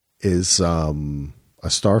is a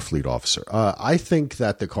Starfleet officer. I think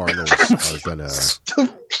that the Cardinals are going to...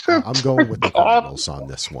 I'm going with the Cardinals on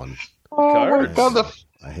this one. Oh, my God.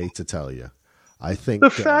 I hate to tell you. I think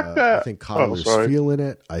Kyler's feeling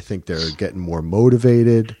it. I think they're getting more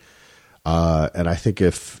motivated. And I think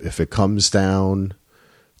if it comes down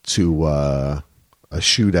to a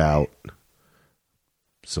shootout,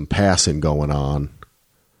 some passing going on,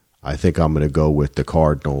 I think I'm going to go with the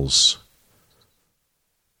Cardinals.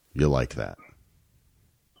 You like that?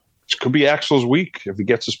 This could be Axel's week if he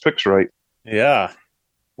gets his picks right. Yeah.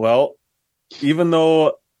 Well, even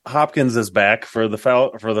though Hopkins is back for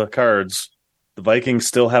the Cards, the Vikings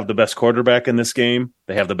still have the best quarterback in this game.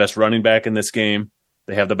 They have the best running back in this game.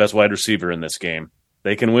 They have the best wide receiver in this game.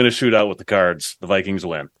 They can win a shootout with the Cards. The Vikings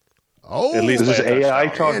win. Oh, at least this AI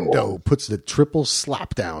talking. Ando puts the triple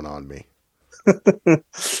slap down on me.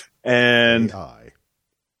 And AI.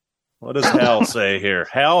 What does Hal say here?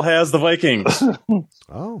 Hal has the Vikings.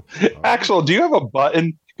 Oh, Axel, do you have a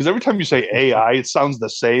button? Because every time you say AI, it sounds the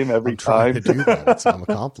same every time. To do that. I'm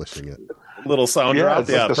accomplishing it. Little sound drop. It's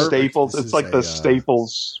like the Staples. It's like the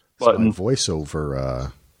Staples button.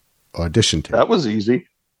 Voiceover audition tape. That was easy.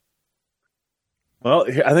 Well,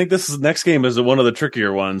 I think this next game is one of the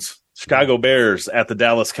trickier ones. Chicago Bears at the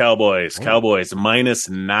Dallas Cowboys. Cowboys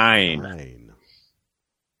 -9.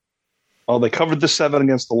 Oh, they covered the 7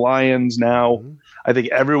 against the Lions. Now, I think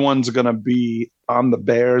everyone's going to be on the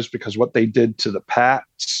Bears because what they did to the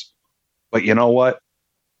Pats. But you know what?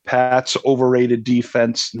 Pats overrated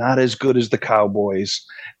defense, not as good as the Cowboys.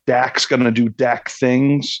 Dak's going to do Dak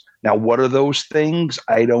things. Now, what are those things?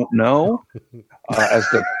 I don't know. As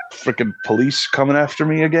the freaking police coming after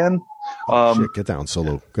me again. Shit, get down,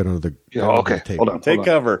 Solo. Get under the. Okay, tape. hold on. Take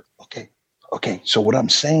cover. Okay. So what I'm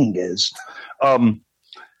saying is, I'm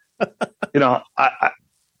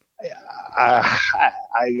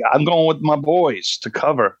going with my boys to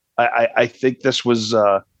cover. I think this was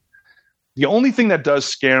the only thing that does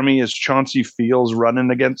scare me is Chauncey Fields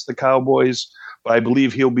running against the Cowboys, but I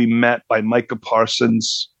believe he'll be met by Micah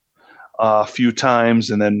Parsons a few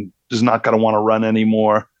times and then is not going to want to run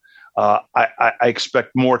anymore. I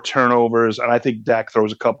expect more turnovers, and I think Dak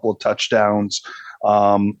throws a couple of touchdowns.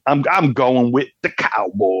 I'm going with the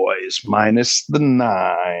Cowboys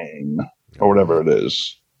 -9 or whatever it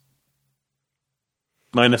is.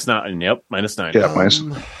 -9. Yep, -9. Yeah, minus.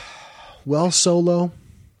 Well, Solo,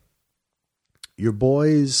 your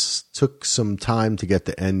boys took some time to get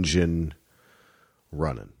the engine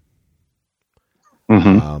running.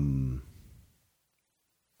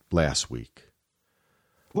 Last week.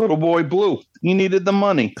 Little boy blue. He needed the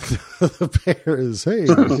money. The Bears,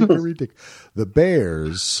 the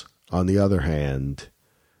Bears, on the other hand,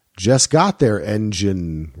 just got their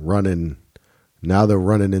engine running. Now they're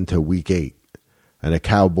running into week 8 and a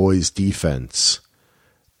Cowboys defense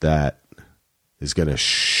that is going to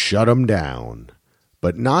shut them down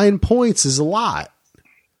but 9 points is a lot.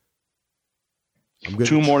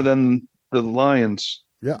 Two more than the Lions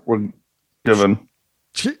were given.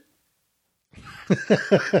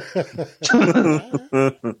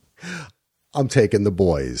 I'm taking the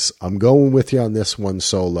boys. I'm going with you on this one,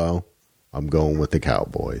 Solo. I'm going with the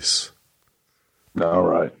Cowboys. All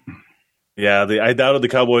right. Yeah, I doubted the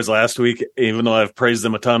Cowboys last week, even though I've praised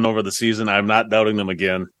them a ton over the season. I'm not doubting them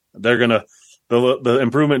again. They're gonna the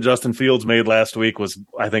improvement Justin Fields made last week was,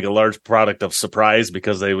 I think, a large product of surprise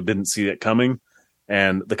because they didn't see it coming,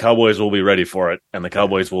 and the Cowboys will be ready for it, and the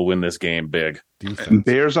Cowboys will win this game big. And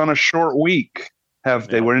Bears on a short week.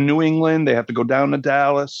 They were in New England. They have to go down to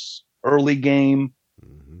Dallas. Early game.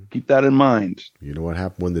 Mm-hmm. Keep that in mind. You know what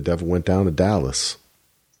happened when the devil went down to Dallas?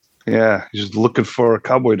 Yeah, he's just looking for a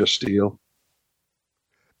Cowboy to steal.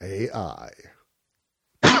 AI.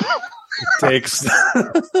 takes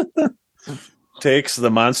the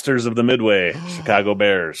monsters of the Midway, Chicago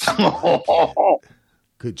Bears.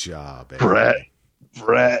 Good job, Brett.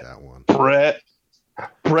 Brett.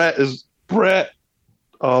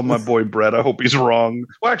 Oh, my boy Brett. I hope he's wrong.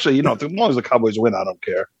 Well, actually, as long as the Cowboys win, I don't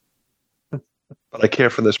care. But I care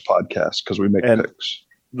for this podcast because we make picks.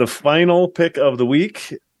 The final pick of the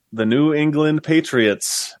week, the New England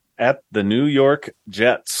Patriots at the New York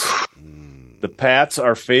Jets. The Pats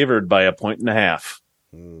are favored by 1.5 points.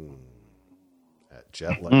 At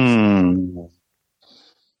Jet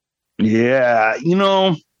Yeah,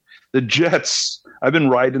 the Jets. I've been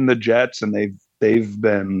riding the Jets, and they've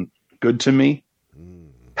been good to me.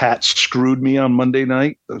 Pats screwed me on Monday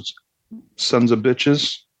night. Those sons of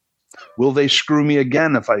bitches. Will they screw me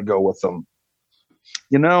again if I go with them?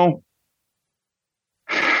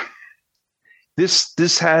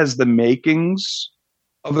 This has the makings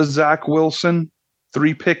of a Zach Wilson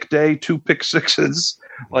 3-pick day, 2 pick sixes.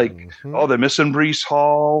 They're missing Breece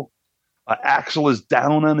Hall. Axel is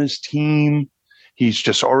down on his team. He's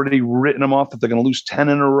just already written them off that they're going to lose 10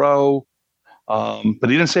 in a row. But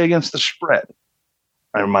he didn't say against the spread.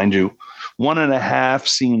 I remind you, 1.5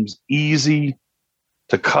 seems easy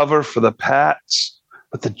to cover for the Pats,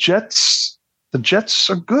 but the Jets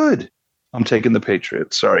are good. I'm taking the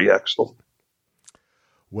Patriots. Sorry, Axel.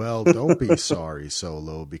 Well, don't be sorry,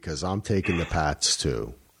 Solo, because I'm taking the Pats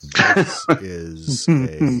too. This is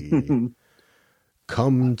a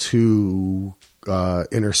come to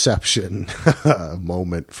interception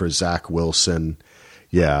moment for Zach Wilson.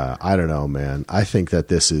 Yeah, I don't know, man. I think that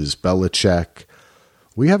this is Belichick.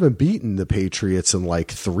 We haven't beaten the Patriots in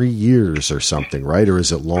like 3 years or something, right? Or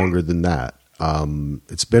is it longer than that?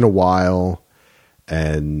 It's been a while,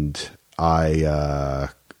 and I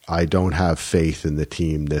don't have faith in the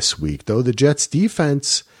team this week, though the Jets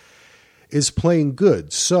defense is playing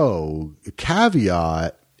good. So the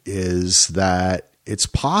caveat is that it's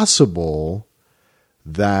possible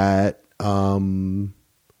that some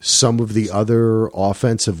of the other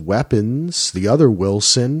offensive weapons, the other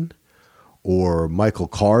Wilson or Michael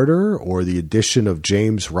Carter or the addition of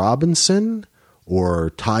James Robinson or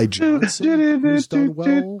Ty Johnson, who's done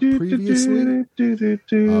well previously,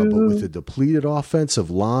 but with a depleted offensive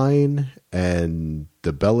line and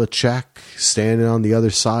the Belichick standing on the other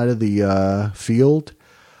side of the field,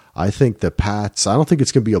 I think the Pats, I don't think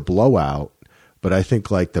it's going to be a blowout, but I think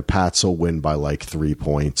like the Pats will win by like 3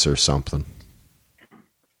 points or something.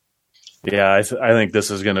 Yeah, I think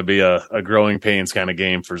this is going to be a growing pains kind of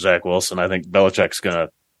game for Zach Wilson. I think Belichick's going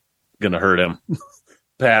to hurt him.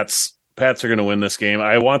 Pats are going to win this game.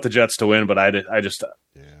 I want the Jets to win, but I just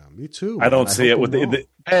yeah, me too. I don't see it with the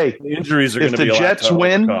injuries are going to be a lot Jets to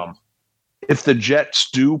win. Overcome. If the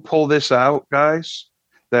Jets do pull this out, guys,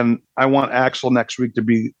 then I want Axel next week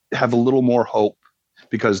to have a little more hope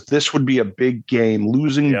because this would be a big game.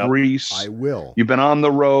 Losing Breece, I will. You've been on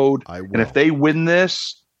the road, I will. And if they win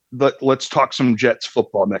this. Let's talk some Jets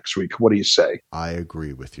football next week. What do you say? I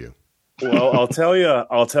agree with you. Well, I'll tell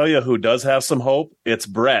you who does have some hope. It's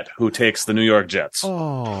Brett who takes the New York Jets.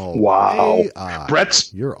 Oh, wow. AI.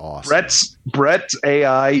 You're awesome. Brett's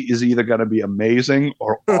AI is either going to be amazing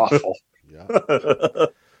or awful. Yeah.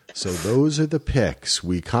 So those are the picks.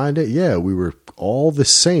 We we were all the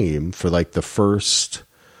same for like the first,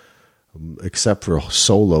 except for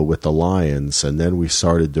Solo with the Lions. And then we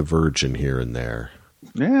started diverging here and there.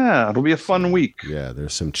 Yeah, it'll be a fun week. Yeah,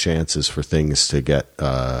 there's some chances for things to get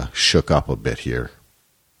shook up a bit here.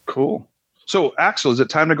 Cool. So, Axel, is it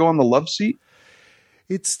time to go on the love seat?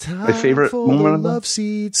 It's time My favorite for the love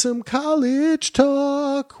seat, some college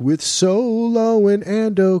talk with Solo and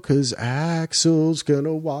Ando, because Axel's going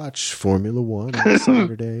to watch Formula One on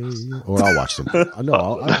Saturday. Or I'll watch them.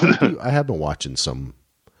 No, I have been watching some.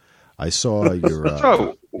 I saw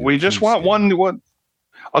your... we just want one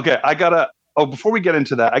Okay, before we get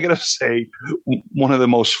into that, I gotta say one of the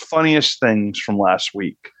most funniest things from last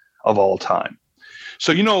week of all time.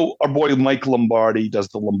 So our boy Mike Lombardi does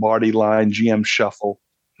the Lombardi line, GM Shuffle.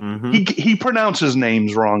 Mm-hmm. He pronounces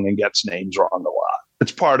names wrong and gets names wrong a lot.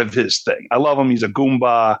 It's part of his thing. I love him. He's a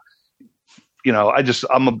Goomba.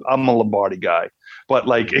 I'm a Lombardi guy, but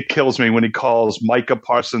like it kills me when he calls Micah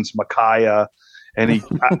Parsons Micaiah. And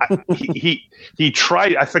he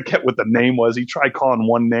tried, I forget what the name was. He tried calling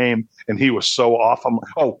one name and he was so off. I'm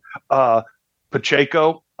like,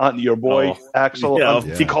 Pacheco, your boy, Axel. Yeah.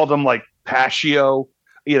 He called him like Paccio,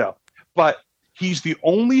 but he's the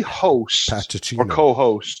only host or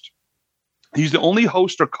co-host. He's the only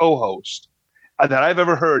host or co-host that I've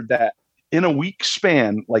ever heard that in a week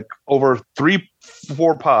span, like over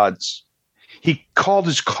 3-4 pods, he called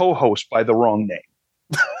his co-host by the wrong name.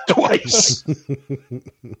 Twice.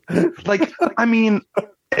 Like, I mean,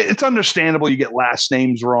 it's understandable you get last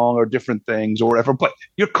names wrong or different things or whatever, but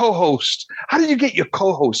your co-host, how did you get your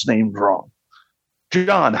co-host named wrong?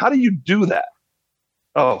 John, how do you do that?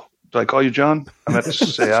 Oh, did I call you John? I meant to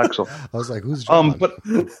say Axel. I was like, who's John? But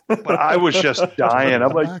I was just dying.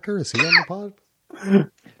 I'm like, is he on the pod?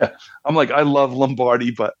 Yeah. I'm like, I love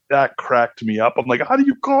Lombardi, but that cracked me up. I'm like, how do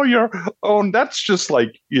you call your own? That's just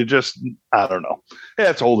like, I don't know. Yeah,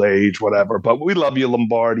 it's old age, whatever. But we love you,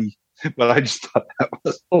 Lombardi. But I just thought that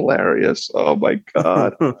was hilarious. Oh my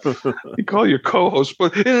God. You call your co-host,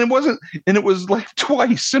 and it was like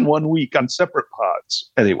twice in 1 week on separate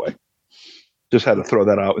pods. Anyway, just had to throw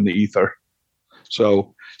that out in the ether.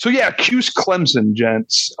 So yeah, Cuse Clemson,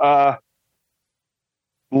 gents.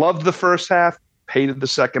 Loved the first half. Hated the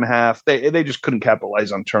second half. They just couldn't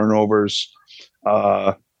capitalize on turnovers.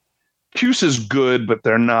 Cuse is good, but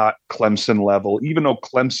they're not Clemson level. Even though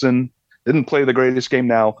Clemson didn't play the greatest game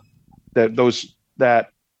now, that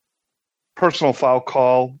personal foul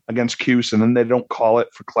call against Cuse, and then they don't call it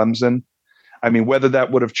for Clemson. I mean, whether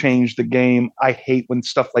that would have changed the game, I hate when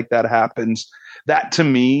stuff like that happens. That to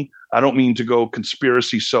me, I don't mean to go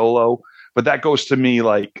conspiracy solo, but that goes to me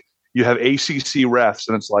like you have ACC refs,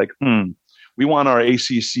 and it's like, we want our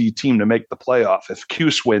ACC team to make the playoff. If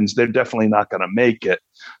Cuse wins, they're definitely not going to make it.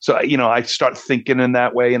 So, I start thinking in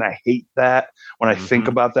that way, and I hate that when I think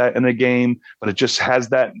about that in a game, but it just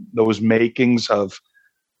has those makings of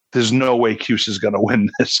there's no way Cuse is going to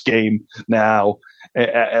win this game now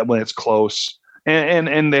when it's close.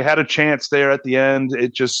 And they had a chance there at the end.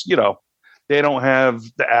 It just, they don't have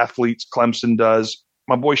the athletes Clemson does.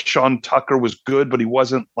 My boy Sean Tucker was good, but he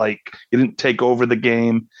wasn't he didn't take over the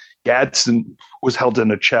game. Gadsden was held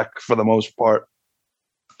in a check for the most part.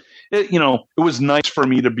 It was nice for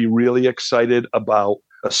me to be really excited about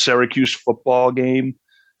a Syracuse football game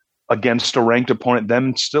against a ranked opponent.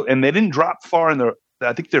 And they didn't drop far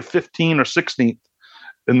I think they're 15 or 16th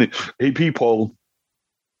in the AP poll.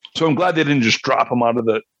 So I'm glad they didn't just drop them out of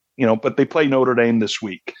but they play Notre Dame this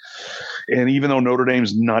week. And even though Notre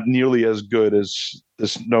Dame's not nearly as good as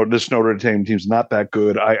this Notre Dame team's not that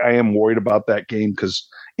good, I am worried about that game because,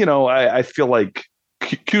 I feel like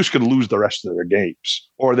Cuse could lose the rest of their games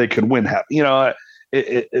or they could win half.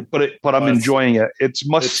 But I'm enjoying it. It's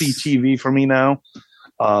must-see TV for me now,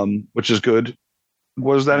 which is good.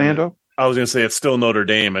 What was that, Ando? I was going to say it's still Notre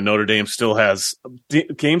Dame, and Notre Dame still has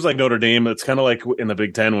games like Notre Dame. It's kind of like in the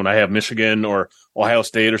Big Ten when I have Michigan or Ohio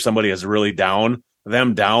State or somebody is really down.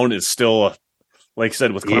 Them down is still, like you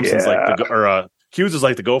said, with Clemson's Cuse is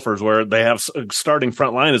like the Gophers, where they have starting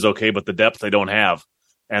front line is okay, but the depth they don't have,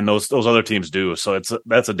 and those other teams do. So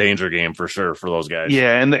that's a danger game for sure for those guys.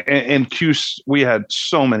 Yeah, and Cuse, we had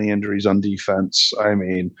so many injuries on defense. I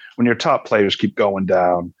mean, when your top players keep going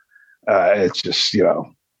down, it's just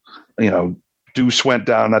Deuce went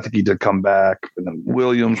down. I think he did come back, and then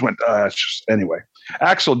Williams went. It's just anyway.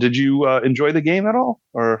 Axel, did you enjoy the game at all,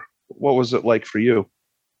 or what was it like for you?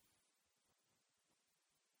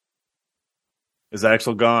 Is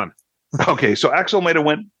Axel gone? Okay, so Axel might have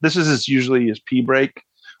went. This is usually his pee break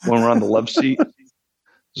when we're on the love seat,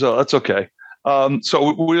 so that's okay.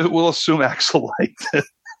 So we'll assume Axel liked it.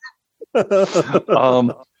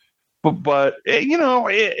 But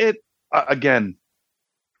it again,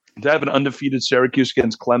 to have an undefeated Syracuse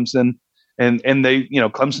against Clemson, and they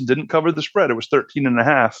Clemson didn't cover the spread. It was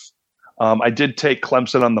 13.5. I did take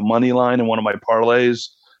Clemson on the money line in one of my parlays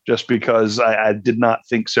just because I did not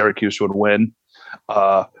think Syracuse would win.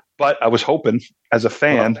 But I was hoping as a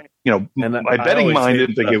fan, my betting mind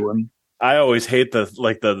didn't think it would. I always hate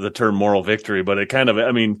the term moral victory, but it kind of,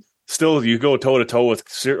 still you go toe to toe with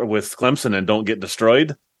Clemson and don't get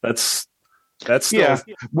destroyed. That's still, yeah.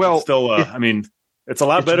 Well, still, it's a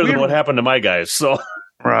lot better than what happened to my guys. So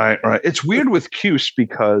Right. It's weird with Cuse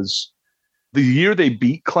because the year they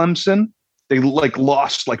beat Clemson, they like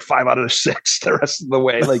lost like 5 out of 6 the rest of the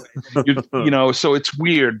way. Like, so it's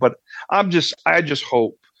weird. But I just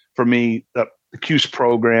hope for me that the Cuse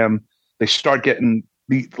program, they start getting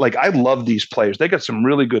I love these players. They got some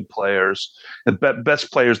really good players, the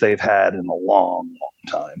best players they've had in a long, long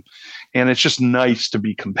time. And it's just nice to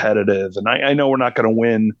be competitive. And I know we're not going to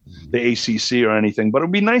win the ACC or anything, but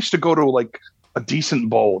it'd be nice to go to like a decent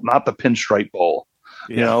bowl, not the Pinstripe Bowl.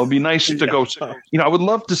 Yeah. It'd be nice to go. I would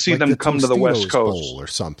love to see them come to the West Coast Bowl or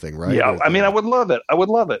something, right? Yeah, I mean, I would love it. I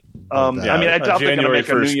doubt they're going to make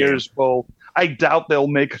a New Year's Bowl. I doubt they'll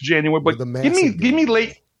make a January. But give me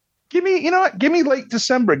late. Give me, give me late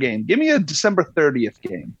December game. Give me a December 30th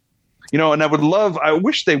game. And I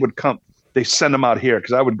wish they would come. They send them out here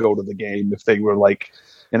because I would go to the game if they were like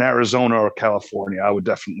in Arizona or California. I would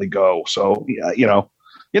definitely go. So, you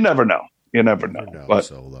never know. You never know.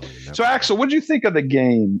 So Axel, what did you think of the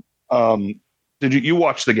game? Did you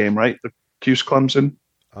watch the game, right? The Cuse Clemson?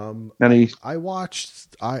 I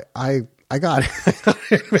watched, I got it.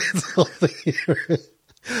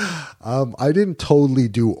 I didn't totally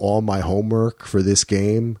do all my homework for this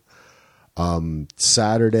game.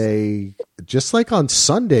 Saturday, just like on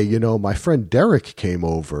Sunday, my friend Derek came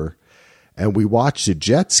over and we watched the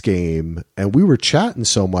Jets game and we were chatting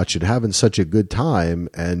so much and having such a good time.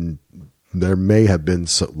 And there may have been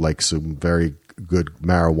some very good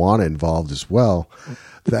marijuana involved as well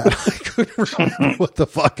that I couldn't remember what the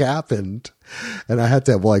fuck happened. And I had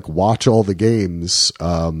to watch all the games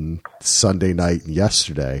Sunday night and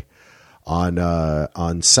yesterday.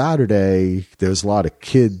 On Saturday, there's a lot of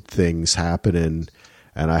kid things happening,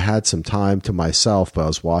 and I had some time to myself. But I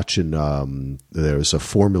was watching. There was a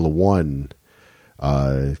Formula One,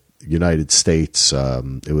 United States.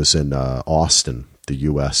 It was in Austin, the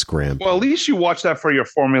U.S. Grand Prix. Well, at least you watched that for your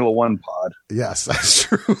Formula One pod. Yes, that's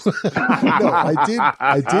true. No,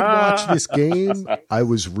 I did watch this game. I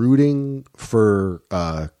was rooting for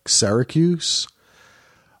Syracuse,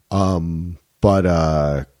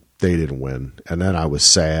 but they didn't win, and then I was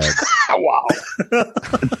sad. Wow.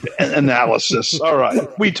 Analysis. All right,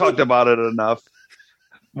 we talked about it enough.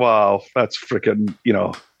 Wow, that's freaking.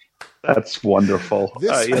 That's wonderful.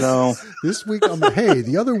 This week,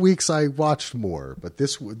 the other weeks I watched more, but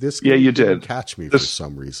this yeah, you didn't catch me for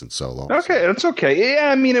some reason so long. Okay, it's okay.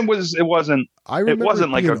 Yeah, I mean, it wasn't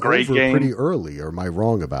like a great game. Pretty early, or am I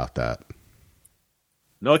wrong about that?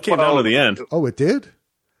 No, it came down to the end. Oh, it did.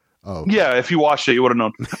 Oh, yeah. If you watched it, you would have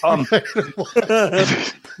known.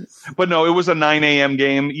 But no, it was a 9 a.m.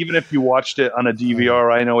 game. Even if you watched it on a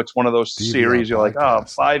DVR, I know it's one of those series. You're like,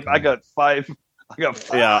 five. I got 5.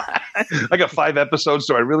 Yeah, I got 5 episodes.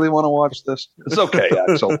 Do I really want to watch this? It's okay,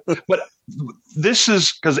 Axel. But this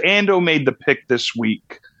is because Ando made the pick this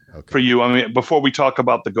week for you. I mean, before we talk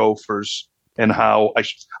about the Gophers and how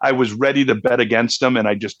I was ready to bet against them, and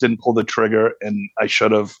I just didn't pull the trigger, and I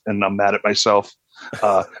should have, and I'm mad at myself.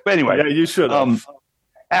 But anyway, yeah, you should have.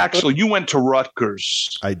 Axel, you went to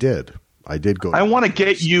Rutgers. I did go. I want to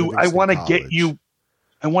get you. I want to get you.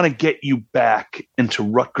 I want to get you back into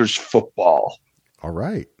Rutgers football. All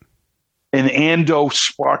right. And Ando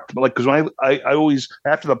sparked, because when I always,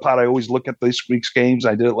 after the pod, I always look at this week's games.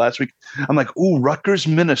 I did it last week. I'm like, ooh, Rutgers,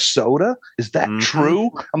 Minnesota? Is that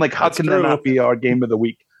true? I'm like, how can that not be our game of the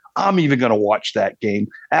week? I'm even going to watch that game.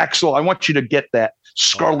 Axel, I want you to get that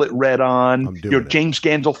scarlet red on, your James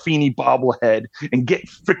Gandolfini bobblehead, and get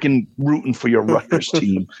freaking rooting for your Rutgers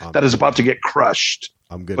team that is about to get crushed.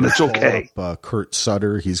 But it's okay. Up, Kurt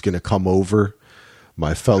Sutter, he's going to come over.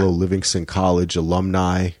 My fellow Livingston College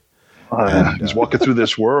alumni. He's walking through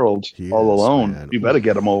this world all alone. Man. You better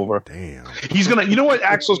get him over. Damn. He's going to, you know what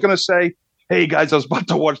Axel's going to say? Hey guys, I was about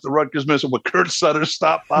to watch the Rutgers Minnesota, but Kurt Sutter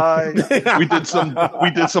stopped by. we did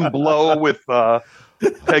some blow with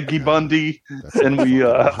Peggy Bundy. And we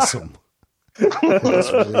awesome. Let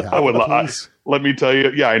me tell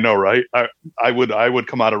you. Yeah, I know, right? I would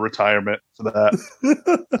come out of retirement for that.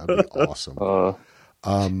 That'd be awesome.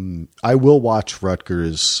 I will watch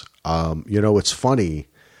Rutgers. It's funny.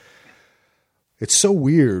 It's so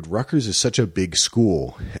weird. Rutgers is such a big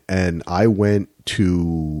school, and I went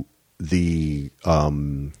to the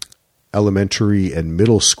elementary and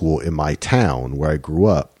middle school in my town where I grew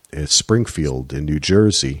up, in Springfield in New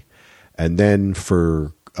Jersey. And then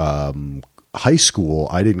for high school,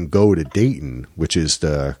 I didn't go to Dayton, which is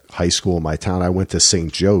the high school in my town. I went to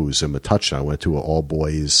St. Joe's in Metuchen. I went to an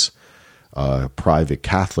all-boys private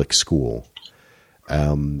Catholic school.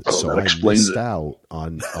 So I missed out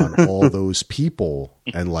on all those people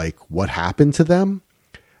and what happened to them.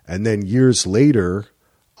 And then years later,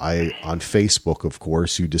 on Facebook, of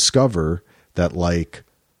course, you discover that like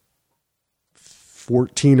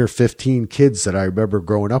 14 or 15 kids that I remember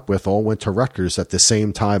growing up with all went to Rutgers at the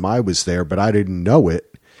same time I was there, but I didn't know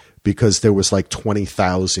it because there was like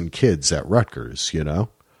 20,000 kids at Rutgers, you know?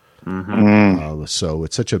 So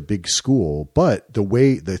it's such a big school, but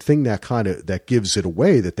the thing that gives it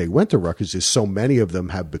away that they went to Rutgers is so many of them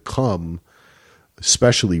have become,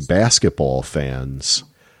 especially basketball fans,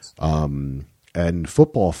 and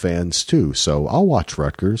football fans too. So I'll watch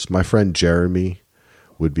Rutgers. My friend Jeremy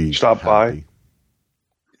would be Stop happy.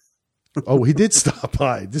 Oh, he did stop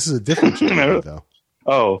by. This is a different Jeremy though.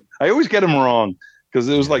 Oh, I always get him wrong. Because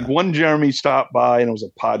it was like one Jeremy stopped by and it was a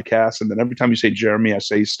podcast. And then every time you say Jeremy, I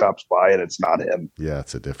say he stops by and it's not him. Yeah,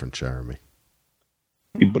 it's a different Jeremy.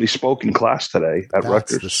 But he spoke in class today at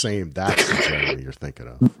Rutgers. That's the same. That's the Jeremy you're thinking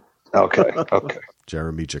of. Okay.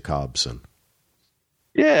 Jeremy Jacobson.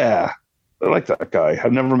 Yeah. I like that guy.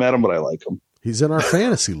 I've never met him, but I like him. He's in our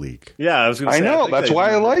fantasy league. Yeah, I was going to say. I know. That's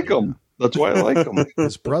why I like him. That's why I like him.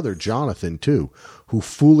 His brother, Jonathan, too, who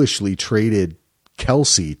foolishly traded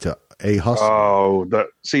Kelsey to A. Hustler. Oh,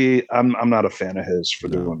 see, I'm not a fan of his for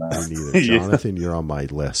doing that. Me neither. Jonathan, you're on my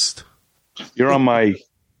list. You're on my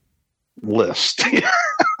list.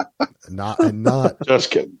 not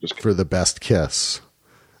just kidding. For the best kiss.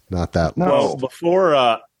 Not that. No. Well,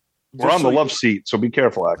 before we're on the love seat, so be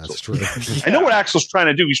careful, Axel. That's true. I know what Axel's trying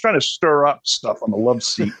to do. He's trying to stir up stuff on the love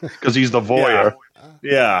seat because he's the voyeur.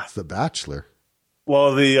 Yeah. It's The Bachelor.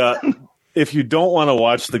 Well, if you don't want to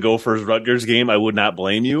watch the Gophers Rutgers game, I would not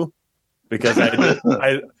blame you, because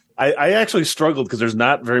I actually struggled because there's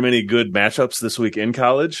not very many good matchups this week in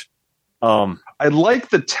college. I like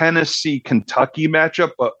the Tennessee-Kentucky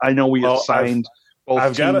matchup, but I know we assigned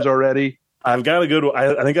both teams already. I've got a good one.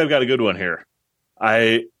 I think I've got a good one here.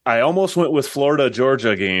 I almost went with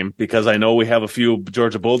Florida-Georgia game because I know we have a few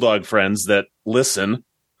Georgia Bulldog friends that listen,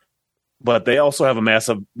 but they also have a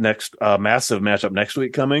massive matchup next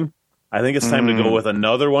week coming. I think it's time to go with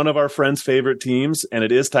another one of our friends' favorite teams, and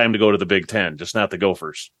it is time to go to the Big Ten, just not the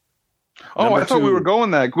Gophers. Oh, I thought we were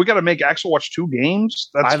going that. We got to make Axel watch two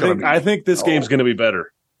games? I think this game's going to be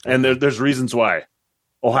better, and there's reasons why.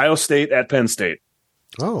 Ohio State at Penn State.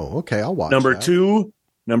 Oh, okay, I'll watch Number that.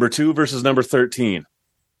 Number 2 versus number 13.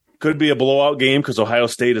 Could be a blowout game because Ohio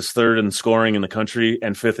State is third in scoring in the country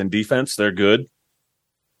and fifth in defense. They're good.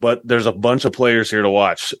 But there's a bunch of players here to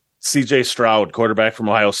watch. C.J. Stroud, quarterback from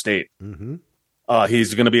Ohio State. Mm-hmm.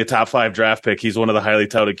 He's going to be a top 5 draft pick. He's one of the highly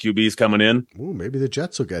touted QBs coming in. Ooh, maybe the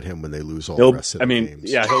Jets will get him when they lose all the rest of the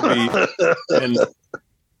games. Yeah, he'll be. And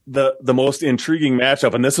the most intriguing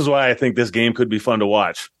matchup, and this is why I think this game could be fun to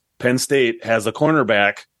watch. Penn State has a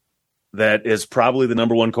cornerback that is probably the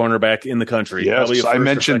number 1 cornerback in the country. Yes, I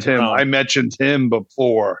mentioned him. I mentioned him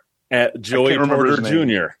before. At Joey Porter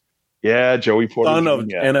Jr. Yeah, Joey Porter.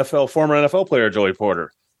 Son of former NFL player Joey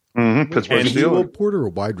Porter. Mm-hmm. Pittsburgh Steelers. Joey Porter a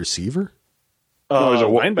wide receiver? No, he's a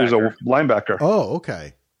linebacker. Oh,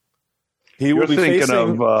 okay. You're thinking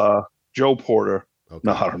of Joe Porter. Okay.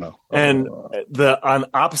 No, I don't know. And on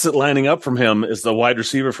opposite lining up from him is the wide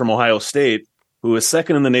receiver from Ohio State, who is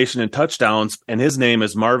second in the nation in touchdowns, and his name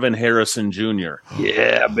is Marvin Harrison Jr.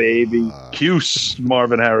 Yeah, baby. Cuse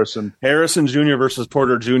Marvin Harrison. Harrison Jr. versus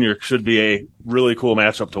Porter Jr. should be a really cool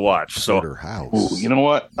matchup to watch. So, you know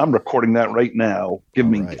what? I'm recording that right now.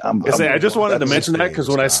 I just wanted to mention that because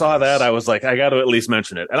when I saw that, I was like, I got to at least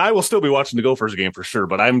mention it. And I will still be watching the Gophers game for sure,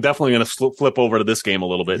 but I'm definitely going to flip over to this game a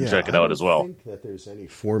little bit and check it out as well. I don't think that there's any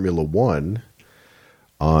Formula One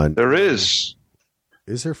on. There is.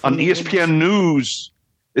 Is there on ESPN News?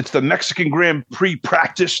 It's the Mexican Grand Prix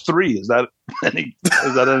Practice 3. Is that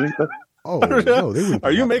anything? Oh no!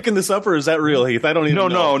 Are you making this up or is that real, Heath? I don't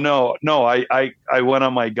even know. No. I went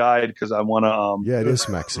on my guide because I want to. Yeah, it is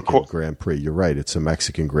Mexican Grand Prix. You're right. It's a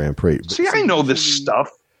Mexican Grand Prix. See, I know this stuff.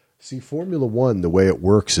 See, Formula One, the way it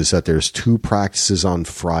works is that there's 2 practices on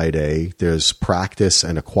Friday. There's practice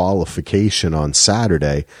and a qualification on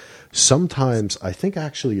Saturday. Sometimes, I think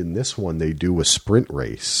actually in this one, they do a sprint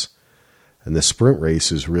race. And the sprint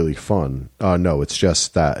race is really fun. No, it's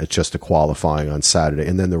just that. It's just a qualifying on Saturday.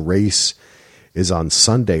 And then the race is on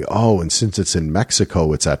Sunday. Oh, and since it's in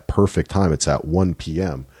Mexico, it's at perfect time. It's at 1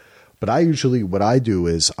 p.m. But what I do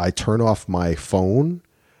is I turn off my phone.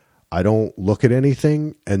 I don't look at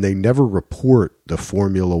anything. And they never report the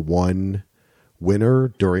Formula One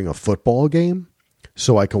winner during a football game.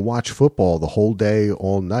 So I can watch football the whole day,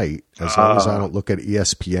 all night. As long as I don't look at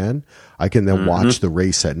ESPN, I can then watch the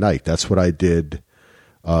race at night. That's what I did.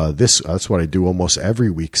 That's what I do almost every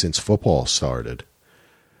week since football started.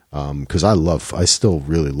 Because I still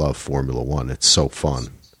really love Formula One. It's so fun.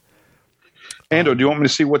 Ando, do you want me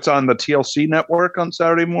to see what's on the TLC network on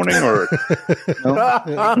Saturday morning? Or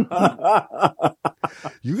no?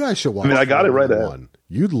 You guys should watch. I mean, I got it right Formula ahead. One.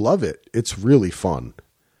 You'd love it. It's really fun.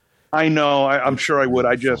 I know. I'm sure I would.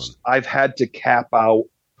 I've had to cap out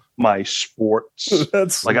my sports.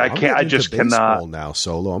 That's Like I I'm can't. I getting just into baseball cannot. now.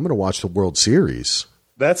 Solo. I'm going to watch the World Series.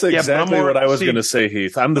 That's but exactly I'm what I was see, going to say,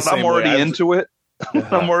 Heath. I'm the same. I'm already way. into it.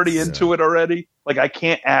 I'm already into it already. Like I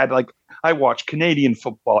can't add. Like I watch Canadian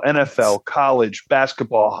football, NFL, college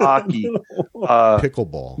basketball, hockey.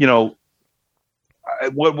 Pickleball. You know,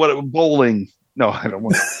 what bowling? No, I don't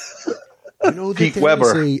want. You know, Pete there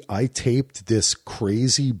was Weber. I taped this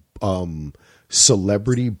crazy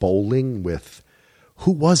celebrity bowling with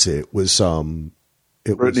who was it? It was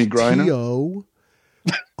Brittany Griner? T.O.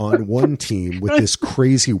 on one team with this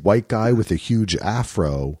crazy white guy with a huge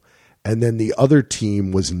afro, and then the other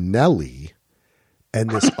team was Nelly and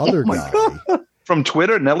this other guy. From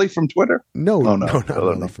Twitter, Nelly from Twitter. No, Oh, no. not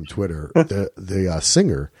Nelly from Twitter. The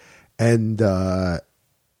singer, and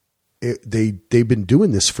they've been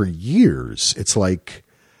doing this for years. It's like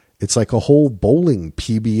a whole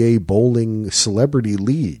PBA bowling celebrity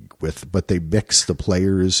league but they mix the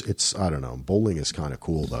players. I don't know. Bowling is kind of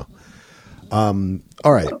cool though.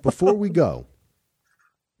 All right. Before we go,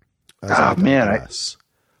 I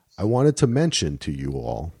wanted to mention to you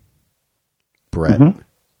all, Brett,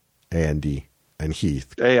 Andy, and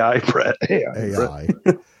Heath, Brett,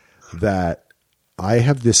 that I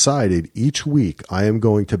have decided each week I am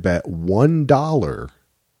going to bet $1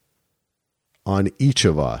 on each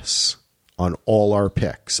of us on all our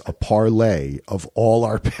picks, a parlay of all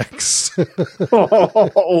our picks.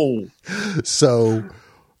 So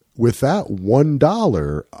with that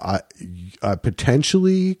 $1, I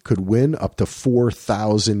potentially could win up to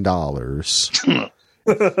 $4,000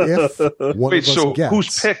 if one of us gets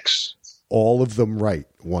whose picks? all of them right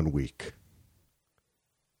one week.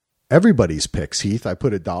 Everybody's picks, Heath. I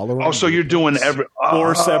put $1 on. Oh, so you're doing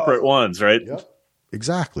four separate ones, right? Yep.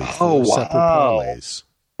 Exactly. Oh, Four separate parlays.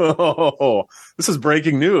 Oh, this is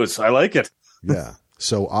breaking news. I like it. Yeah.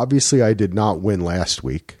 So obviously I did not win last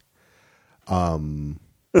week.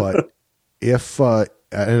 But if,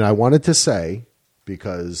 and I wanted to say,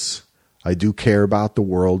 because I do care about the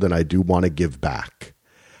world and I do want to give back.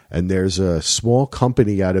 And there's a small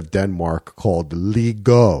company out of Denmark called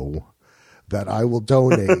Lego that I will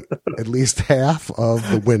donate at least half of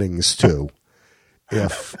the winnings to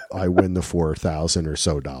if I win the $4,000 or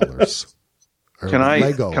so dollars. Can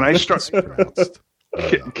I start? Can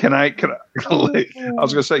I? I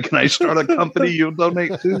was going to say, can I start a company you'll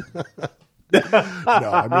donate to? No,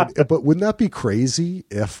 I mean, but wouldn't that be crazy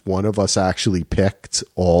if one of us actually picked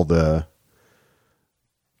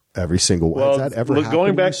every single one? Well, Has that ever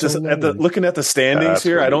going back to Solo? looking at the standings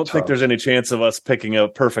here, I don't think there's any chance of us picking a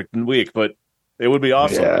perfect week, but it would be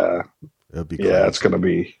awesome. Yeah, It'd be crazy. yeah, that's going to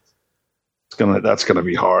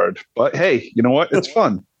be hard. But hey, you know what? It's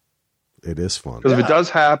fun It is fun. because if it does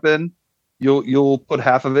happen, you'll put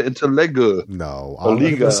half of it into Lego. No,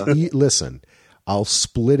 Liga. listen. I'll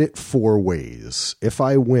split it 4 ways. If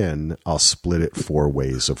I win, I'll split it 4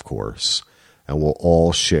 ways, of course, and we'll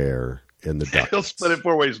all share in the ducats. He'll split it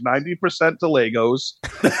 4 ways: 90% to Legos,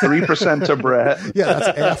 3% to Brett. Yeah,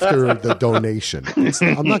 that's after the donation.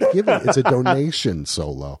 I'm not giving it. It's a donation,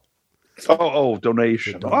 Solo,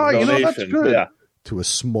 Donation. That's good. Yeah, to a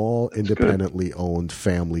small, independently owned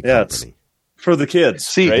family Yeah, it's- company. for the kids.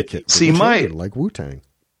 See, right? Like Wu-Tang.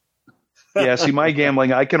 My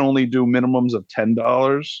gambling, I can only do minimums of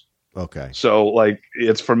 $10. Okay. So like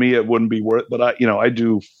it's for me, it wouldn't be worth, but I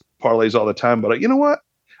do parlays all the time, but you know what?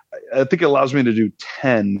 I think it allows me to do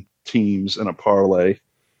 10 teams in a parlay,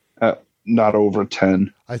 not over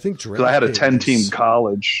 10. I think Because I had a 10-team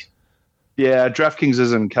college. Yeah, DraftKings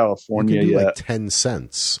is in California you can do yet. like 10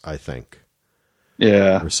 cents, I think,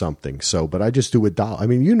 Yeah. or something. So, but I just do $1. I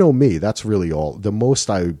mean, you know me. That's really all. The most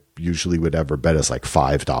I usually would ever bet is like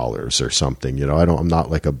 $5 or something. You know, I'm not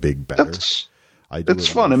like a big better. It's more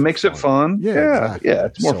fun. It for makes it fun. Yeah. Exactly. Yeah.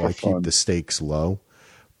 It's more so for I fun. keep the stakes low.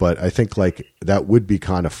 But I think like that would be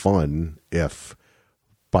kind of fun if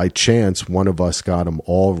by chance one of us got them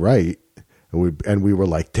all right. And we were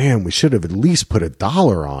like, damn, we should have at least put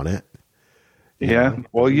 $1 on it. Yeah.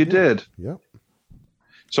 Well, you did. Yep.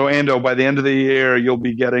 So, Ando, by the end of the year, you'll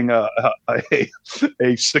be getting a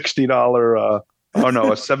 $60, a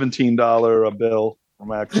 $17 bill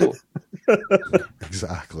from Axel.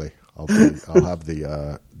 Exactly. I'll have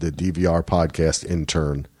the DVR podcast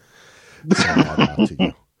intern send that out to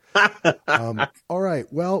you. All right.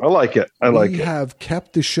 Well, I like it. We have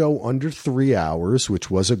kept the show under 3 hours, which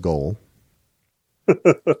was a goal.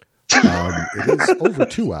 It is over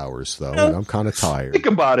 2 hours, though, and I'm kind of tired. Think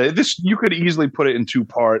about it. You could easily put it in 2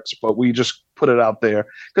 parts, but we just put it out there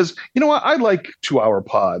because you know what? I like 2-hour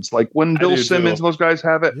pods. Like when Bill Simmons and those guys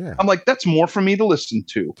have it, I'm like, that's more for me to listen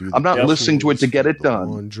to. I'm not listening to it to get it done.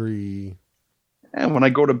 Laundry. And when I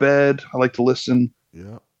go to bed, I like to listen.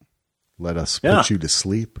 Yeah. Let us put you to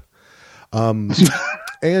sleep.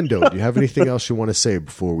 Ando, do you have anything else you want to say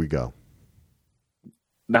before we go?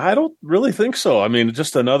 No, I don't really think so. I mean,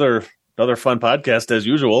 just another fun podcast as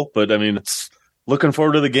usual. But I mean, it's looking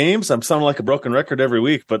forward to the games. I'm sounding like a broken record every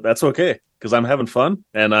week, but that's okay because I'm having fun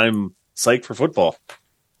and I'm psyched for football.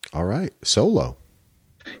 All right, Solo.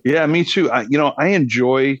 Yeah, me too. I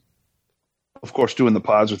enjoy, of course, doing the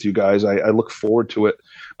pods with you guys. I look forward to it.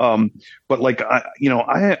 But like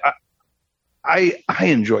I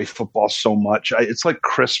enjoy football so much. It's like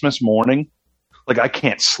Christmas morning. Like I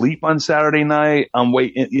can't sleep on Saturday night. I'm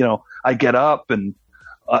waiting, I get up and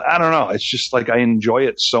I don't know. It's just like I enjoy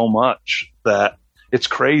it so much that it's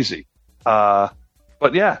crazy. But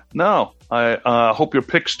yeah, no, I hope your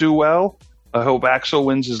picks do well. I hope Axel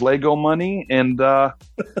wins his Lego money, and I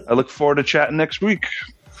look forward to chatting next week.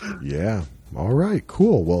 Yeah. All right,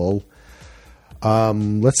 cool. Well,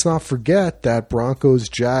 let's not forget that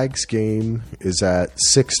Broncos-Jags game is at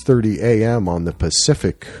 6:30 a.m. on the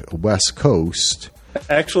Pacific West Coast.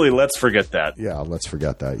 Actually, let's forget that. Yeah, let's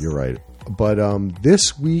forget that. You're right. But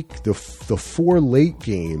this week, the 4 late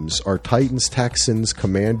games are Titans, Texans,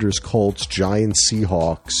 Commanders, Colts, Giants,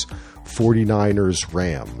 Seahawks, 49ers,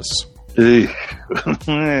 Rams. And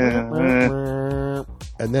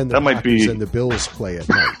then the Packers and the Bills play at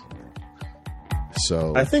night.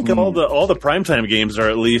 So I think all the primetime games are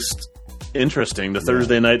at least interesting. The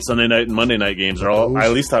Thursday night, Sunday night, and Monday night games are all.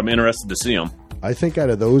 At least I'm interested to see them. I think out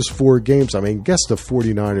of those 4 games, I mean, I guess the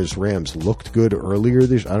 49ers Rams looked good earlier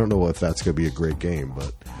this. I don't know if that's going to be a great game,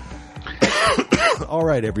 but all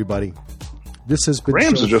right, everybody. This has been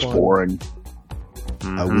Rams so are just fun. boring.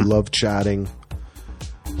 We love chatting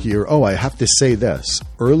here. Oh, I have to say this.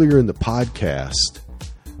 Earlier in the podcast,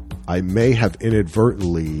 I may have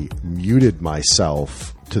inadvertently muted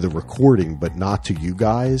myself to the recording, but not to you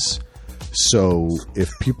guys. So if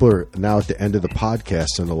people are now at the end of the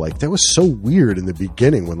podcast and they're like, that was so weird in the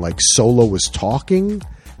beginning when like Solo was talking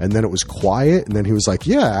and then it was quiet and then he was like,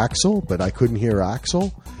 yeah, Axel, but I couldn't hear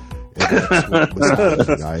Axel. And that's what was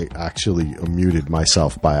happening. I actually muted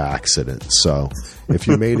myself by accident. So if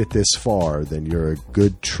you made it this far, then you're a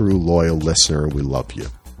good, true, loyal listener and we love you.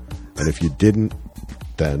 And if you didn't,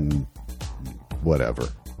 then whatever.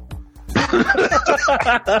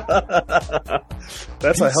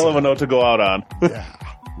 That's a hell of a note to go out on. Yeah.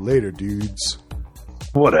 Later, dudes.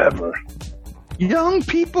 Whatever. Young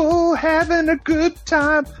people having a good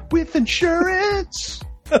time with insurance.